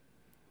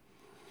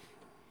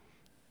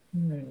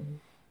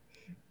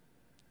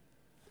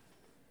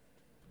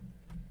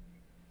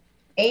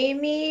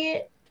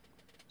Amy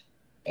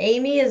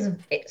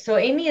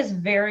is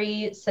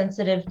very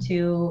sensitive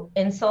to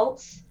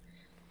insults.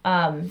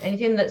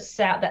 Anything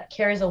that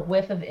carries a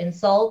whiff of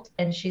insult,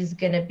 and she's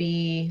gonna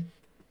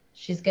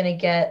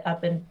get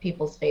up in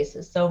people's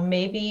faces. So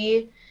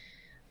maybe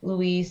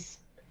Louise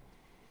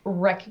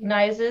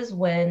recognizes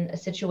when a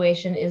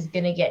situation is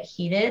gonna get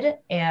heated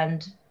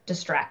and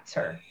distracts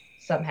her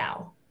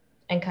somehow,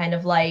 and kind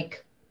of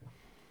like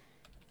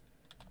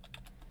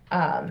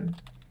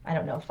I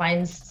don't know,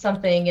 finds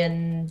something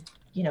and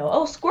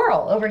oh,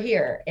 squirrel over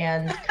here,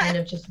 and kind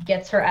of just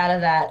gets her out of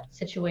that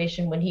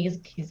situation when he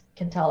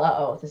can tell,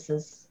 oh, this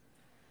is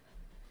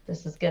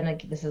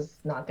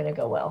not gonna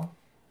go well.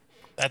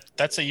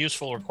 That's a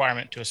useful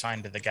requirement to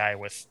assign to the guy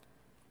with,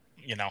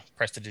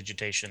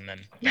 prestidigitation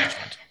and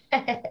management.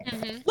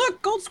 Mm-hmm.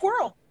 Look, gold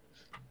squirrel.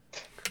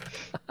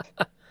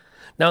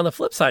 Now, on the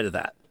flip side of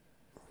that,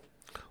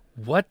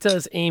 what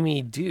does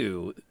Amy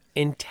do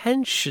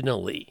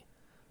intentionally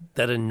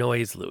that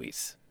annoys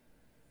Louise?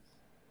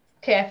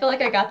 Okay, I feel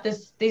like I got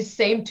these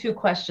same 2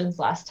 questions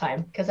last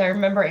time because I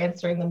remember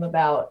answering them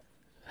about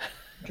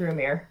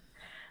Drumir.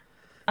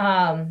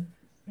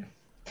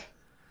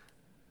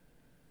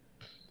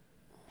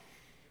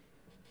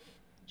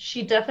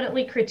 She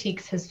definitely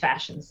critiques his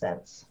fashion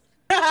sense.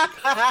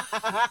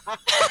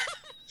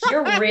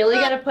 You're really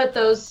gonna put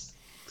those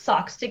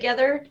socks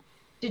together?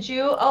 Did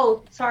you?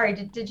 Oh, sorry.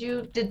 Did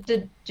you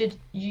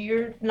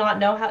not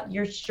know how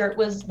your shirt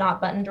was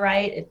not buttoned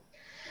right?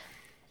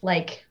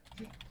 Like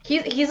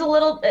he's a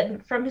little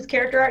from his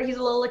character art. He's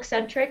a little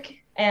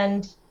eccentric,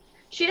 and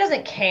she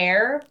doesn't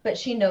care, but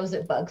she knows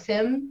it bugs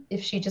him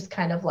if she just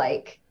kind of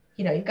like,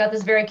 you've got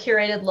this very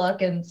curated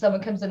look, and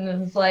someone comes in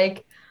and is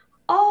like,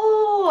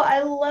 "Oh,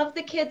 I love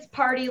the kids'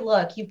 party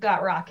look you've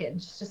got rocking."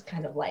 She's just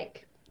kind of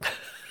like,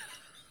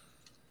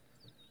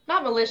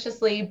 not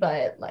maliciously,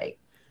 but like,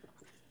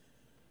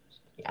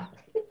 yeah.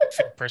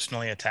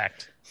 Personally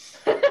attacked.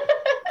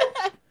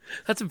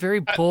 That's a very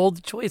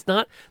bold choice.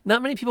 Not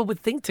many people would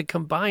think to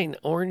combine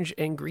orange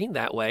and green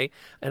that way,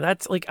 and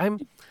that's like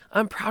I'm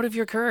proud of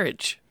your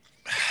courage.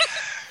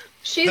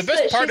 She's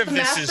the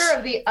master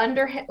of the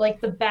underhand,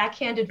 like the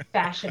backhanded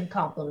fashion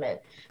compliment,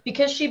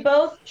 because she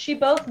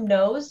both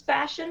knows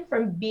fashion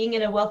from being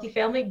in a wealthy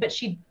family, but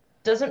she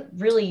doesn't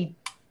really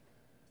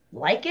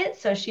like it,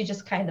 so she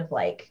just kind of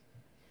like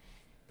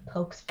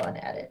pokes fun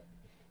at it.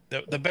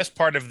 The best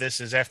part of this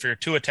is after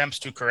 2 attempts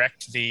to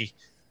correct the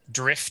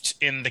drift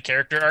in the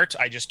character art,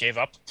 I just gave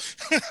up.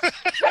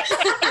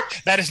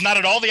 That is not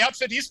at all the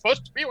outfit he's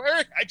supposed to be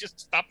wearing. I just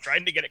stopped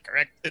trying to get it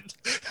corrected.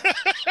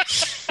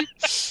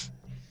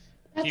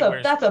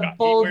 That's a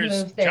bold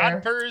move there.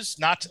 Jodhpurs,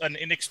 not an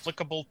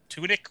inexplicable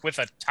tunic with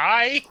a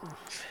tie.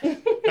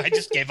 I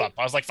just gave up.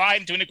 I was like,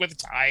 fine, tunic with a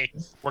tie.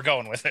 We're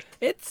going with it.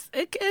 It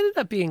ended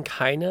up being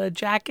kind of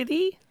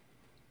jackety.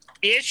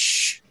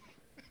 Ish.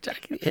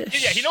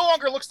 Jackety-ish. Yeah, he no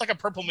longer looks like a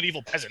purple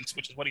medieval peasant,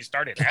 which is what he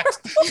started at.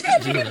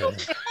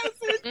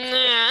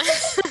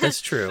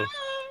 That's true.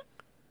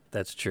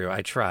 That's true.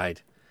 I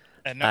tried.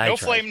 And no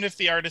flame if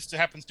the artist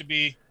happens to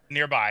be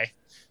nearby.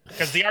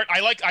 Because the art,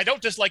 I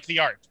don't dislike the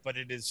art, but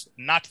it is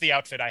not the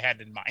outfit I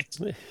had in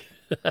mind.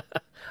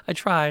 I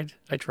tried.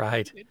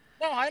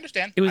 No, I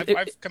understand.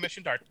 I've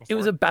commissioned art before. It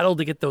was a battle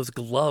to get those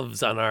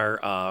gloves on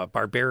our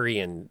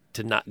barbarian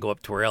to not go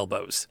up to her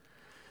elbows.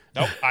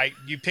 Nope,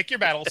 you pick your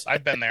battles.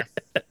 I've been there.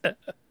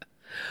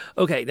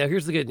 Okay, now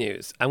here's the good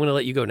news. I'm going to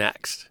let you go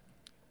next.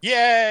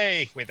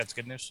 Yay! Wait, that's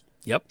good news?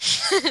 Yep.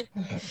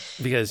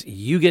 Because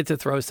you get to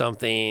throw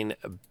something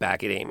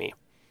back at Amy.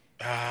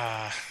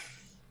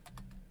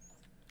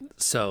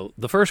 So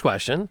the first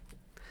question,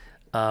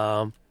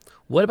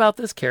 what about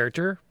this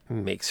character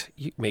makes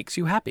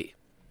you happy?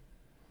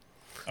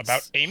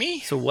 About Amy?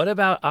 So what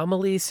about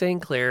Amelie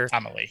St. Clair?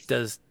 Amelie.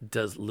 Does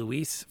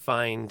Luis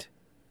find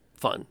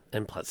fun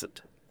and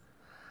pleasant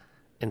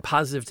and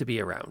positive to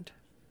be around?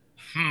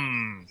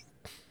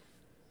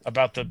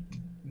 About the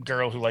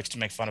girl who likes to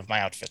make fun of my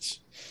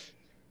outfits.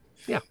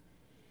 Yeah.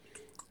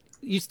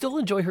 You still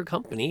enjoy her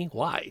company.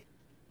 Why?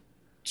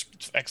 It's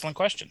an excellent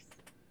question.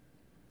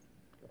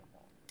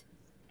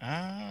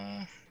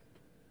 Let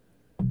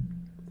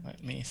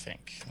me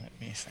think.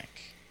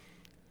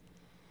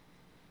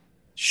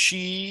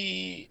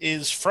 She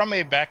is from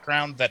a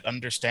background that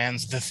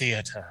understands the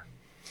theater.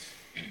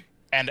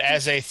 And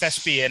as a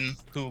thespian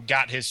who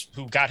got his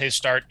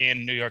start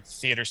in New York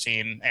theater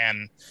scene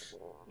and,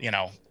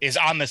 is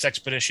on this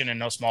expedition in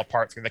no small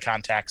part through the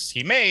contacts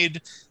he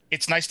made,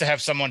 it's nice to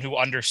have someone who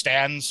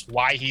understands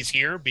why he's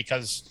here,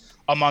 because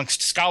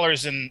amongst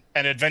scholars and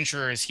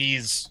adventurers,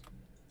 he's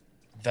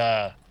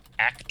the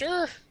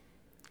actor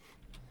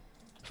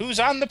who's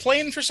on the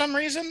plane for some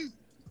reason.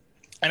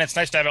 And it's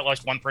nice to have at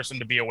least one person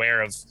to be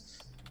aware of,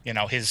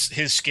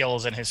 his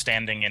skills and his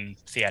standing in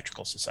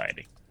theatrical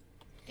society.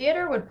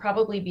 Theater would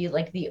probably be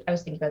like I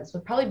was thinking about this,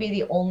 would probably be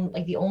the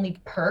only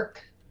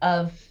perk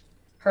of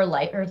her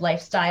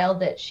lifestyle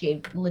that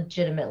she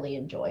legitimately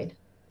enjoyed.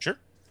 Sure.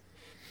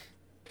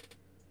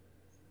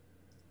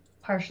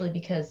 Partially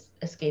because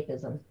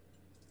escapism.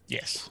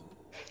 Yes.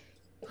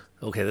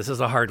 Okay, this is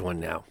a hard one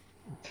now.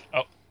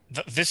 Oh,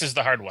 this is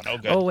the hard one. Oh,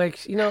 good. Oh,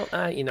 wait, you know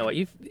what?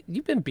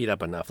 You've been beat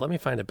up enough. Let me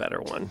find a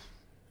better one.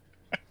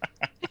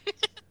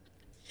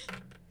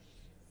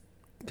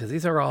 Because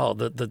these are all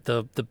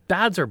the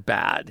bads are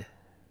bad.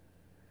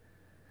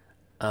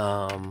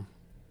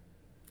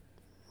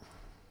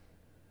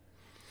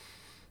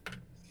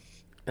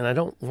 And I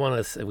don't want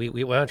to say,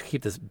 we want to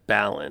keep this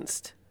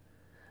balanced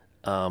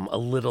a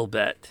little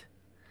bit.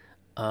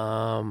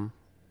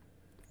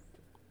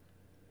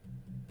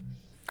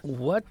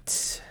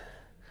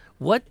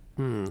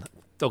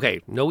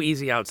 Okay, no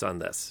easy outs on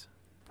this.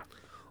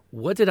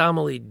 What did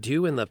Amelie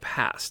do in the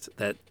past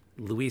that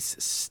Luis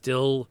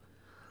still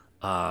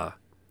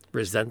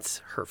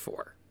resents her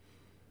for?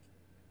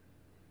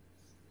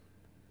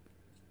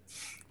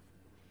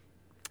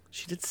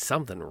 She did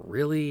something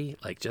really,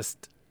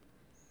 just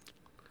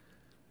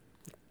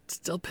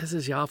still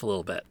pisses you off a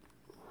little bit.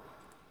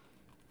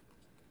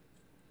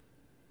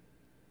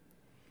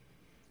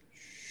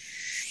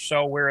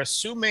 So we're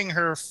assuming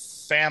her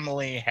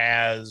family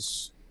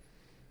has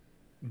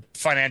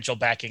financial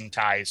backing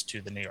ties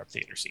to the New York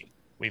theater scene.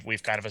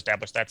 We've kind of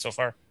established that so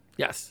far?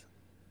 Yes.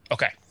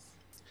 Okay.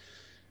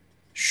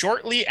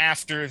 Shortly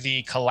after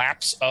the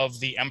collapse of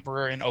the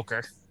Emperor in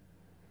Ochre,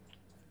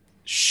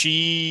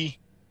 she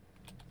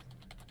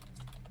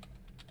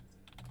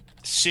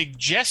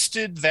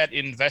suggested that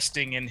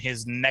investing in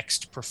his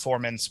next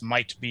performance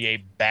might be a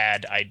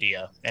bad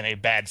idea and a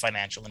bad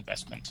financial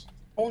investment.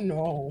 Oh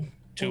no.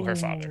 To her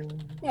father.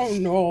 Oh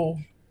no.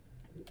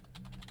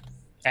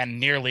 And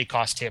nearly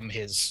cost him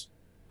his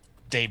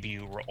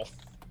debut role.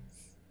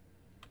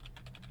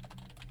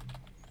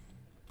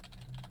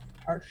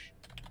 Harsh.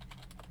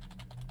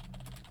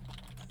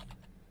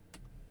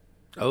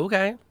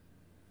 Okay.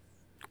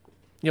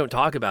 You don't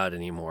talk about it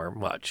anymore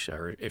much,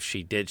 or if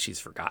she did, she's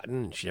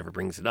forgotten and she never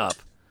brings it up.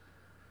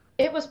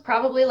 It was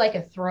probably like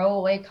a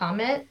throwaway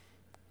comment,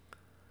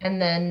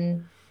 and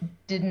then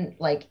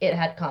didn't like it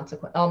had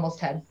almost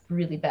had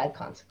really bad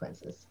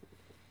consequences.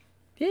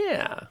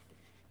 Yeah,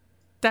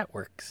 that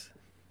works.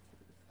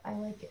 I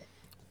like it.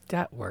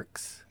 That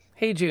works.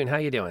 Hey, June, how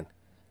you doing?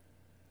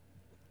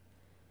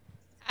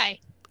 Hi.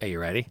 Are you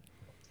ready?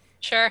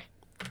 Sure.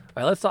 All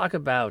right, let's talk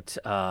about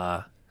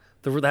that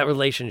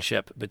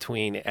relationship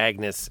between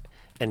Agnes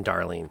and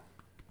Darlene.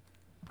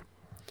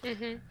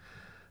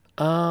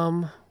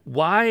 Mm-hmm.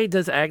 Why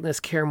does Agnes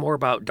care more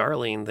about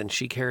Darlene than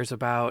she cares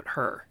about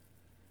her?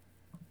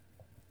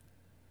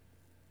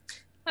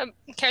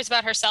 Cares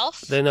about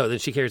herself? No, than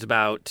she cares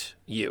about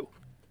you.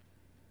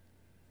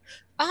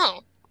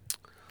 Oh.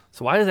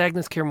 So why does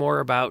Agnes care more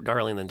about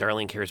Darlene than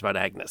Darlene cares about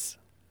Agnes?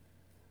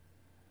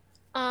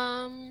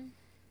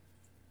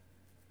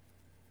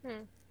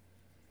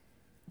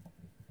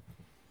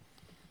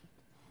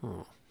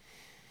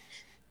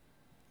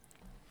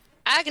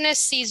 Agnes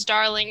sees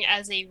Darling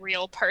as a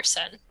real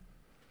person.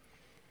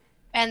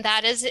 And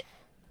that is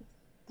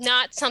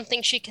not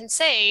something she can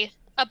say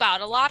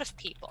about a lot of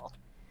people.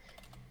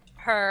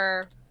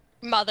 Her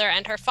mother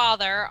and her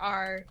father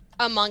are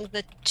among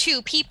the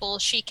two people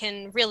she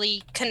can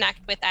really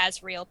connect with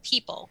as real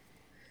people.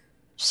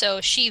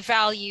 So she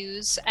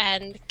values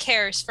and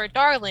cares for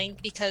Darling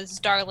because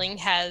Darling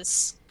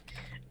has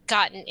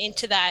gotten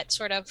into that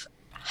sort of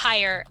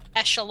higher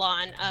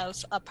echelon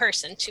of a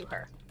person to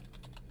her.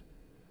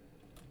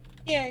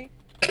 Yay.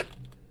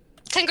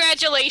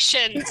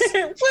 Congratulations.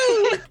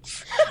 Woo!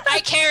 I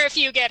care if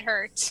you get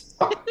hurt.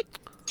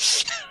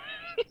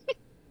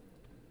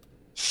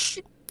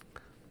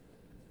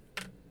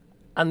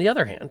 On the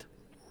other hand,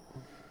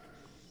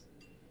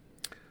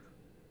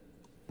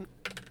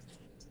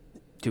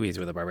 too easy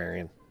with a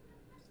barbarian.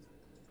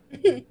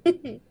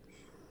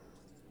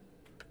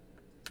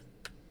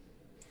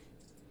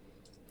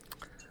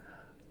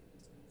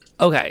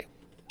 Okay.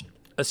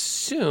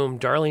 Assume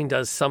Darlene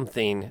does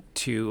something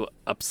to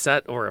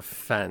upset or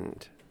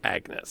offend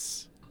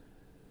Agnes.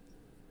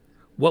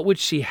 What would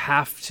she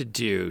have to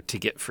do to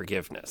get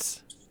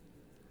forgiveness?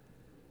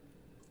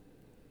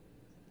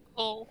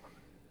 Oh,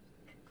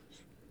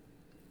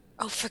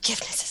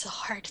 forgiveness is a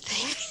hard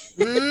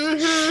thing.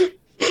 Mm-hmm.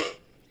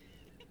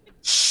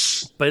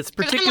 But it's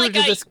particular like,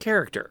 to this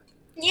character.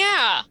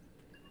 Yeah.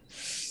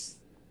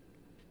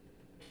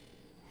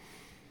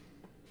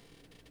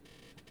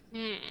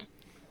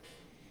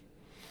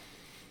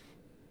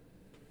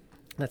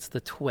 That's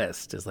the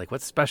twist. Is like,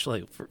 what's special,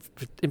 like,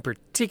 in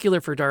particular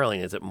for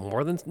Darling? Is it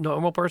more than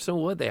normal person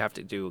would? They have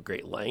to do a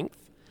great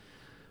length,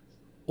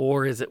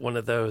 or is it one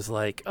of those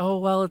like, oh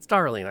well, it's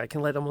Darling, I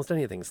can let almost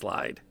anything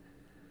slide?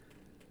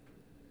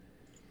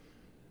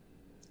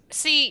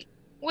 See,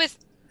 with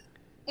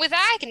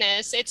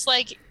Agnes, it's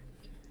like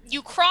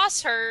you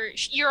cross her,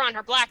 you're on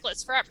her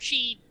blacklist forever.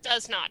 She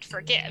does not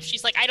forgive.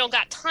 She's like, I don't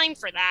got time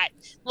for that.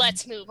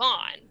 Let's move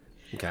on.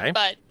 Okay.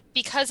 But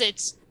because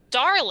it's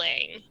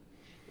Darling,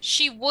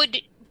 she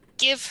would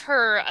give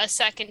her a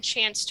second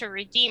chance to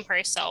redeem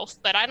herself,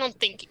 but I don't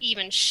think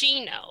even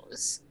she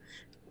knows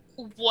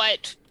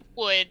what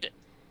would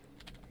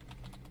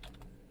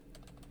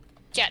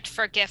get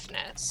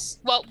forgiveness.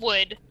 What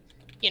would,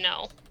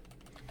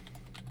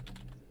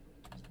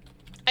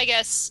 I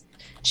guess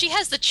she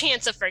has the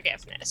chance of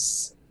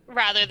forgiveness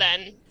rather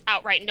than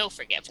outright no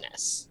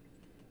forgiveness.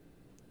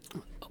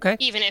 Okay.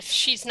 Even if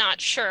she's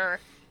not sure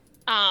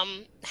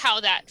how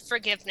that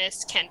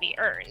forgiveness can be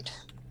earned.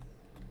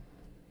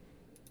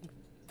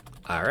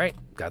 All right.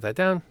 Got that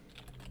down.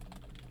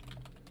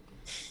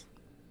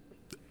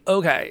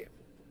 Okay.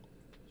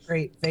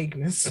 Great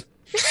vagueness.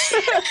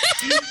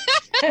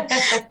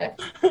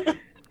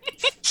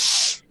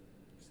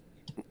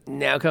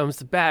 Now comes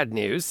the bad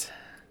news.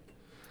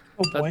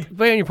 Oh boy.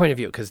 But on your point of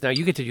view, because now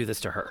you get to do this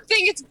to her. I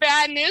think it's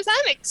bad news.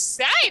 I'm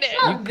excited.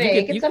 Not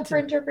vague. you It's get up for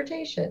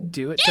interpretation.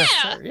 Do it to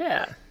her.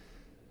 Yeah.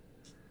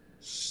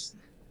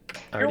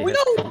 Already we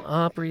has go. come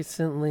up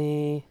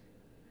recently.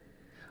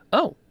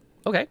 Oh,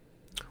 okay.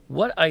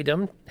 What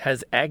item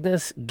has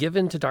Agnes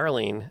given to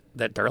Darlene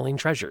that Darlene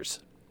treasures?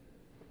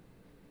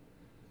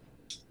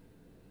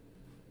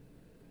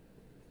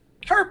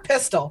 Her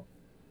pistol.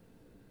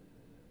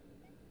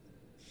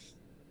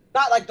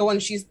 Not like the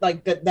one she's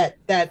like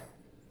that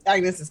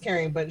Agnes is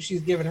carrying, but she's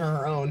given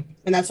her own,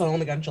 and that's the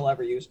only gun she'll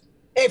ever use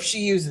if she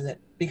uses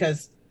it.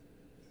 Because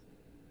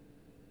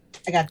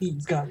I got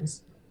these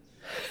guns.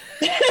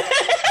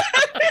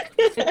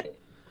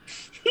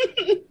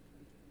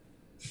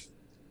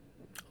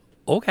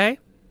 Okay.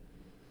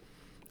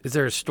 Is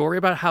there a story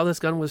about how this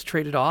gun was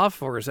traded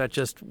off, or is that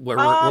just what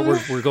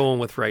we're going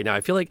with right now?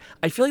 I feel like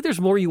there's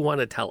more you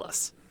want to tell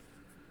us.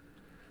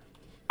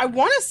 I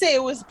want to say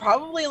it was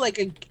probably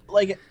like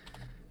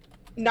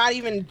not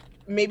even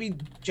maybe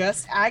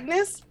just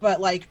Agnes,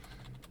 but like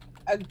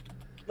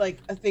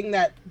a thing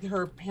that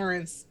her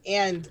parents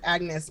and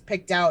Agnes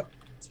picked out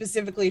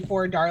specifically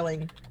for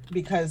Darling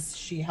because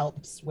she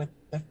helps with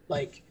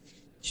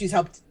she's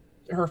helped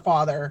her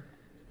father,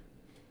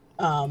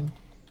 and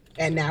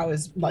now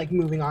is like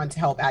moving on to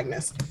help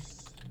Agnes.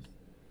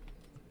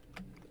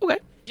 Okay.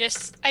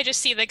 I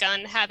just see the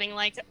gun having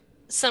like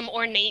some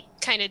ornate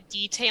kind of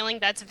detailing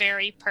that's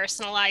very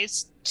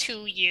personalized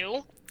to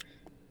you,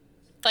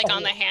 like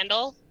on the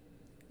handle.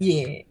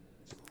 Yeah.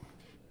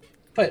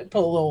 Put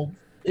little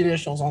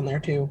initials on there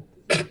too.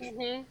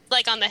 Mm-hmm.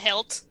 Like on the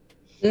hilt.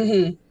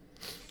 Mm-hmm.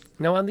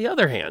 Now, on the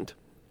other hand,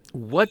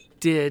 what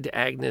did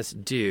Agnes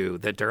do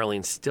that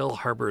Darling still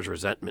harbors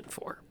resentment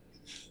for?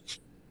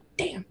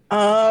 Damn.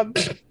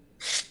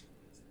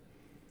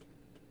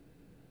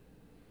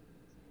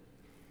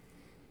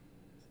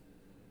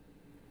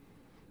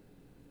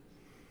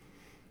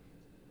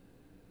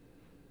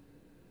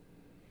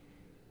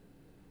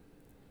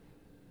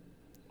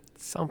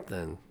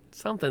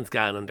 Something's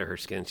gotten under her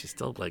skin. She's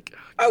still like...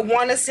 I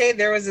want to say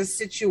there was a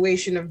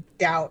situation of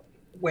doubt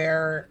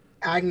where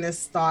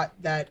Agnes thought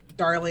that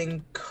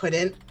Darling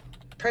couldn't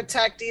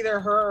protect either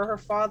her or her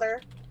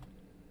father.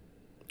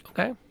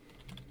 Okay.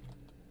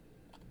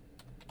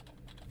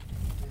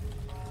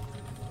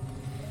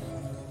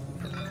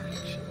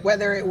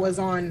 Whether it was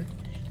on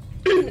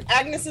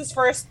Agnes's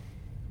first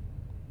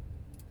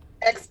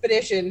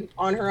expedition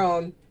on her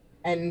own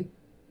and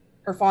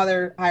her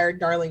father hired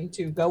Darling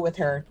to go with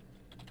her,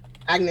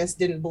 Agnes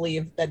didn't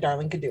believe that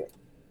Darling could do it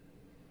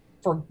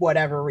for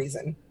whatever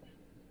reason.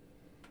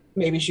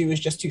 Maybe she was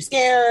just too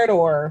scared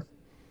or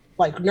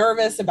like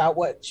nervous about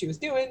what she was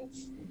doing.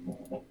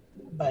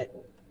 But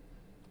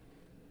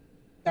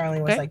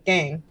Darling was like,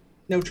 dang,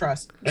 no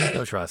trust.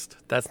 No trust.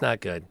 That's not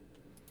good.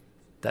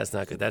 That's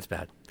not good. That's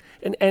bad.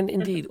 And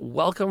indeed,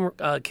 welcome,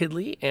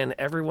 Kidley, and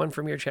everyone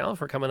from your channel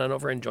for coming on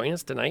over and joining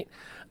us tonight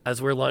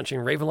as we're launching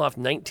Ravenloft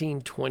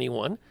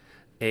 1921,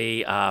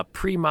 a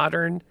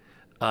pre-modern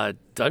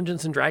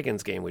Dungeons and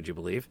Dragons game, would you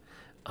believe?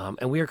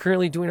 And we are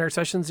currently doing our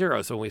session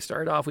 0. So when we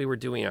started off, we were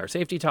doing our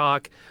safety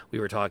talk. We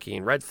were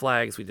talking red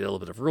flags. We did a little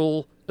bit of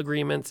rule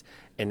agreements.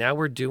 And now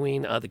we're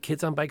doing the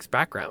Kids on Bikes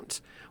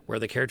backgrounds, where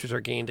the characters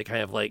are getting to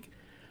kind of like...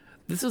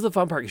 This is the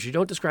fun part, because you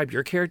don't describe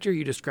your character,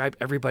 you describe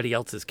everybody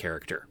else's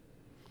character.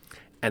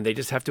 And they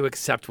just have to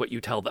accept what you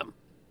tell them,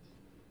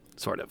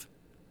 sort of.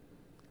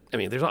 I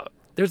mean,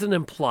 there's an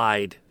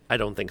implied, I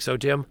don't think so,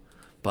 Jim,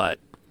 but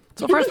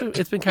so far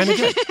it's been kind of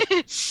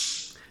good.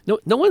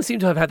 No one seemed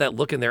to have had that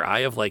look in their eye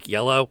of like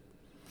yellow.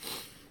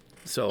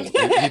 So we've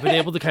been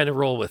able to kind of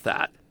roll with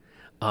that.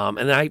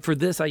 And for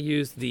this, I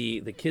used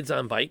the Kids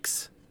on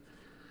Bikes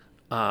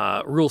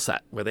rule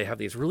set, where they have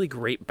these really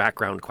great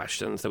background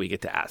questions that we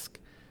get to ask.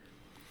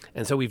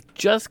 And so we've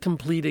just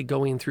completed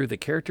going through the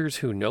characters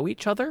who know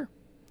each other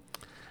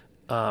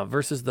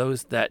versus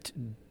those that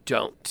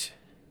don't.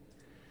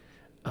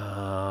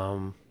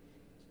 Although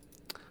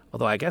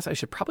I guess I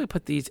should probably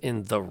put these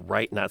in the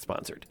right, not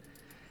sponsored.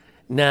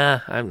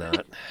 Nah, I'm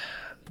not.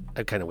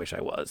 I kind of wish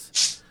I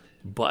was.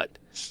 But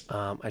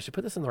I should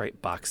put this in the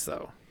right box,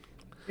 though.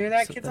 Hear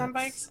that, so Kids on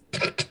Bikes?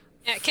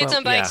 Yeah, Kids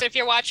on Bikes. Yeah. If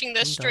you're watching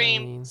this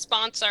stream,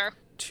 sponsor.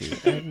 To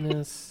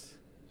Agnes.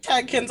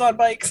 Tag Kids on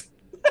Bikes.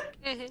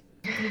 Mm-hmm.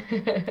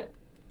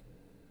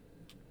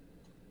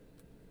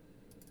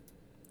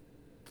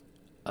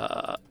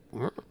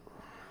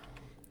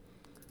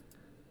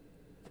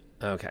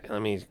 Okay,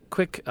 let me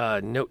quick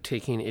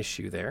note-taking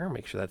issue there.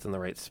 Make sure that's in the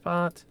right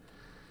spot.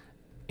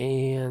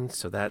 And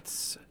so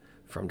that's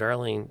from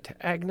Darling to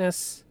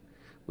Agnes.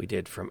 We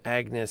did from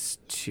Agnes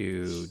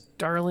to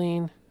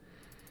Darling.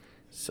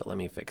 So let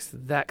me fix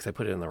that because I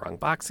put it in the wrong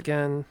box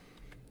again.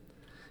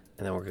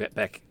 And then we're going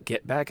to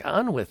get back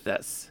on with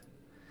this.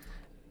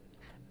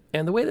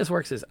 And the way this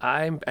works is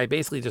I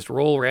basically just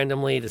roll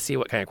randomly to see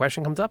what kind of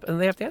question comes up, and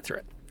they have to answer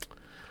it.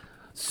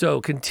 So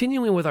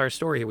continuing with our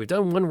story here, we've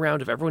done one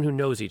round of everyone who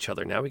knows each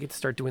other. Now we get to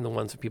start doing the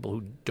ones of people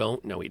who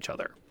don't know each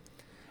other.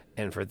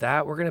 And for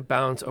that, we're going to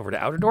bounce over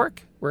to Outer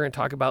Dork. We're going to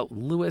talk about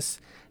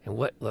Luis and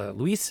what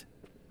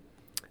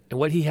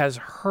he has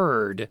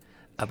heard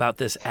about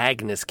this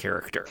Agnes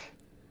character.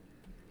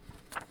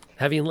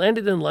 Having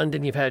landed in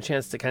London, you've had a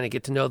chance to kind of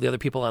get to know the other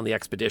people on the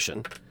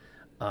expedition.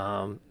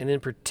 And in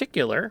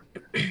particular,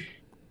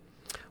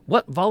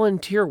 what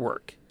volunteer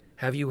work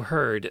have you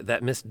heard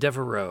that Miss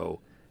Devereaux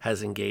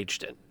has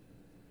engaged in?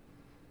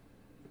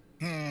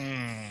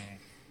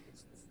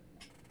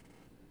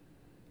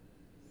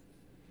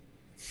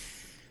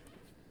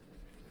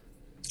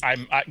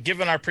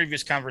 Given our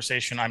previous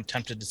conversation, I'm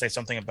tempted to say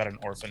something about an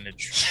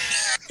orphanage.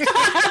 But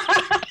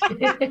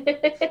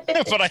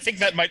I think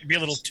that might be a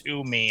little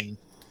too mean.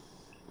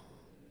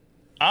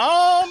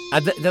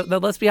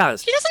 Let's be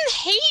honest. He doesn't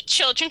hate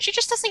children. She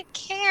just doesn't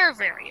care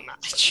very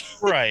much.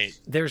 Right.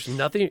 There's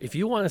nothing. If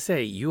you want to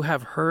say you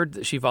have heard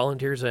that she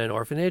volunteers at an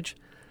orphanage,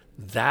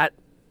 that,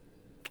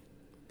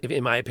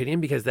 in my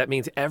opinion, because that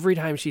means every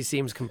time she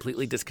seems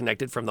completely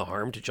disconnected from the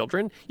harm to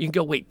children, you can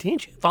go, wait,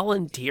 didn't you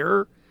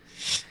volunteer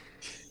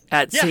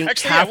at St.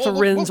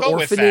 Catherine's we'll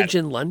Orphanage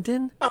in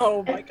London?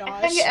 Oh my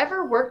gosh. Have you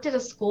ever worked at a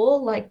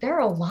school? Like, there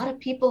are a lot of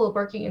people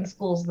working in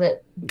schools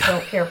that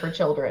don't care for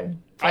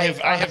children. I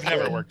have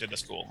never worked at a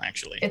school,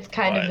 actually. It's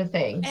kind of a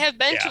thing. I have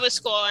been to a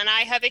school and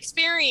I have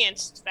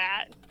experienced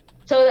that.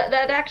 So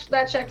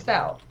that checks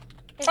out.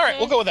 All right,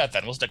 we'll go with that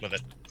then. We'll stick with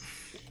it.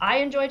 I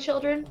enjoy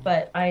children,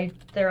 but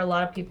there are a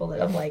lot of people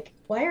that I'm like,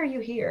 why are you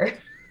here?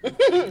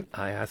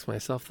 I ask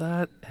myself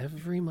that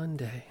every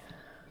Monday.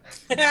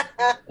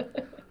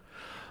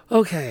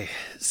 Okay,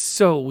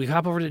 so we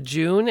hop over to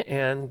June,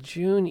 and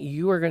June,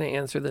 you are going to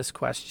answer this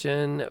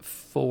question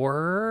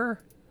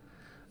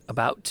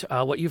about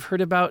what you've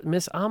heard about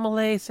Miss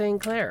Amelie St.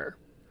 Clair.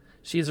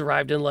 She's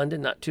arrived in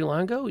London not too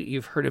long ago.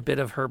 You've heard a bit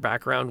of her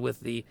background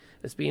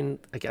as being,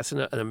 I guess,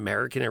 an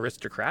American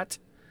aristocrat.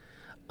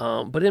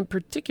 But in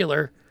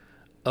particular,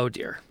 oh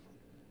dear.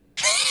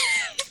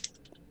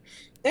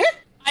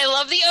 I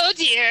love the oh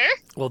dear.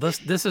 Well,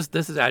 this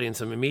is adding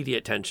some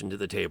immediate tension to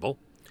the table.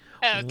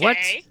 Okay. What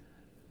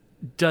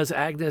does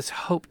Agnes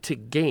hope to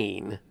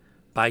gain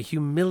by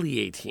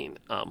humiliating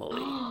Amelie?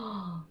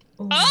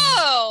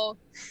 Oh!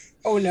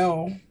 Oh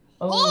no.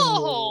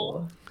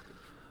 Oh!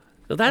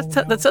 So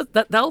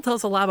that'll tell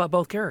us a lot about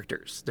both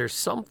characters. There's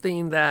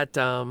something that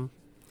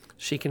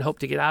she can hope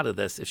to get out of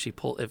this if she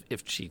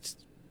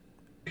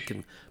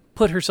can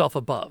put herself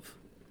above.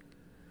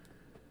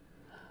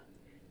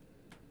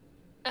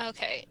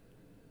 Okay.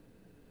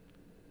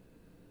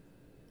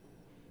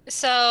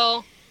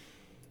 So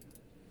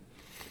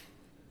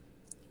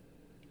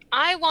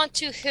I want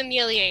to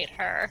humiliate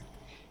her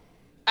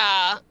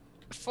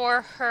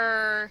for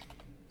her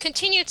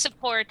continued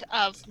support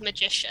of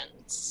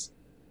magicians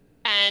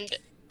and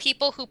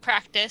people who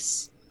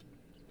practice,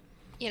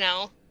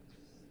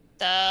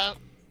 the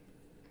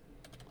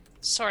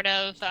sort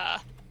of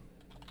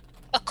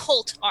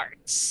occult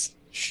arts.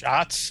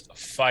 Shots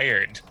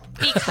fired.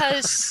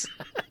 Because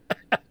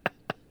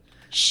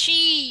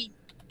she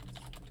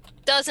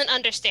doesn't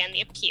understand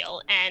the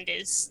appeal and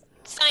is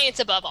science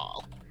above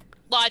all.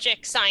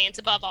 Logic, science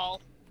above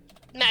all.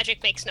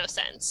 Magic makes no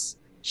sense.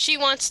 She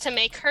wants to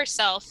make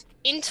herself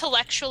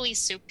intellectually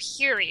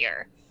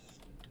superior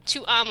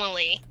to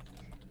Amelie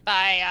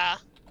by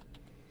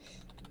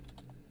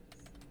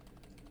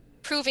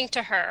proving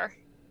to her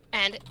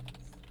and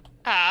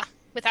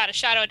without a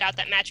shadow of doubt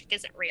that magic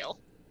isn't real.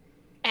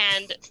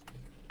 And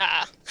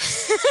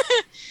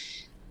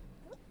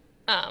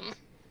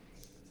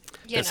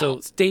so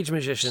stage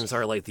magicians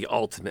are like the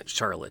ultimate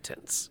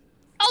charlatans.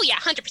 Oh yeah,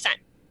 100%.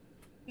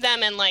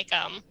 Them and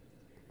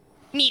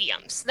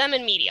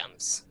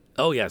mediums.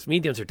 Oh yes,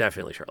 mediums are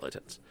definitely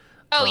charlatans.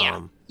 Oh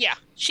yeah.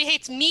 She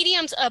hates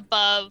mediums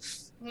above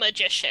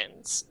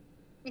magicians,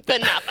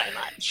 but not by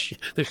much.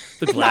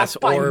 the glass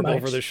orb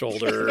over the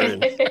shoulder.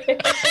 And...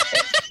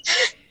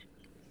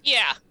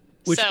 yeah.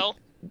 Which,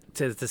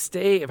 to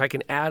stay, if I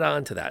can add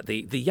on to that,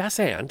 the yes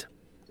and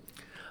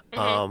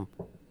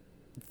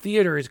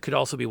theater could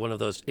also be one of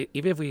those.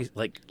 Even if we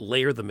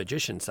layer the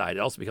magician side, it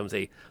also becomes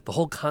the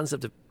whole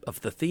concept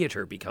of the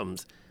theater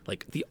becomes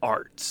like the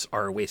arts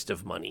are a waste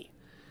of money.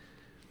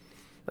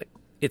 Like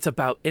it's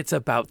about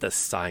the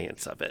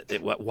science of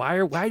it. Why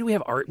do we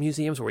have art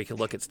museums where we can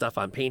look at stuff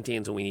on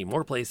paintings when we need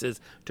more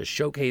places to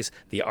showcase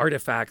the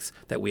artifacts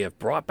that we have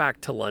brought back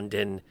to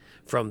London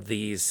from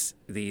these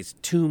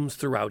tombs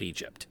throughout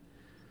Egypt?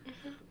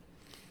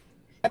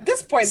 At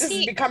this point, this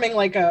is becoming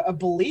like a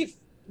belief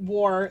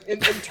war,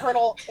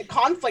 internal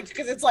conflict,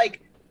 because it's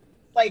like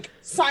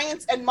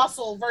science and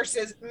muscle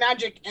versus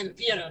magic and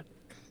theater.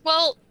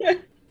 Well,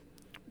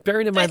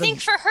 bearing in mind, I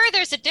think for her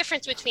there's a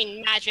difference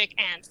between magic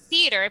and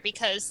theater,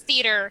 because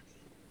theater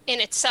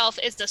in itself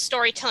is the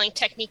storytelling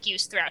technique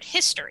used throughout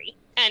history,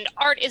 and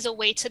art is a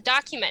way to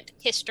document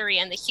history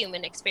and the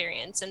human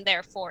experience, and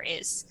therefore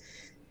is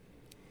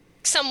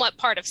somewhat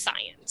part of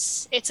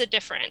science. It's a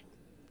different.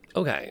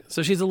 Okay,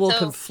 so she's a little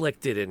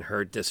conflicted in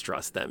her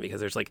distrust then,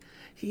 because there's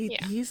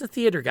he's a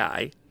theater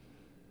guy,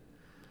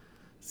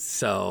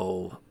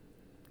 so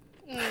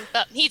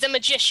but he's a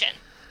magician,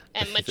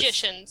 and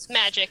magicians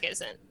magic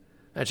isn't.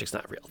 Magic's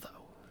not real though.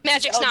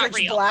 Magic's not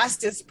real.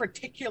 Blast is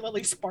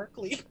particularly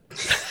sparkly.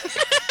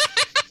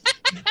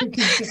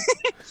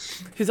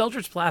 His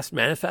Eldritch Blast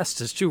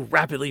manifests as two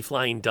rapidly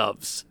flying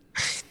doves.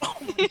 Oh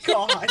my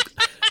god.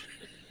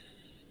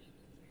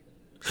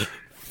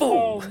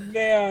 Oh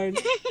man.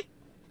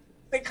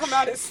 They come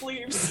out as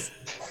sleeves.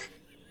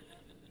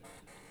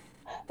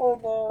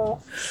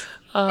 Oh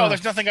no.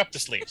 There's nothing up the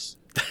sleeves.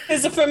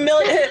 His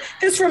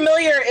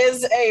familiar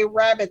is a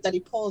rabbit that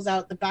he pulls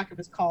out the back of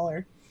his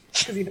collar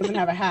because he doesn't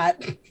have a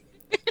hat.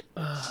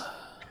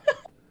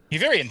 He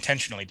very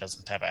intentionally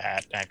doesn't have a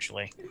hat,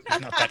 actually.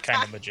 He's not that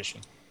kind of magician.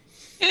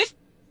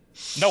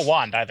 No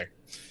wand either.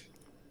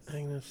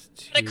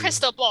 The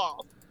crystal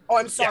ball. Oh,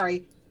 I'm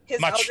sorry. His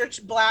Much.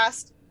 Eldritch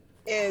Blast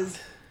is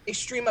a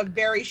stream of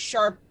very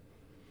sharp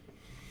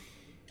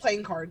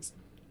playing cards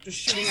just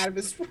shooting out of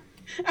his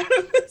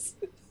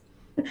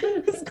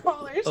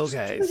collars.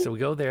 Okay, so we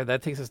go there.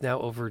 That takes us now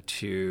over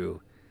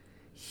to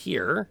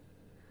here.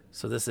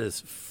 So this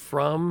is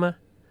from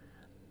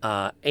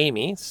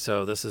Amy.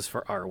 So this is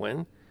for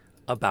Arwen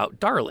about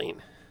Darlene.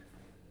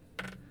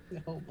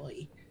 Oh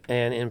boy.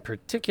 And in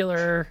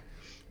particular,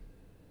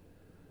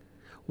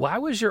 why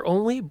was your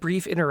only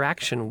brief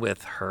interaction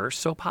with her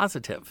so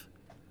positive?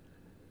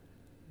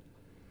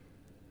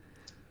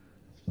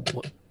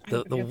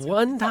 The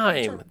one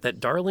time that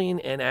Darlene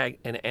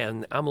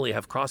and Amelie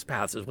have crossed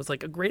paths was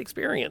like a great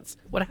experience.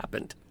 What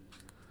happened?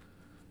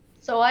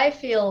 So I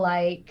feel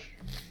like,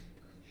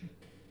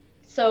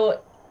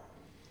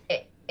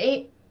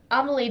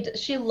 Amelie,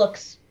 she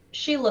looks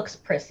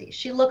prissy.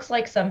 She looks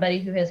like somebody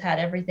who has had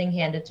everything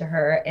handed to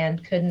her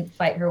and couldn't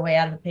fight her way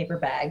out of a paper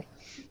bag.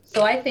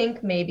 So I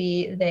think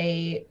maybe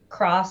they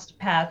crossed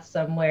paths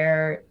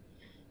somewhere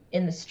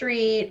in the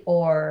street,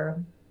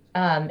 or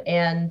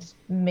and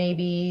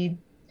maybe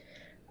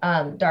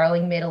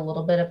Darling made a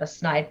little bit of a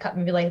snide cut.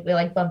 Maybe like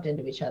they bumped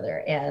into each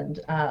other, and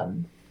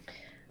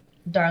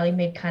Darling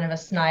made kind of a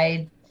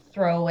snide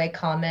throwaway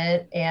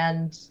comment,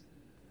 and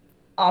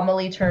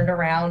Amelie turned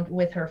around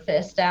with her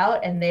fist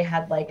out, and they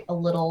had like a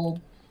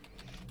little,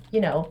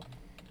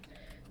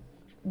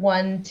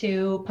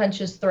 1-2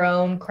 punches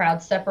thrown,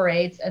 crowd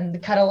separates,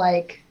 and kind of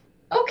like,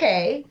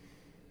 okay,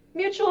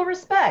 mutual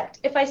respect.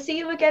 If I see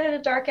you again in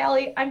a dark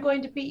alley, I'm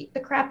going to beat the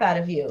crap out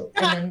of you.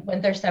 And then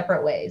went their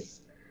separate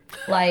ways.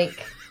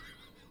 Like,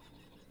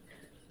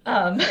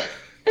 look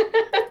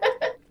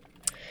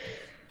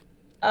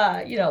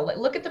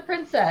at the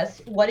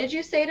princess. What did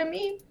you say to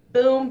me?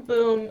 Boom,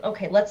 boom.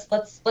 Okay, let's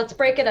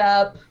break it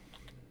up.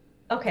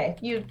 Okay,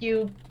 you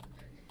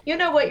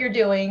know what you're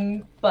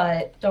doing,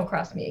 but don't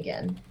cross me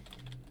again.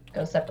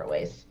 Go separate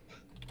ways.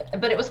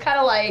 But it was kind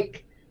of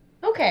like,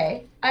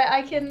 okay,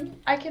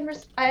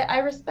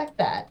 I respect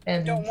that.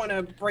 And Don't want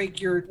to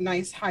break your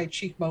nice high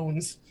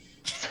cheekbones.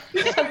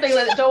 something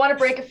like that. Don't want to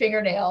break a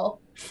fingernail.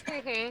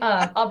 Mm-hmm.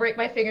 I'll break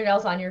my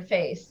fingernails on your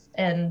face,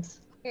 and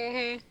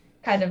Mm-hmm.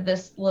 kind of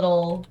this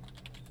little,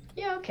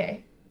 yeah,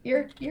 okay,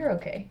 you're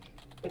okay.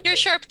 Your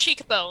sharp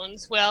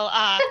cheekbones will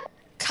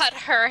cut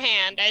her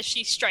hand as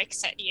she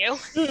strikes at you.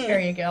 There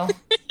you go.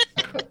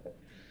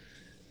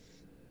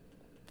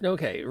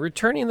 Okay,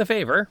 returning the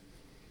favor.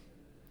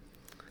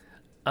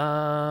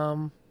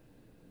 Oh,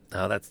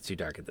 that's too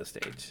dark at this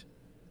stage.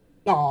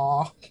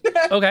 Aw.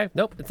 Okay,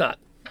 nope, it's not.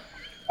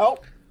 Oh,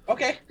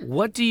 okay.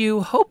 What do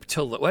you hope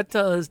to? What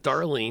does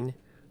Darlene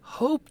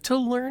hope to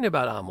learn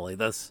about Amelie,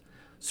 this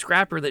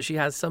scrapper that she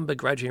has some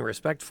begrudging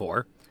respect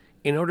for,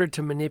 in order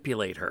to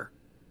manipulate her?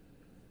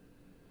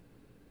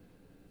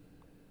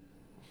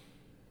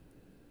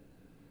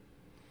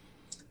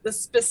 The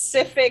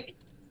specific,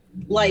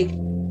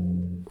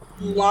 line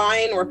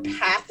or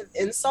path of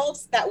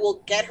insults that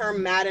will get her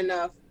mad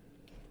enough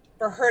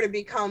for her to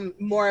become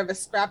more of a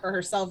scrapper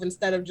herself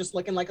instead of just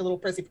looking like a little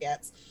prissy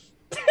pants.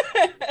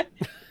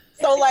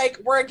 So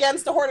we're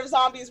against a horde of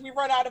zombies, we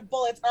run out of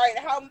bullets. All right,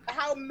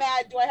 how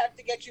mad do I have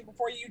to get you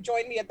before you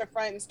join me at the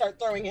front and start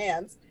throwing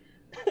hands?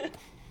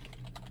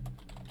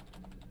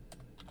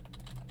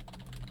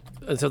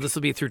 And so this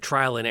will be through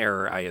trial and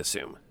error, I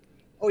assume.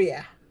 Oh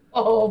yeah.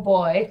 Oh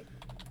boy.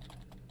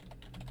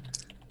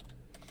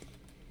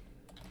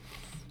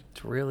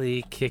 To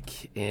really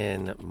kick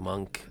in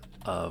Monk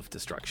of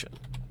Destruction.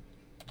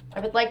 I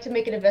would like to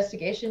make an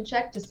investigation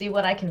check to see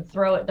what I can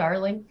throw at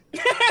Darling.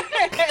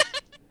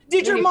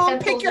 Did your Maybe mom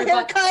pick pencils your or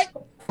haircut?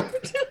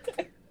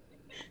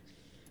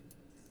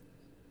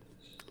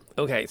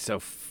 Okay, so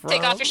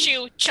Take off your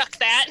shoe, chuck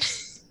that.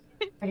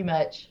 Pretty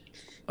much.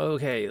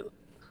 Okay,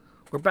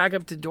 we're back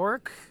up to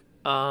Dork.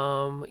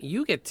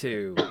 You get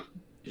to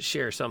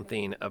share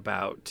something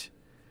about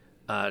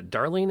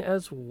Darlene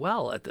as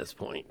well at this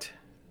point.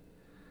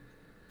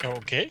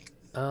 Okay.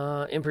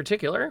 In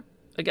particular,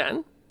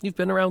 again, you've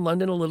been around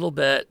London a little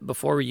bit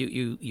before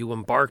you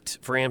embarked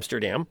for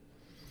Amsterdam.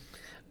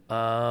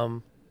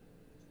 No,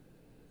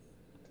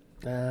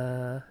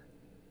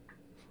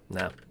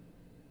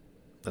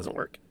 doesn't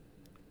work.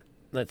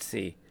 Let's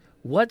see.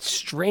 What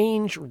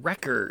strange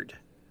record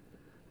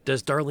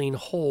does Darlene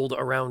hold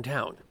around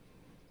town?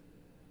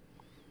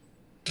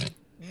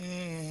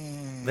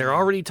 They're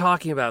already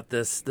talking about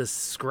this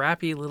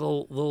scrappy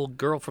little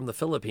girl from the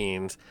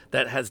Philippines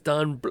that has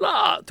done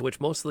blah, to which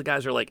most of the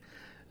guys are like,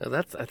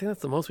 I think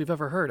that's the most we've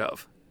ever heard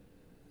of.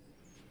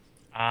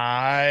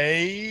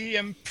 I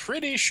am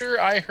pretty sure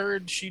I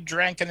heard she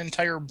drank an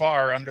entire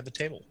bar under the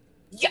table.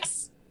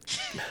 Yes.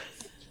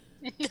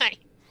 Nice.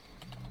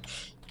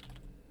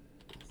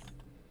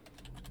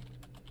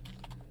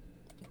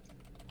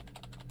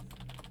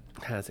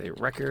 Has a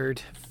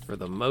record for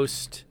the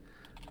most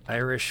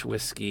Irish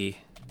whiskey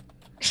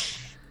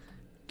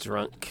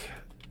drunk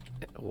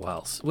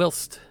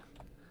whilst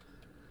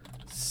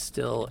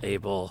still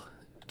able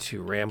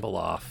to ramble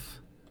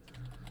off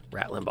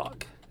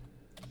Rattlenbog.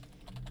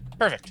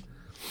 Perfect.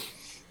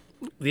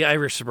 The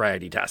Irish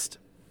sobriety test.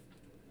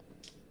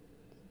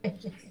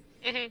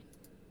 Mhm.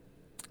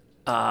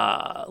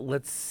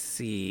 Let's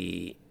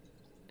see.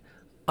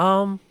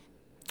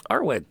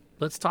 Arwen,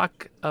 let's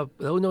talk.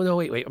 No,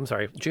 wait. I'm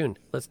sorry, June.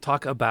 Let's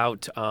talk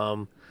about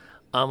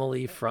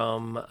Amelie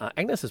from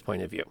Agnes's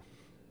point of view.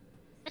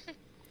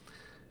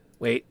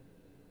 Wait.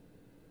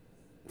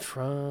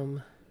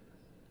 From.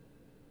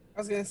 I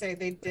was gonna say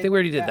they did. I think we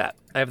already did that.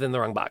 I have it in the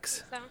wrong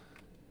box. So,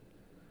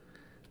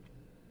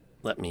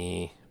 Let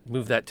me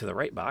move that to the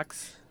right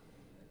box.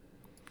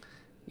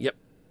 Yep.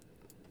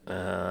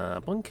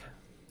 Blink.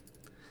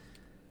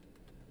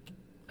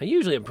 I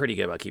usually am pretty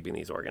good about keeping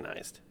these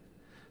organized.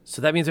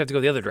 So that means we have to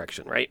go the other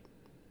direction, right?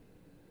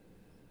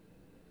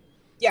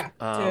 Yeah,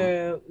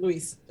 to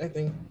Luis, I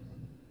think.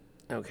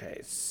 Okay,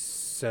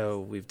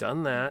 so we've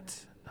done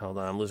that. Hold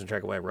on, I'm losing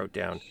track of what I wrote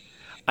down.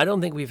 I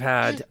don't think we've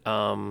had.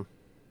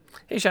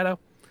 Hey, Shadow.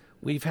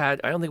 We've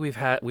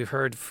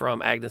heard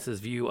from Agnes's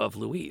view of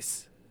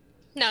Luis.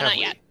 no, Have not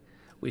we? yet.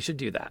 We should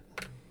do that.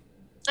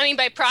 I mean,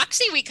 by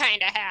proxy, we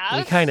kind of have.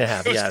 We kind of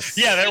have, yes.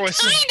 Yeah, there was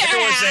a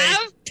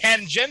have.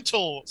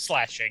 tangential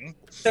slashing.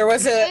 There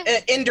was an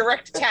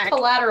indirect attack,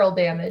 Collateral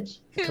damage.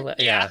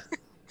 Yeah.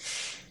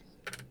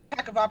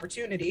 attack of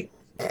opportunity.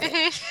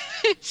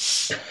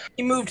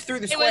 He moved through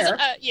the It was,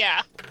 square.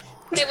 yeah.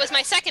 It was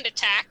my second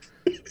attack.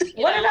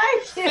 What did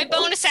I do? My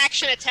bonus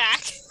action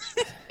attack.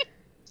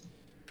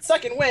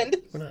 Second wind.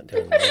 We're not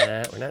doing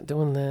that. We're not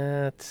doing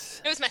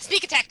that. It was my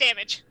sneak attack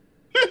damage.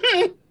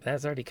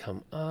 That's already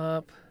come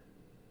up.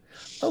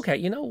 Okay,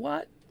 you know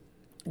what?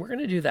 We're going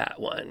to do that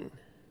one.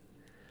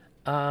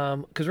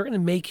 Because we're going to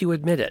make you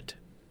admit it.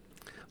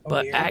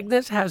 But dear.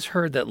 Agnes has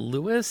heard that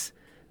Lewis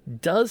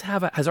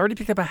has already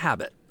picked up a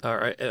habit,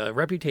 or a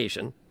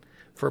reputation,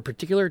 for a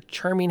particular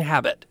charming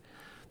habit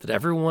that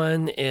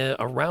everyone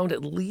around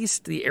at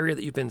least the area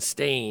that you've been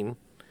staying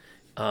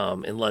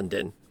in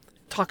London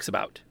talks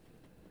about.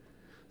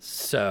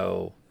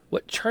 So,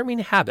 what charming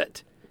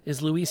habit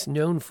is Luis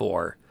known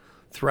for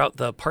throughout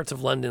the parts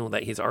of London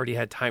that he's already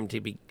had time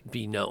to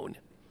be known?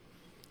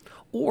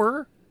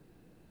 Or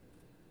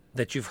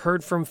that you've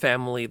heard from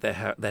family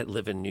that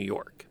live in New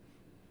York?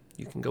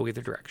 You can go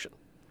either direction.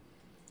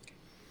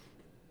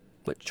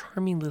 What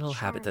charming little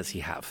habit does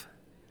he have?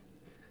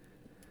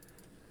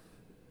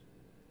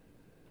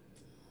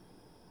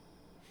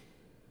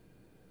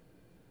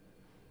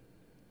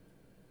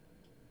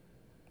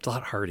 It's a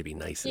lot harder to be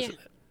nice, isn't it?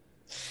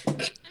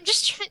 I'm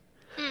just trying.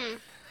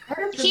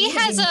 Harder for He me to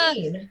has be a-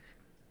 mean.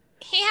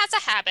 He has a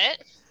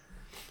habit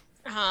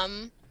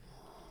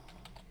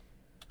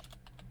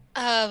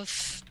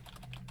of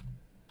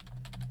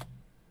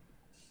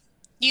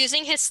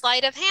using his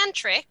sleight of hand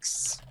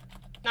tricks,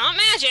 not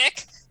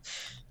magic,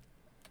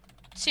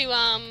 to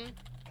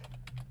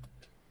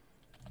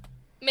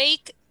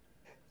make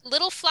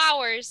little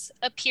flowers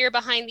appear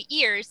behind the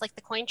ears, like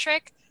the coin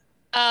trick,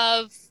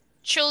 of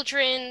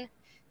children,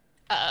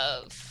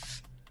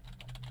 of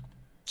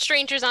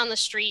strangers on the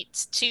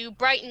streets, to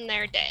brighten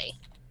their day.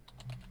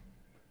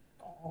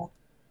 Aw.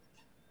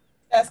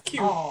 That's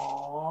cute.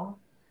 Aww.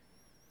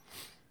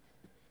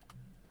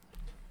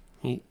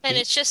 And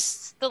it's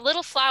just the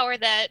little flower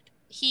that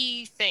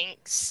he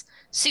thinks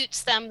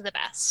suits them the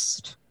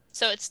best.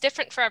 So it's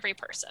different for every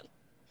person.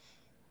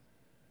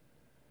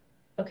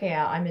 Okay,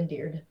 I'm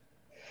endeared.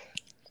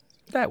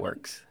 That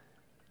works.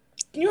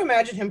 Can you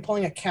imagine him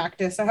pulling a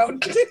cactus out?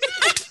 Little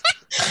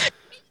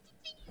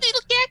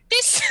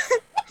cactus.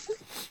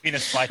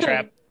 Venus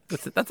flytrap.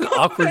 That's an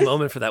awkward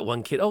moment for that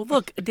one kid. Oh,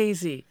 look, a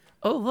daisy.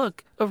 Oh,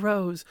 look, a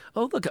rose.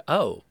 Oh, look,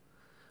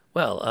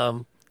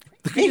 well,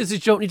 the good news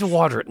is you don't need to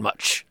water it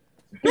much.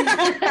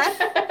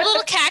 The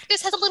little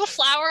cactus has a little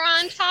flower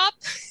on top.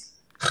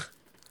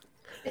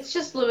 It's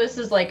just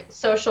Lewis's like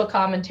social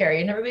commentary,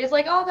 and everybody's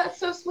like, "Oh, that's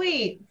so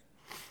sweet."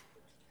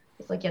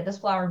 It's like, yeah, this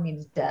flower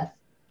means death.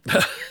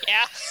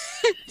 Yeah.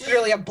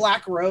 Literally a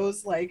black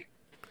rose, like.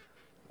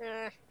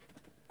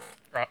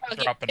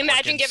 Dropping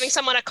Imagine orchids. giving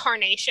someone a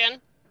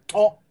carnation.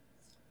 Oh.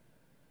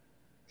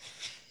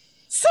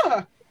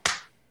 Sir!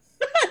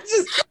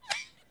 Just,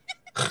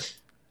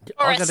 You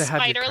Or all a gotta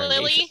have your spider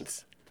lily.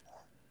 carnations.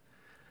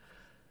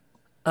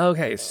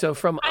 Okay, so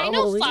from I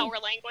know Amelie, flower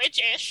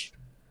language-ish.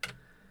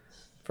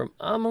 from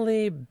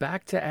Amelie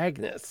back to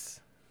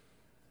Agnes.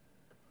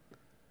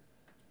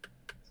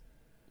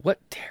 What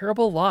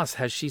terrible loss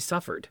has she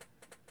suffered?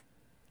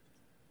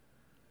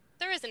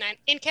 There is an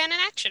in-canon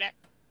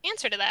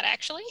answer to that,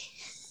 actually.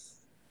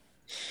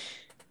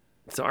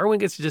 So Arwen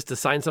gets to just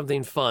assign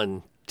something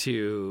fun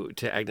to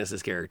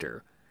Agnes's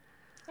character.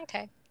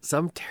 Okay.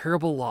 Some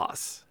terrible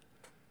loss.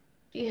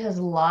 She has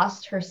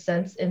lost her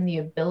sense in the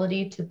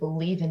ability to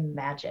believe in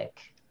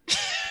magic.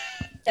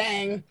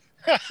 dang.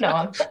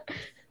 No,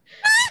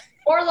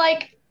 or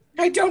like,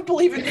 I don't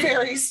believe in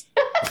fairies.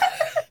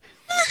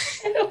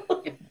 I don't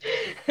believe...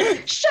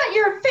 Shut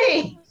your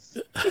face.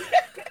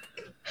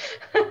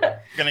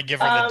 Gonna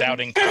give her the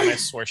doubting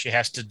Thomas, where she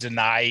has to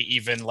deny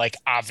even like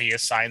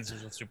obvious signs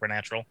of the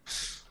supernatural.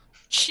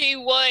 She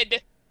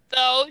would,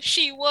 though.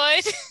 She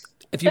would.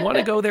 If you want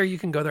to go there, you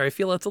can go there. I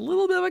feel it's a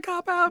little bit of a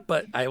cop out,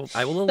 but I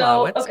will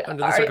allow it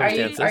under the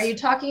circumstances. Are you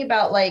talking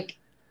about like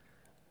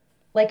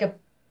a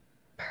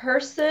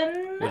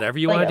person? Whatever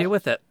you want to do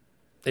with it.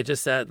 It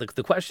just said,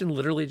 the question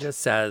literally just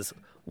says,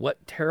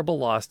 what terrible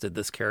loss did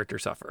this character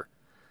suffer?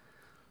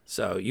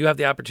 So you have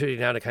the opportunity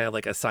now to kind of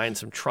like assign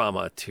some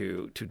trauma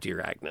to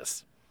dear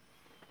Agnes.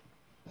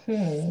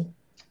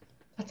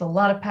 That's a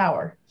lot of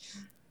power.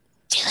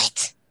 Do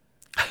it.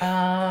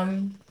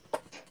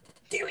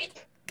 Do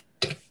it.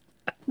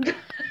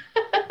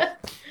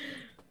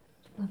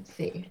 Let's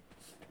see.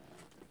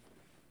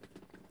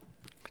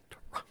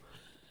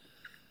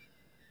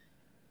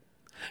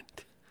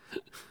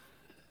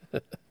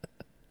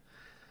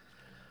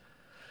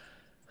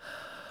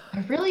 I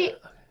really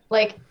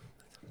like,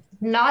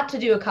 not to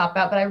do a cop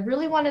out, but I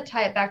really want to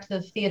tie it back to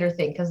the theater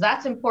thing because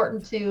that's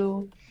important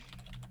to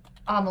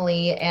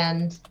Amelie.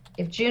 And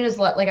if June is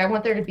like, I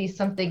want there to be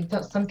some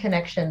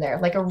connection there,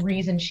 like a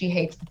reason she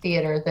hates the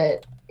theater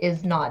that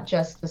is not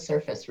just the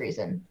surface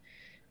reason.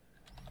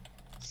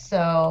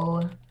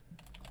 So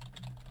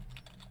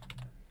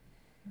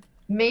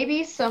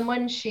maybe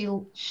someone she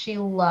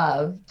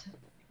loved,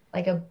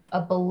 like a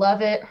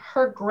beloved,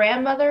 her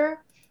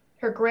grandmother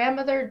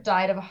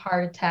died of a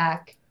heart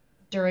attack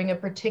during a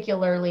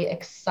particularly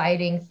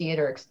exciting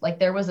theater. Like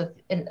there was an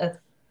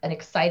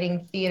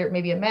exciting theater,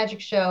 maybe a magic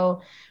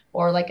show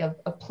or like a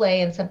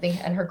play and something.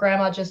 And her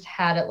grandma just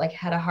had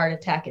a heart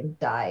attack and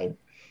died.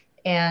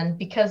 And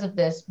because of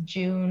this,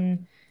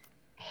 June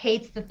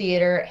hates the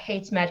theater,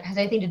 hates magic, has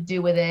anything to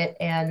do with it.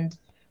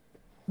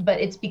 But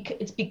it's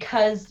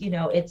because,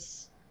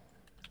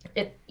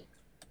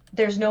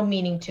 there's no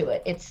meaning to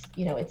it. It's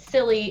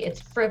silly,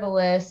 it's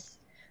frivolous.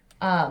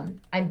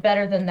 I'm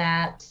better than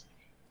that.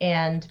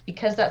 And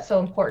because that's so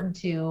important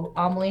to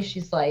Amelie,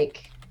 she's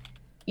like,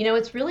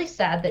 it's really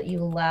sad that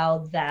you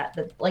allowed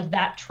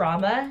that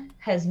trauma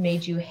has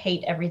made you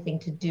hate everything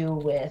to do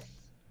with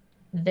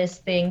this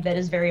thing that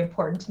is very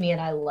important to me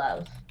and I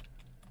love.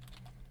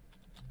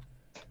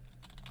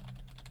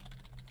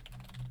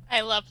 I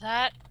love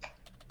that.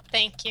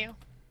 Thank you.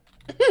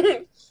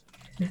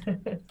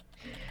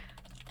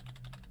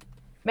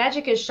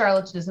 Magic is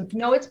charlatanism.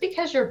 No, it's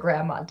because your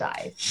grandma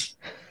died.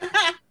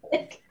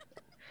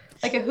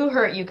 Like a who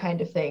hurt you kind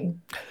of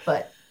thing,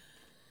 but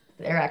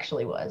there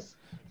actually was.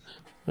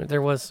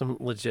 There was some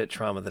legit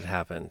trauma that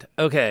happened.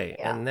 Okay,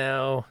 yeah. And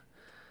now,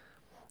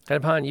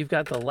 Kadapon, you've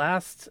got the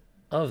last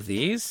of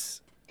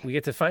these. We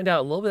get to find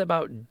out a little bit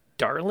about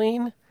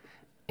Darlene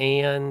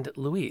and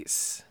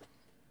Louise.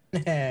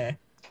 Let's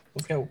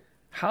go.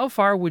 How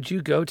far would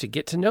you go to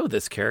get to know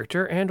this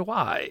character and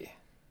why?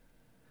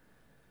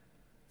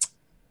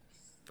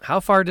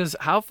 How far is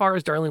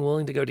Darlene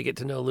willing to go to get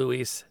to know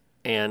Louise?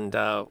 And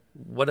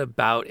what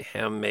about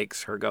him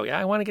makes her go, yeah,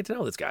 I want to get to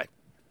know this guy?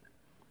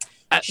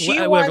 At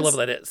whatever level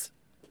that is.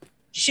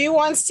 She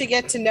wants to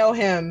get to know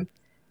him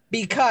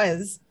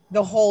because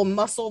the whole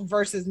muscle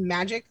versus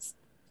magic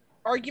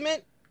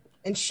argument,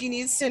 and she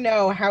needs to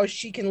know how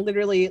she can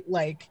literally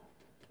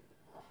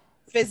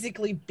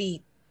physically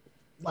beat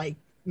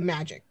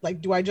magic.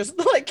 Do I just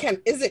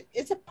is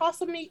it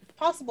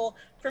possible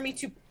for me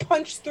to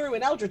punch through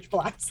an eldritch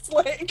blast?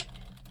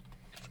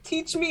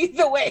 Teach me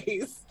the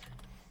ways.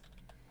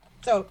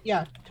 So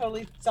yeah,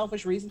 totally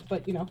selfish reasons,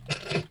 but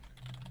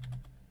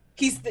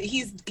he's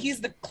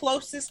the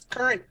closest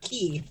current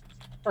key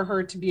for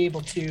her to be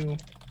able to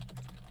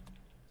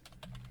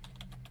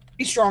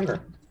be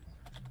stronger,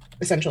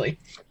 essentially,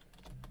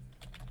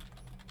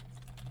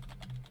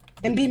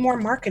 and be more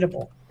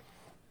marketable.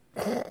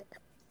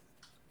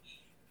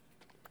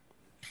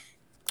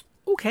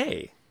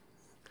 Okay,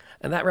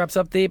 and that wraps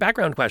up the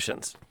background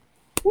questions.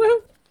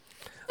 Woo!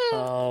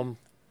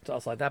 So I'll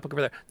slide that book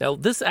over there. Now,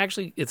 this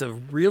actually is a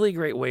really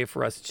great way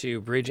for us to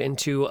bridge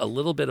into a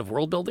little bit of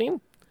world building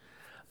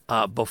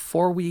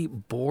before we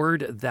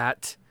board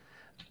that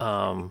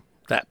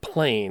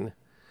plane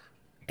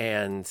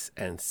and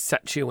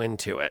set you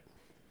into it.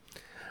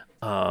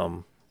 Where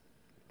are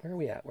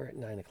we at? We're at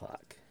 9:00.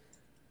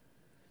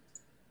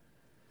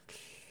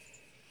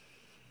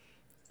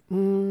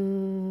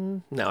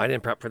 No, I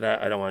didn't prep for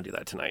that. I don't want to do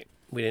that tonight.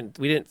 We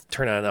didn't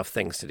turn on enough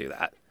things to do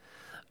that.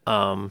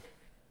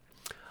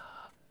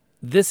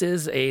 This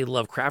is a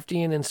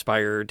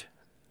Lovecraftian-inspired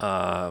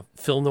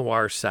film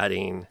noir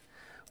setting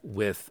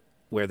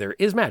where there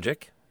is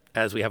magic,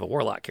 as we have a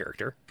warlock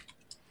character,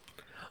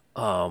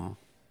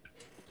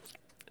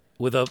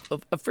 with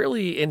a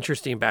fairly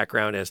interesting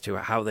background as to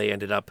how they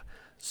ended up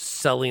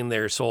selling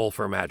their soul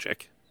for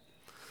magic,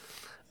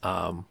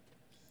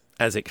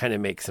 as it kind of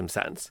makes some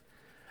sense.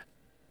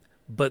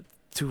 But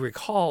to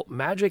recall,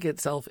 magic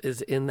itself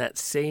is in that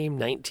same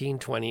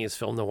 1920s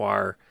film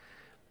noir.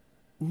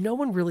 No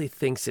one really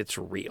thinks it's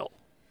real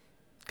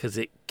because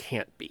it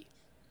can't be.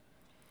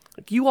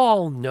 You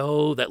all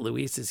know that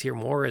Luis is here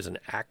more as an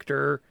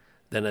actor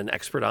than an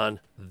expert on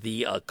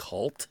the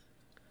occult,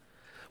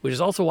 which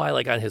is also why,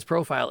 on his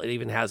profile, it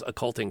even has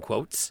occult in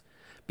quotes,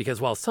 because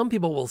while some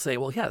people will say,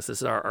 well, yes, this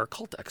is our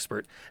occult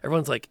expert,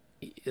 everyone's like,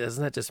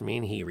 doesn't that just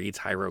mean he reads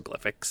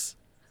hieroglyphics?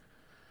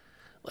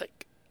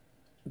 Like,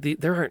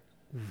 there aren't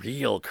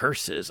real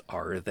curses,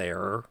 are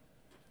there?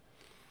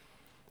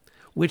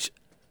 Which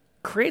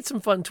creates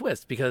some fun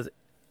twists, because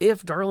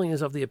if Darling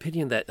is of the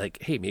opinion that,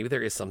 like, hey, maybe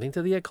there is something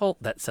to the occult,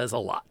 that says a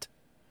lot.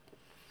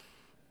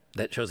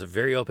 That shows a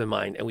very open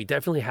mind. And we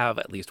definitely have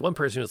at least one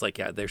person who's like,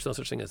 yeah, there's no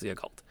such thing as the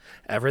occult.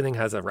 Everything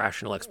has a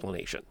rational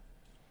explanation.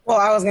 Well,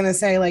 I was going to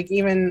say, like,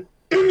 even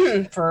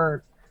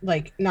for,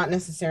 like, not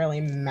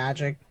necessarily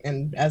magic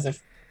and as a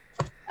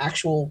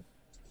actual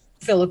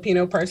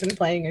Filipino person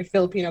playing a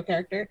Filipino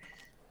character,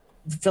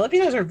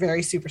 Filipinos are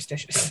very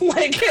superstitious.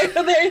 Like,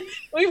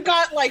 we've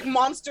got, like,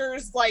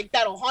 monsters, like,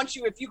 that'll haunt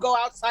you if you go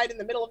outside in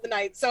the middle of the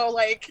night. So,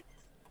 like,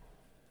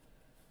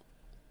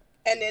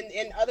 and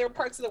in other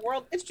parts of the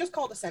world, it's just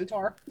called a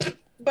centaur.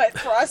 But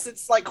for us,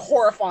 it's, like,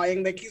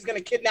 horrifying that he's going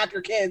to kidnap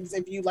your kids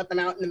if you let them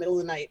out in the middle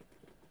of the night.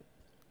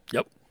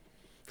 Yep.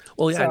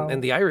 Well, yeah, So-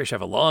 and the Irish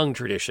have a long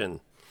tradition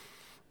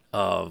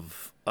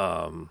of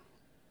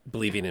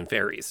believing in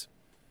fairies.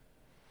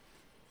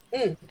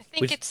 I think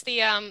Which- it's the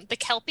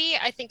Kelpie,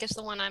 I think is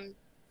the one I'm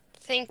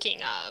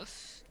thinking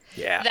of.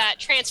 Yeah. That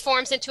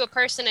transforms into a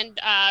person and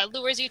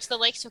lures you to the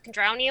lake so it can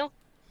drown you.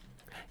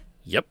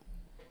 Yep.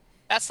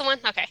 That's the one?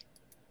 Okay.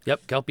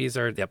 Yep. Kelpies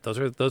are,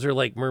 those are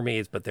like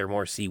mermaids, but they're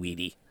more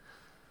seaweedy.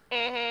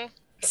 Mm-hmm.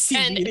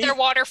 And CBD? their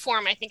water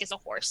form, I think, is a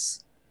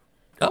horse.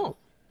 Oh.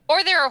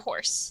 Or they're a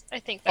horse, I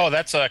think. Oh,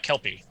 that's a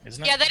Kelpie,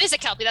 isn't it? Yeah, that is a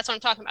Kelpie. That's what I'm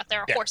talking about.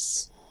 They're a Yeah.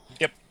 horse.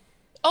 Yep.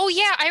 Oh,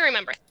 yeah, I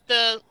remember.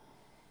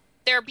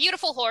 They're a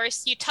beautiful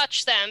horse. You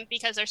touch them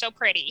because they're so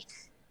pretty.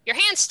 Your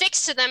hand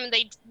sticks to them, and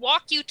they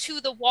walk you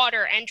to the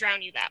water and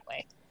drown you that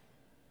way.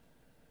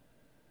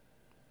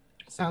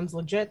 Sounds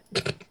legit.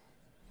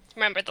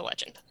 Remembered the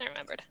legend. I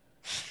remembered.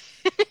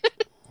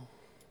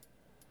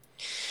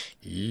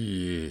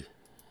 Yeah.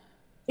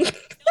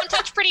 Don't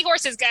touch pretty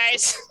horses,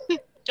 guys.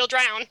 You'll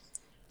drown.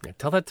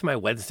 Tell that to my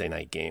Wednesday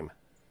night game.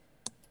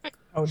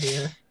 Oh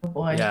dear. Oh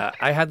boy. Yeah,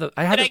 I had Did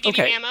I give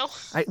okay. you ammo?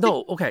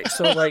 Okay.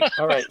 So, like,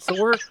 all right.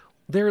 So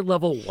they're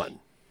level 1.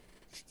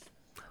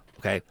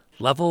 Okay,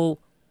 level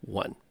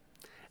 1.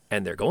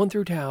 And they're going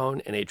through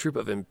town, and a troop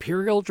of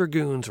Imperial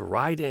Dragoons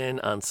ride in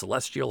on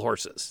celestial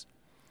horses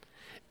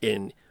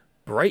in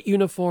bright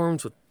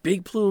uniforms with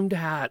big plumed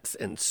hats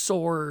and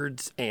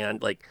swords,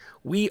 and, like,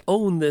 we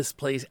own this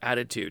place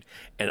attitude.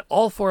 And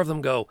all 4 of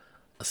them go,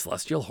 a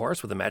celestial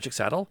horse with a magic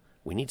saddle?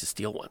 We need to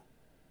steal one.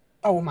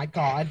 Oh my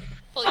god.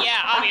 Well,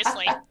 yeah,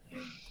 obviously.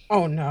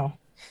 Oh no.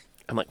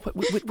 I'm like, what,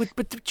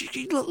 but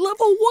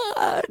level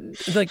 1?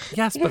 Like,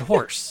 yes, but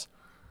horse.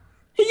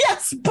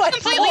 Yes, but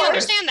Completely horse.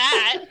 understand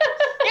that.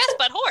 Yes,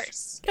 but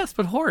horse. Yes,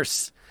 but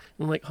horse.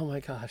 I'm like, oh my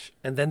gosh.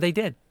 And then they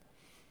did.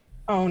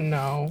 Oh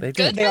no. They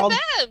Good did. They for all-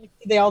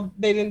 them.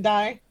 They didn't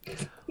die.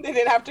 They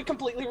didn't have to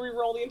completely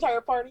re-roll the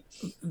entire party.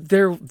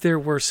 There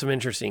were some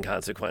interesting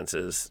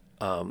consequences.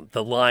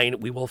 The line,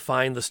 we will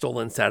find the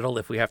stolen saddle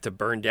if we have to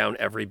burn down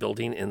every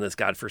building in this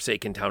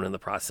godforsaken town in the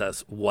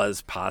process,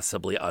 was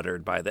possibly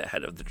uttered by the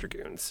head of the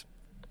Dragoons.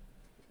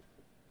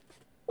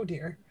 Oh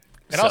dear.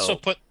 It also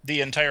put the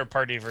entire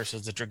party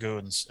versus the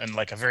Dragoons in,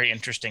 like, a very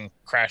interesting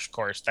crash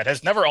course that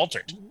has never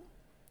altered.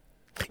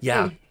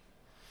 Yeah.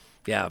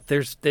 Yeah,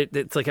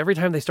 it's like every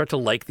time they start to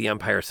like the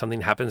Empire, something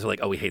happens, they're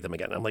like, oh, we hate them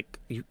again. I'm like,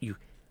 you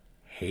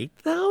hate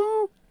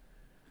them?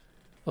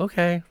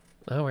 Okay,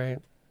 all right.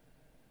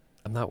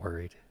 I'm not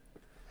worried.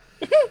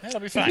 That'll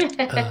be fine.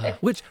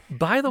 Which,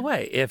 by the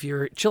way, if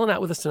you're chilling out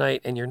with us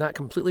tonight and you're not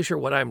completely sure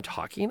what I'm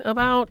talking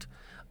about,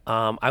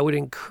 I would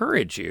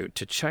encourage you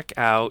to check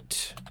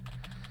out,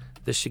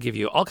 this should give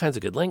you all kinds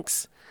of good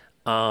links.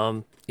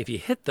 If you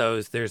hit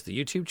those, there's the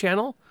YouTube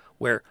channel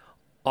where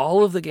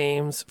all of the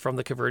games from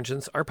the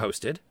Convergence are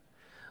posted.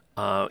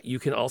 You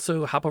can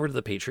also hop over to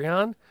the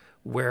Patreon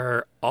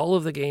where all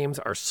of the games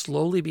are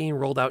slowly being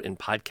rolled out in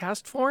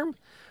podcast form.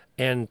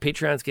 And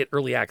Patreons get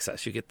early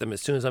access. You get them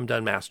as soon as I'm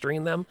done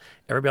mastering them.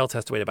 Everybody else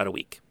has to wait about a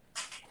week.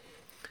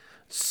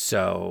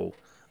 So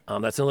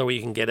that's another way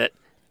you can get it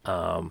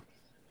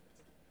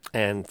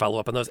and follow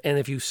up on those. And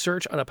if you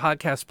search on a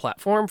podcast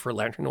platform for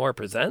Lantern Noir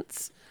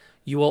Presents,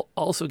 you will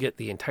also get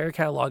the entire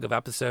catalog of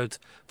episodes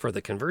for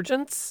The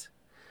Convergence,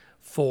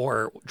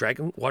 for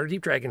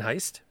Waterdeep Dragon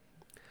Heist,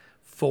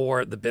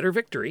 for The Bitter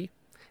Victory,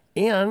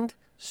 and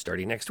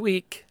starting next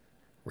week,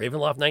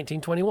 Ravenloft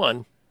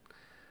 1921.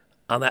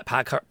 On that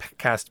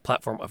podcast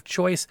platform of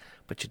choice,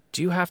 but you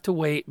do have to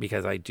wait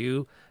because I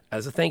do,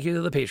 as a thank you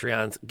to the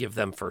Patreons, give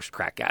them first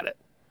crack at it.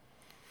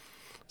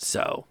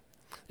 So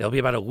there'll be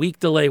about a week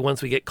delay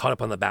once we get caught up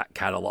on the back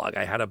catalog.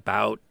 I had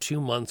about 2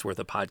 months worth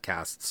of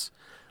podcasts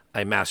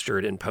I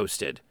mastered and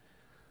posted.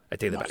 I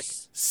take that back.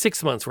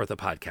 6 months worth of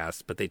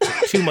podcasts, but they took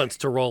 2 months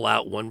to roll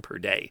out one per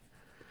day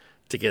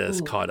to get us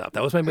caught up.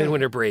 That was my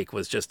midwinter break,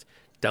 was just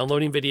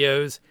downloading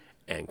videos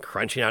and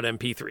crunching out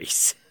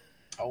MP3s.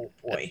 Oh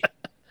boy.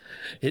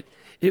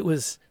 It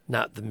was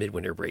not the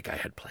midwinter break I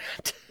had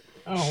planned.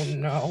 Oh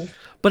no.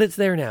 But it's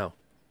there now,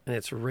 and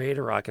it's ready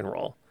to rock and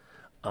roll.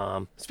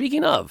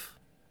 Speaking of,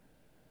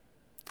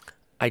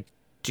 I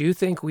do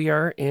think we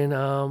are in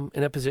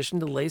a position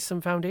to lay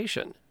some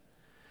foundation.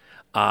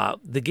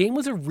 The game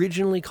was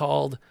originally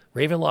called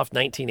Ravenloft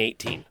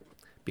 1918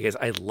 because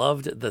I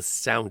loved the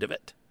sound of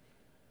it.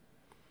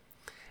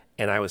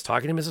 And I was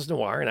talking to Mrs.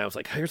 Noir, and I was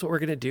like, here's what we're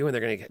going to do. And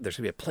there's going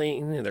to be a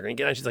plane, and they're going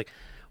to get on. She's like,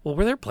 well,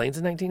 were there planes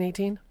in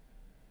 1918?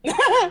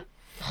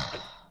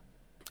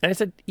 And I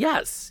said,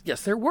 yes,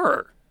 there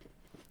were.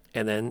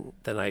 And then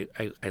I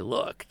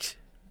looked.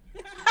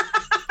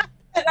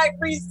 And I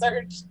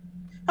researched.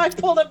 I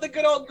pulled up the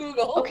good old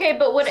Google. Okay,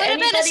 but would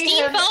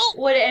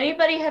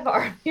anybody have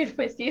argued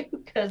with you?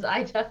 Because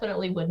I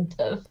definitely wouldn't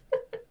have.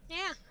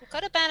 Yeah,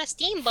 could have been a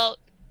steamboat.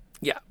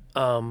 Yeah.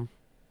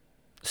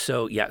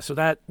 So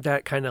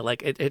that kind of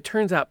like it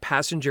turns out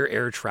passenger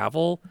air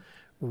travel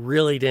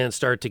really didn't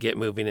start to get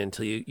moving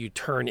until you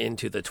turn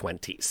into the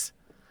 20s.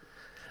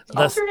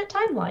 Alternate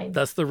timeline.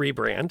 That's the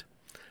rebrand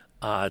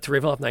to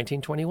Ravenloft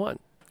 1921.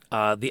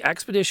 The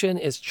expedition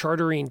is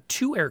chartering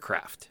 2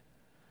 aircraft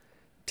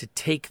to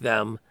take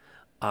them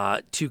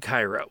to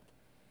Cairo.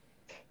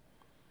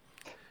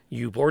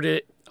 You board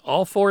it.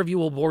 All 4 of you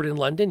will board in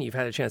London. You've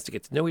had a chance to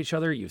get to know each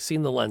other. You've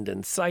seen the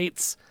London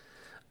sights.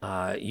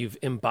 You've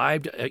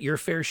imbibed your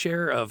fair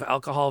share of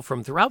alcohol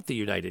from throughout the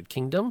United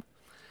Kingdom.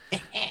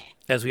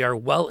 As we are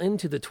well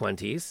into the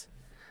 20s,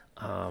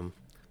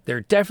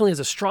 there definitely is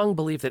a strong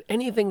belief that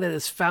anything that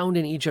is found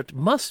in Egypt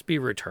must be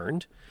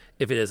returned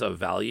if it is of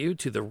value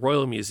to the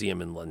Royal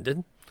Museum in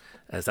London,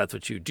 as that's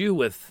what you do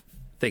with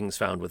things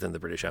found within the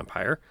British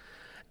Empire.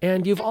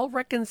 And you've all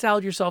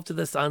reconciled yourself to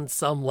this on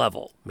some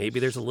level. Maybe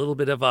there's a little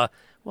bit of a,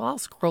 well, I'll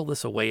scroll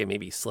this away and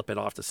maybe slip it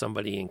off to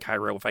somebody in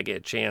Cairo if I get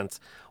a chance.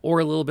 Or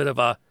a little bit of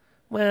a,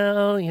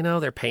 well,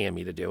 they're paying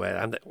me to do it.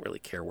 I don't really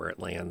care where it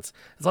lands.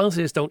 As long as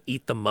they just don't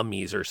eat the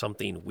mummies or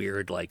something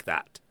weird like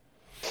that.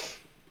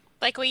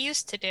 Like we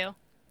used to do.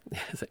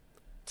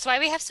 That's why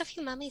we have so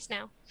few mummies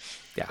now.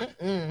 Yeah.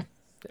 Mm-mm.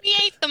 We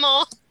ate them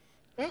all.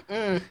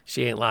 Mm-mm.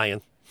 She ain't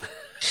lying.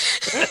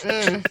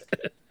 Mm-mm.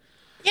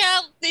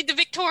 Yeah, the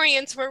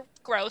Victorians were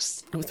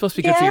gross. It was supposed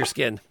to be good for your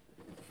skin.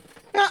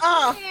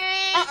 Uh-uh.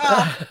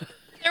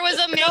 There was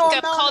a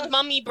makeup no. called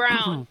Mummy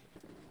Brown.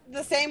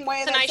 The same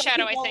way It's an that some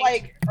eyeshadow, I people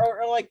think.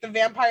 or like the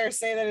vampires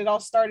say that it all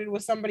started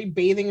with somebody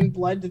bathing in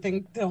blood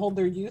to hold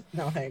their youth.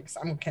 No thanks,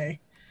 I'm okay.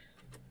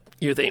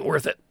 Youth ain't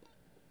worth it.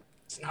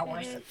 It's not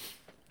worth it.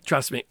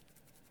 Trust me.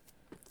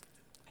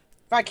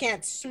 If I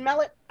can't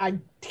smell it, I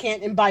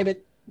can't imbibe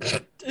it.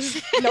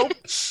 Nope.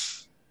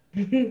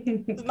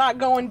 It's not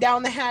going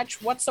down the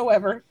hatch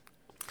whatsoever.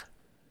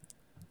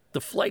 The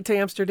flight to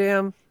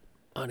Amsterdam,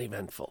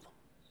 uneventful.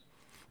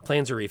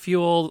 Planes are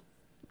refueled,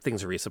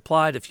 things are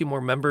resupplied. A few more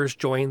members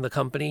join the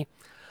company.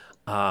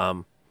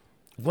 One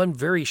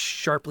very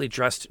sharply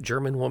dressed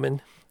German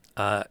woman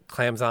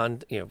clams on,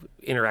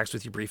 interacts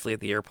with you briefly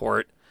at the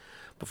airport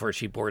before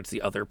she boards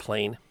the other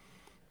plane.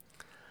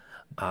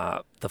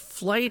 The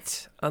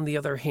flight, on the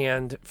other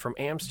hand, from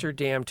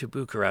Amsterdam to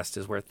Bucharest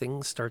is where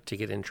things start to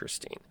get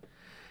interesting.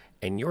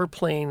 And your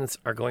planes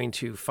are going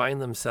to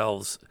find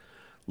themselves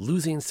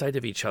losing sight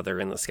of each other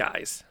in the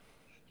skies.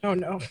 Oh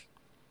no.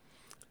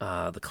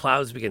 The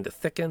clouds begin to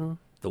thicken.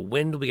 The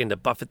wind will begin to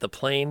buffet the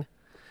plane.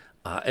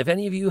 If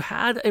any of you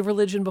had a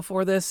religion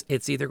before this,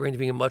 it's either going to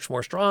be much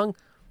more strong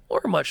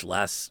or much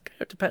less.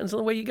 It depends on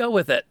the way you go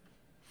with it.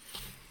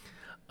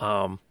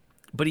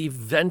 But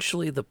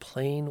eventually the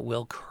plane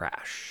will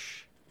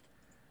crash.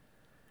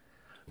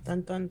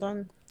 Dun dun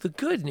dun. The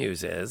good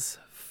news is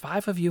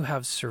 5 of you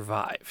have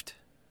survived.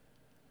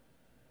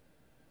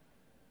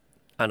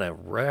 On a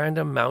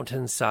random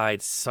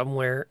mountainside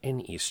somewhere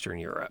in Eastern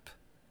Europe.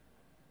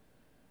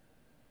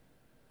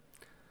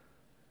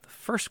 The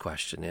first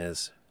question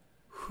is,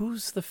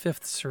 who's the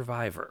 5th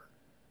survivor?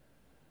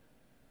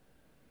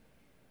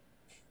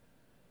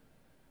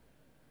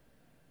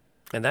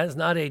 And that is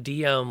not a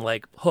DM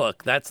like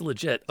hook. That's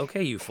legit.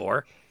 Okay, you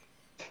 4.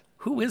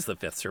 Who is the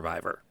 5th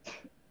survivor?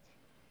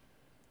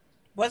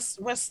 What's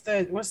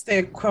the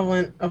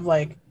equivalent of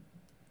like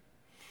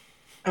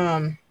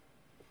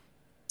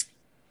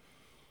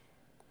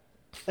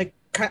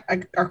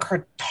our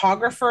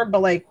cartographer,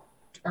 but like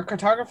our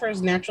cartographer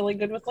is naturally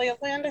good with lay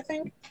of land, I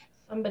think.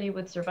 Somebody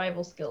with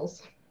survival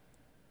skills.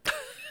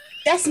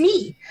 That's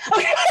me.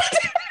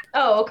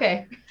 Oh,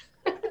 okay.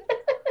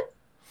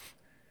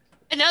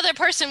 Another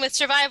person with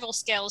survival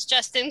skills,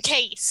 just in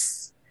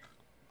case.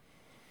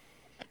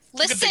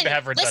 Listen,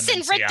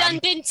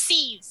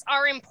 redundancies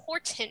are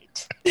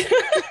important.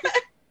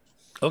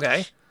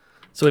 Okay.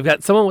 So we've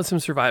got someone with some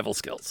survival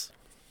skills.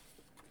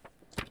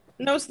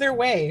 Knows their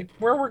way,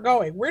 where we're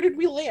going. Where did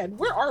we land?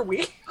 Where are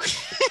we?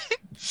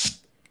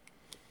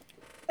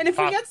 And if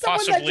we get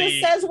someone that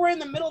just says we're in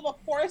the middle of a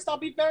forest, I'll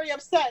be very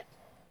upset.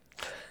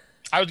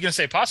 I was going to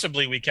say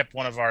possibly we kept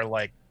one of our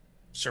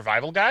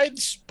survival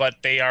guides, but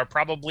they are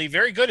probably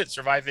very good at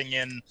surviving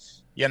in,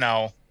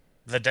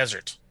 the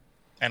desert.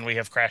 And we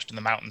have crashed in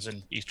the mountains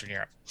in Eastern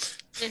Europe.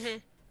 Mm-hmm.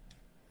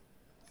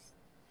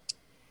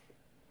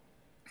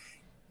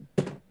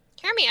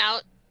 Hear me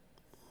out.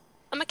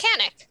 A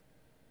mechanic.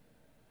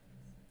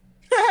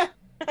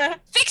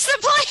 Fix the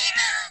plane!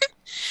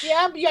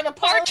 Yeah, you have a Or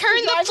pilot turn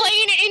to the drive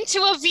plane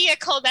into a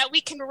vehicle that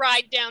we can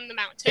ride down the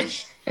mountain.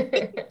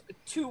 a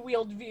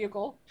two-wheeled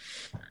vehicle.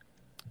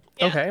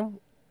 Yeah. Okay,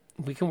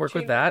 we can work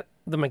with that.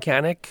 The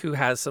mechanic who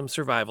has some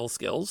survival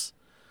skills.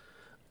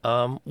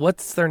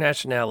 What's their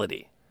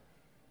nationality?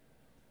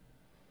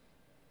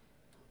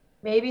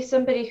 Maybe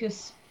somebody who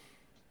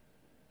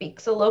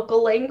speaks a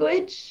local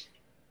language.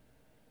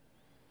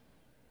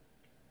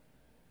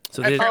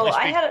 So I they, apparently Oh,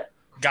 I speak had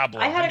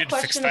Goblin. I We had a need to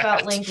fix question that.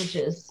 about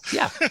languages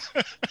yeah.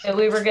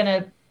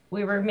 that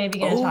we were maybe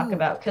gonna talk Oh.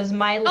 about because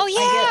Oh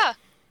yeah.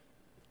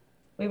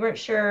 we weren't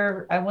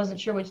sure. I wasn't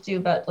sure what to do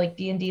about like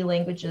D&D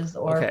languages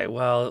or Okay.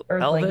 Well,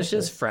 Earth Elvish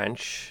is languages.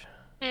 French.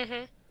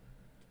 Mm-hmm.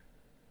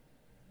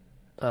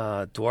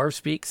 Dwarves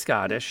speak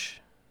Scottish.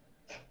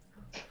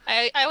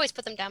 I always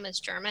put them down as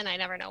German. I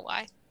never know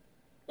why.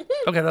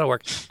 Okay, that'll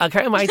work.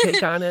 Kind of my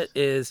take on it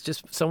is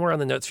just somewhere on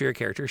the notes for your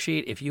character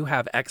sheet. If you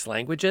have X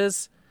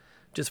languages,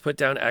 just put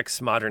down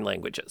X modern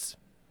languages,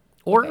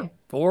 or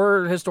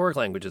historic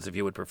languages if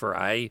you would prefer.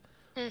 I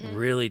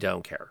really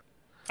don't care.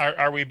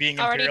 Are we being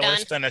Already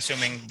imperialist done. and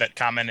assuming that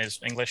common is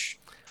English?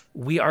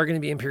 We are going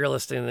to be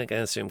imperialist and going to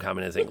assume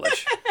common is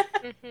English.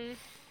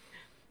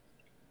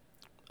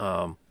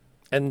 Mm-hmm.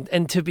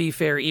 And to be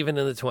fair, even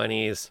in the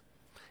 20s,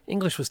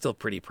 English was still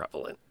pretty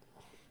prevalent.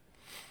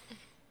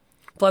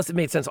 Plus, it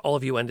made sense all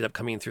of you ended up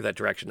coming through that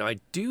direction. Now, I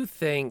do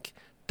think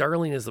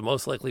Darlene is the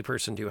most likely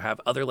person to have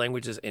other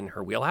languages in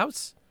her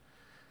wheelhouse,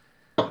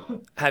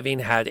 having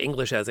had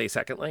English as a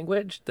second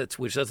language,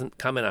 which doesn't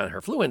comment on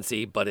her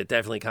fluency, but it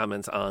definitely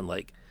comments on,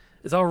 like,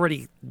 it's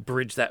already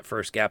bridged that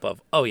first gap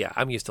of, oh, yeah,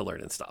 I'm used to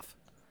learning stuff.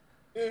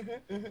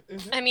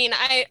 I mean,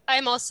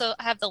 I'm also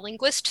have the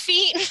linguist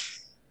feat.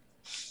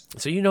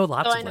 So you know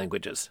lots Oh, of I know.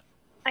 languages.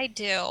 I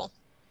do.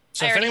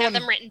 So I if already have anyone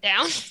them written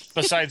down.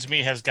 besides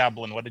me has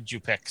Goblin, what did you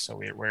pick? So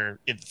we're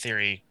in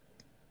theory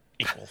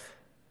equal.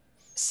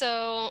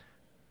 So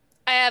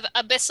I have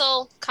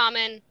Abyssal,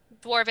 Common,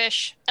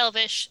 Dwarvish,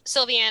 Elvish,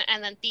 Sylvian,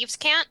 and then Thieves'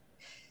 Cant.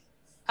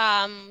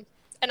 And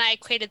I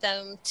equated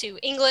them to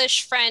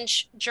English,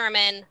 French,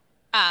 German,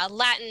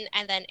 Latin,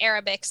 and then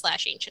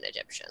Arabic/Ancient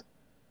Egyptian.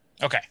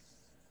 Okay.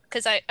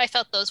 Because I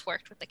felt those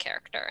worked with the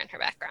character and her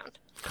background.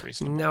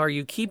 Reasonable. Now, are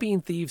you keeping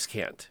Thieves'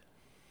 Cant?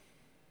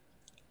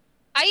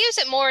 I use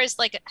it more as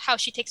like how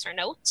she takes her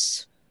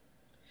notes.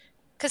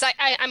 Because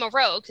I'm a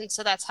rogue, and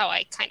so that's how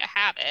I kind of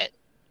have it.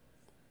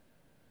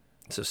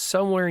 So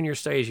somewhere in your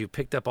studies, you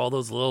picked up all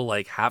those little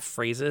like half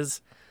phrases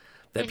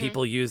that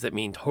people use that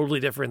mean totally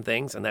different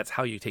things, and that's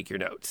how you take your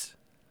notes.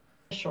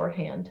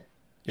 shorthand.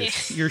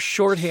 Your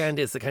shorthand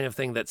is the kind of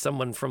thing that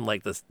someone from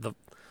like the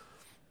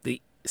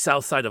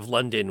south side of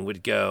London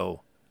would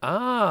go,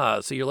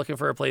 so you're looking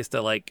for a place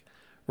to like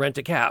rent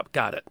a cab.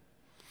 Got it.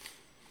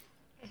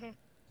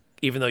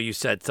 Even though you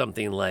said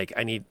something like,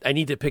 I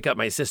need to pick up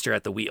my sister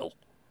at the wheel.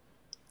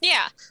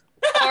 Yeah.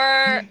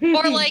 Or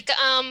like,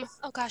 oh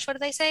gosh, what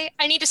did they say?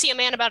 I need to see a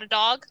man about a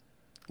dog.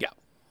 Yeah.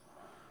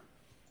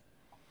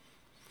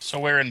 So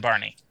we're in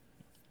Barney.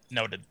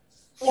 Noted.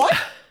 What?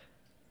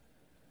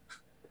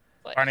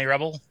 Barney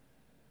Rebel?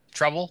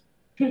 Trouble?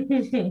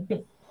 Cockney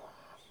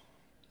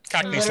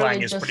Literally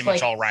slang is just pretty much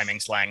like- all rhyming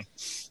slang.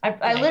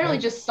 I literally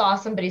just saw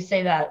somebody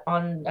say that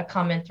on a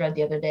comment thread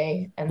the other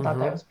day and thought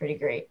that was pretty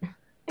great.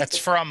 That's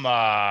from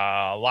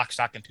Lock,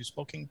 Stock, and Two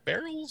Smoking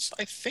Barrels,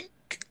 I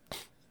think.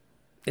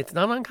 It's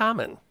not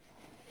uncommon.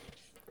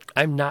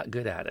 I'm not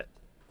good at it.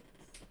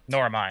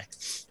 Nor am I.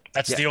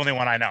 That's Yeah. the only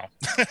one I know.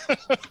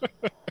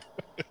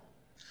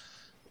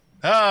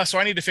 So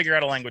I need to figure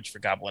out a language for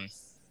Goblin.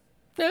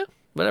 Yeah,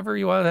 whatever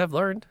you want to have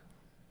learned.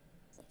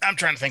 I'm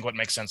trying to think what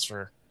makes sense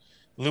for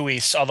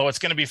Luis, although it's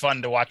going to be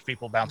fun to watch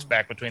people bounce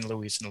back between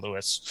Luis and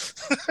Lewis.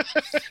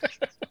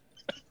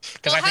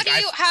 Because Well,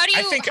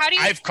 I think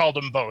I've called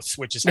them both,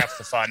 which is half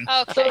the fun.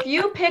 So Okay. if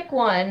you pick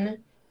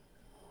one,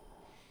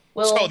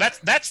 So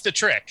that's the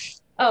trick.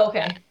 Oh,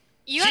 okay.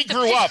 You He have to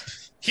grew pick- up.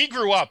 He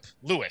grew up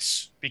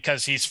Lewis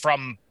because he's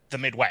from the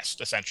Midwest,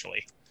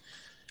 essentially.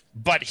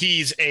 But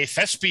he's a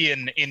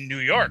thespian in New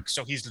York,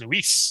 so he's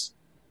Luis.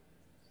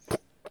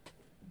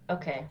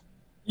 Okay.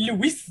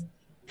 Luis.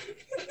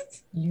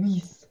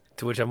 Luis.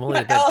 To which I'm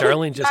only that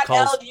Darlene just Not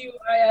calls.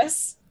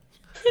 Luis.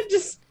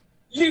 Just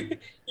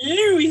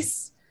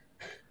Luis.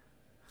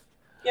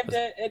 You have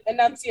to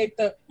enunciate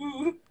the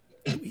ooh.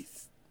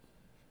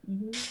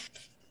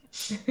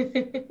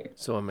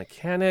 So a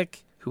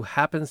mechanic who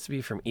happens to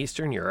be from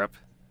Eastern Europe.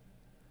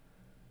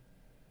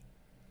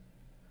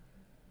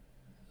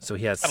 So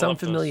he has Gotta some love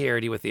those.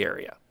 familiarity with the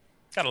area.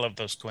 Gotta love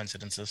those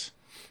coincidences.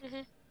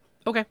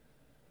 Okay.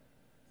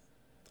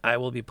 I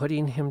will be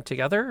putting him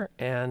together,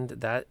 and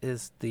that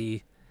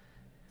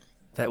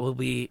will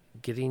be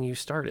getting you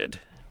started.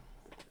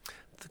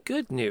 The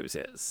good news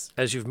is,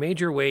 as you've made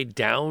your way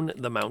down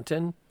the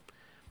mountain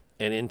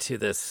and into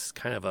this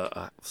kind of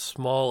a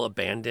small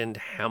abandoned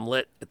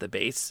hamlet at the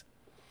base,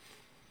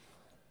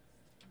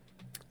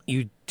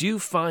 you do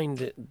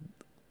find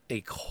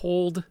a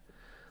cold,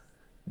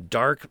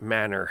 dark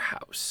manor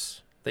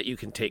house that you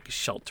can take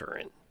shelter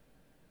in.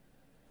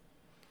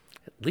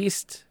 At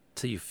least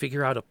until you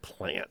figure out a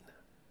plan.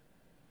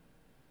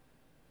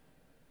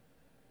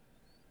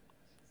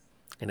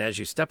 And as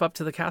you step up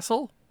to the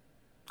castle,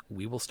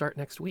 we will start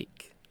next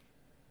week.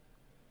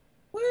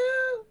 Woo!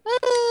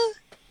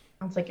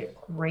 Sounds like a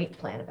great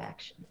plan of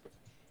action.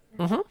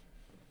 Mm-hmm.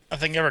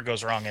 Nothing ever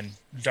goes wrong in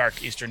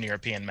dark Eastern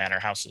European manor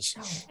houses.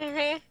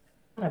 Mm-hmm.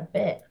 Not a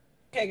bit.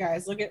 Okay,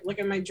 guys, look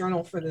at my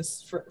journal for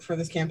this for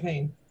this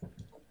campaign.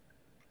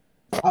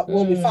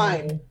 We'll be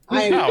fine.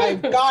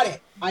 I've got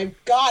it.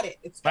 I've got it.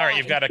 It's fine. All right,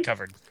 you've got it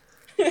covered.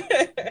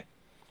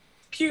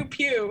 Pew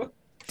pew.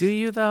 Do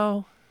you,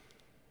 though?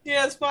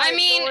 Yeah, it's fine. I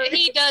mean, don't worry.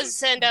 he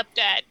does end up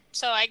dead,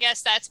 so I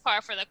guess that's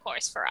par for the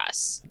course for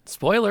us.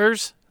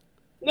 Spoilers.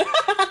 He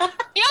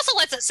also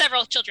lets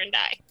several children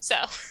die, so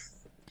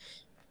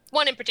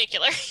one in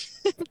particular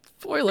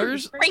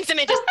Spoilers. brings him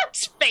into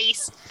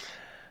space.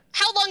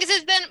 How long has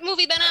this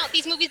movie been out?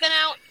 These movies been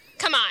out?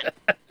 Come on,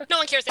 no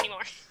one cares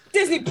anymore.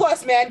 Disney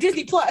Plus, man.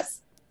 Disney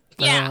Plus.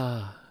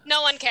 Yeah,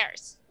 no one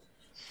cares.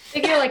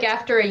 Figure like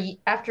after a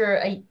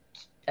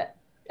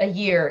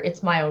year,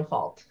 it's my own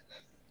fault.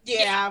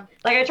 Yeah.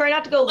 Like I try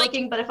not to go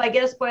looking, but if I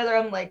get a spoiler,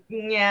 I'm like,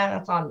 yeah,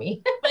 that's on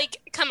me. Like,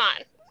 come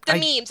on, the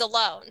memes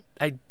alone.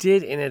 I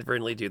did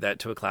inadvertently do that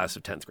to a class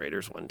of 10th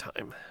graders one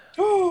time.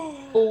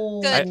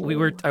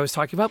 Good. I was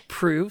talking about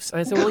proofs, and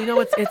I said, well, you know,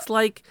 it's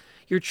like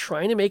you're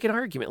trying to make an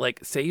argument. Like,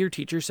 say your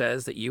teacher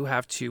says that you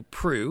have to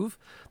prove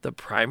the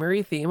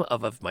primary theme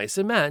of Mice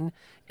and Men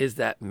is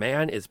that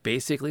man is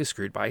basically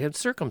screwed by his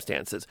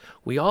circumstances.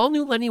 We all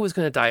knew Lenny was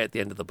going to die at the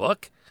end of the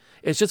book.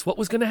 It's just what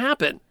was going to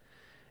happen.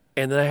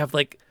 And then I have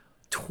like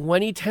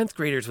 20 10th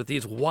graders with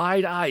these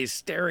wide eyes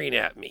staring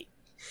at me.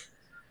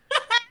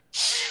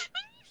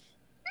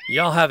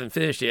 Y'all haven't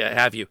finished yet,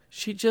 have you?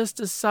 She just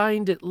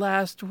assigned it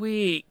last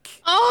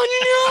week.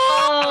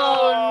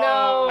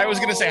 Oh no! I was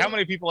going to say, how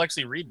many people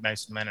actually read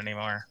Mice and Men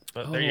anymore?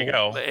 But there you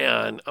go.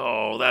 Man,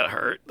 that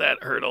hurt.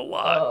 That hurt a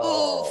lot.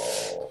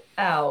 Oh,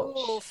 ouch.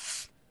 no!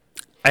 Oof.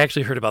 I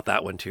actually heard about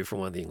that one too from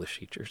one of the English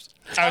teachers.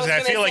 I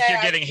gonna feel like say,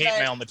 you're getting hate but-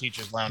 mail in the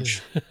teacher's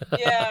lounge.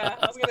 Yeah.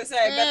 I was gonna say,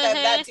 I bet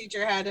that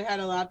teacher had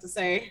a lot to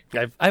say.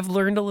 I've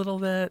learned a little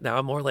bit. Now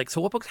I'm more like,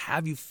 so what books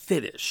have you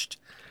finished?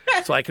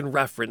 So I can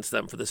reference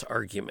them for this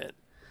argument.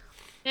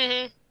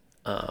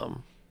 Mm-hmm.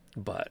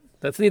 But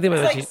that's the thing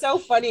It's about like so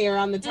funny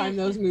around the time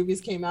those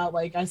movies came out.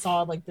 Like I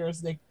saw like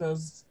there's like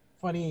those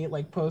funny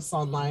like posts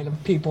online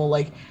of people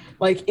like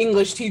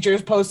English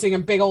teachers posting a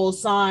big old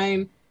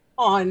sign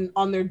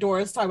on their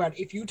doors talking about,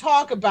 if you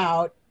talk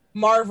about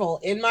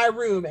Marvel in my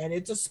room and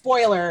it's a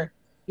spoiler,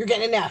 you're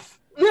getting an F.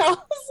 And I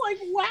was like,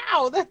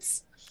 wow,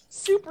 that's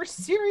super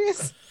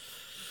serious.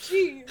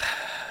 Jeez.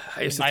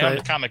 I used to I tell owned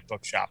a comic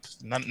book shop.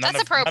 None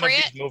of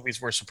appropriate. these movies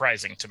were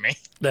surprising to me.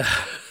 you.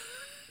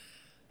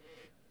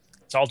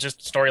 It's all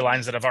just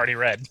storylines that I've already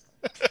read.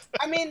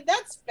 I mean,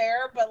 that's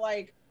fair, but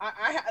like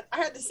I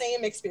had the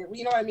same experience.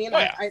 You know what I mean? Oh,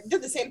 yeah. I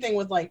did the same thing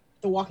with like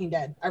The Walking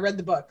Dead. I read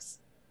the books,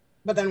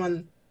 but then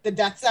when the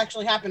deaths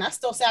actually happened, I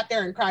still sat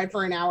there and cried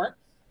for an hour.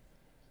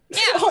 Yeah.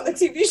 On the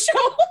TV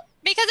show.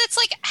 Because it's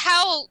like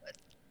how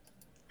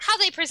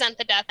they present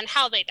the death and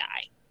how they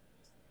die.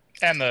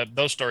 And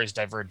those stories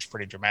diverge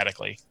pretty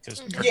dramatically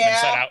because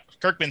Yeah.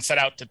 Kirkman set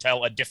out to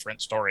tell a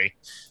different story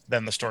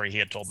than the story he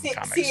had told in the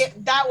comics. See,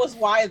 that was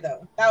why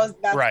though. That's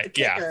Right, the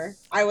yeah. kicker.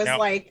 I was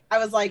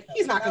like,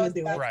 he's not gonna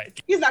do it. Right.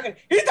 He's not gonna.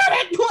 He's not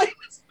at point.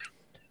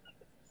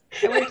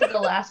 I went to the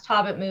last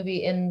Hobbit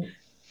movie in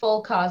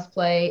full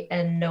cosplay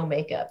and no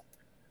makeup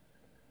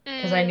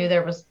because I knew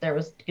there was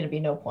going to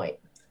be no point.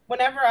 When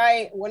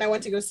I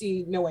went to go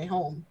see No Way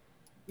Home,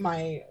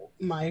 my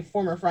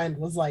former friend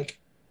was like,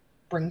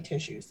 "Bring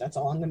tissues." That's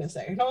all I'm gonna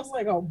say. And I was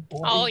like, "Oh boy."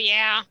 Oh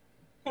yeah.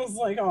 I was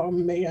like, "Oh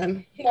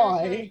man,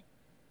 why?"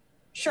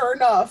 Sure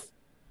enough,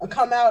 I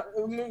come out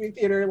of the movie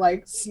theater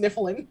like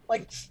sniffling,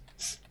 like.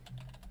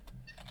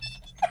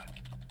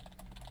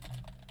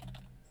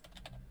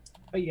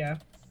 But yeah.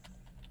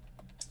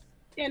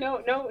 Yeah, no,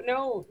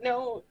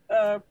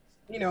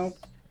 you know,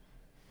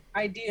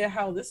 idea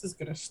how this is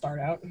gonna start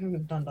out.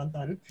 Dun dun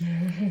dun.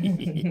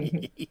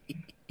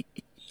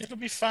 It'll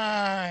be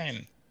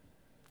fine.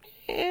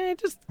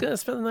 Just gonna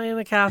spend the night in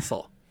the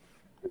castle.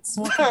 It's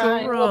What could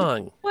fine. go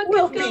wrong? What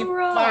We'll could go be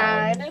wrong?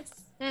 fine.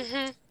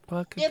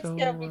 What could It's go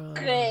gonna be wrong?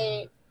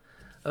 great.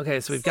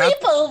 Okay, so we've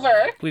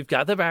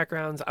Sleepover. the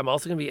backgrounds. I'm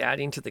also going to be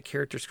adding to the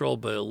character scroll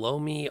below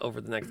me over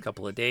the next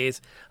couple of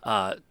days,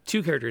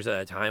 2 characters at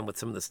a time with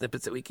some of the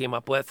snippets that we came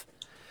up with,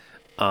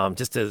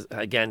 just to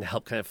again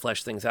help kind of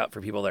flesh things out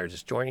for people that are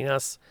just joining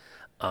us.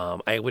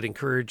 I would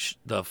encourage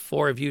the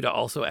 4 of you to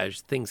also, as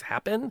things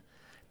happen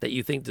that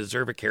you think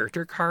deserve a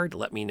character card,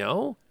 let me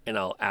know, and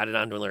I'll add it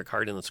onto another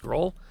card in the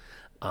scroll.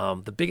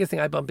 The biggest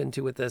thing I bump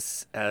into with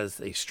this as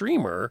a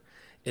streamer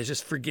is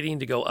just forgetting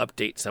to go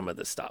update some of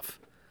this stuff.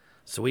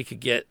 So we could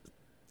get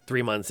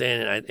 3 months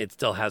in and it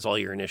still has all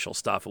your initial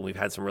stuff, and we've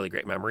had some really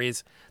great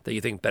memories that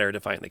you think better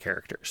define the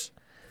characters.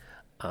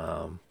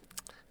 And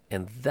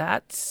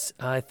that,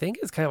 I think,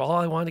 is kind of all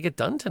I wanted to get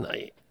done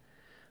tonight.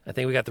 I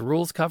think we got the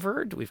rules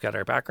covered. We've got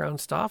our background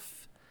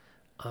stuff.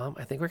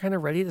 I think we're kind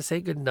of ready to say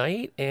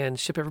goodnight and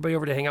ship everybody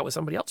over to hang out with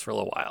somebody else for a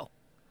little while.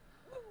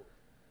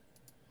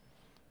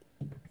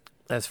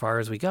 As far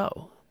as we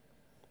go.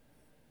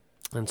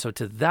 And so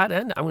to that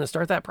end, I'm going to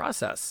start that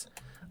process.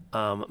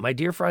 My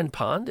dear friend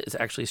Pond is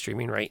actually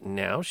streaming right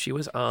now. She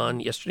was on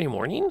yesterday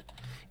morning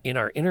in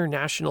our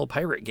international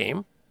pirate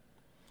game,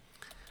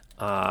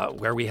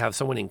 where we have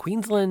someone in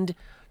Queensland,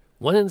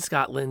 one in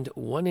Scotland,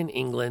 one in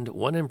England,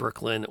 one in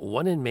Brooklyn,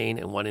 one in Maine,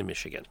 and one in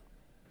Michigan.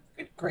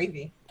 Good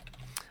gravy.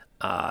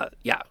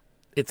 Yeah,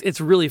 it's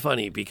really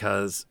funny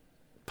because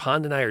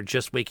Pond and I are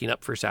just waking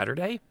up for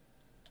Saturday,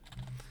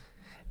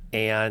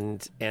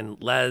 and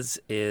Les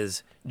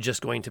is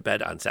just going to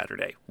bed on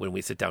Saturday when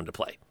we sit down to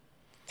play.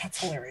 That's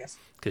hilarious.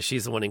 Because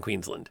she's the one in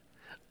Queensland,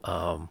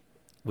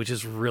 which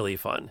is really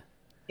fun.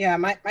 Yeah,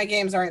 my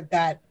games aren't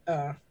that,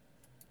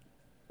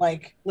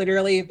 like,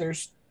 literally,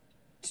 there's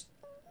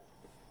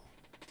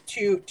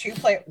two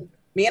play,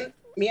 me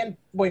and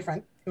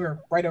boyfriend, who are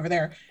right over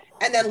there,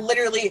 and then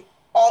literally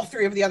all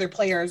three of the other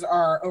players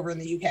are over in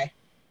the UK.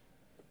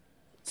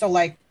 So,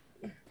 like,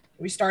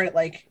 we start at,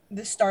 like,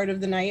 the start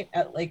of the night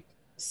at, like,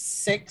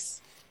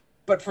 6,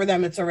 but for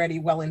them, it's already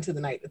well into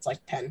the night. It's, like,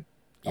 10,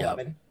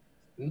 11. Yep.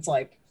 And it's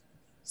like,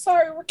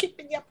 sorry, we're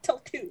keeping you up till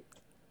 2.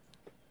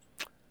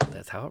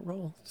 That's how it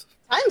rolls.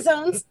 Time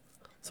zones.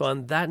 So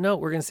on that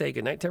note, we're going to say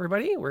goodnight to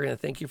everybody. We're going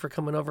to thank you for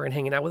coming over and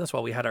hanging out with us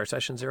while we had our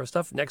Session 0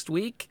 stuff. Next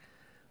week,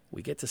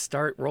 we get to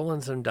start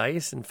rolling some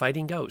dice and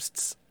fighting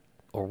ghosts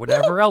or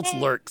whatever else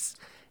lurks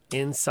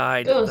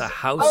inside the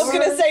house. I was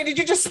going to say, did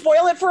you just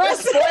spoil it for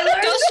us?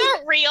 Ghosts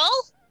aren't real.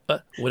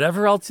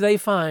 Whatever else they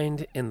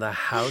find in the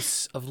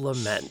House of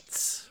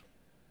Laments.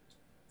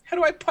 How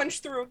do I punch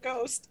through a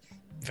ghost?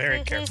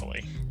 Very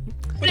carefully.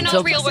 They're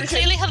not real. We're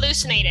clearly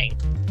hallucinating.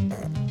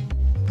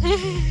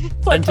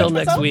 Until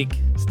next week,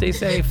 stay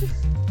safe.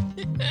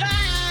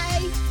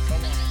 Bye.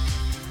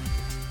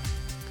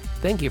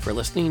 Thank you for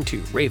listening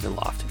to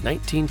Ravenloft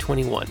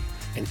 1921,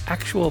 an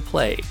actual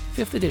play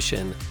 5th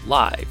edition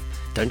live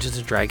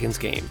Dungeons & Dragons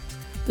game.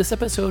 This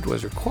episode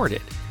was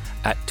recorded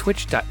at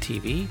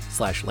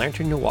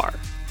twitch.tv/Lantern Noir.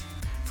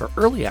 For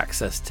early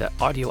access to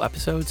audio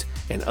episodes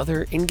and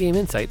other in-game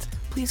insights,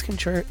 please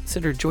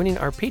consider joining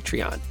our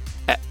Patreon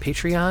at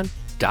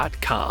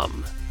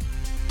patreon.com.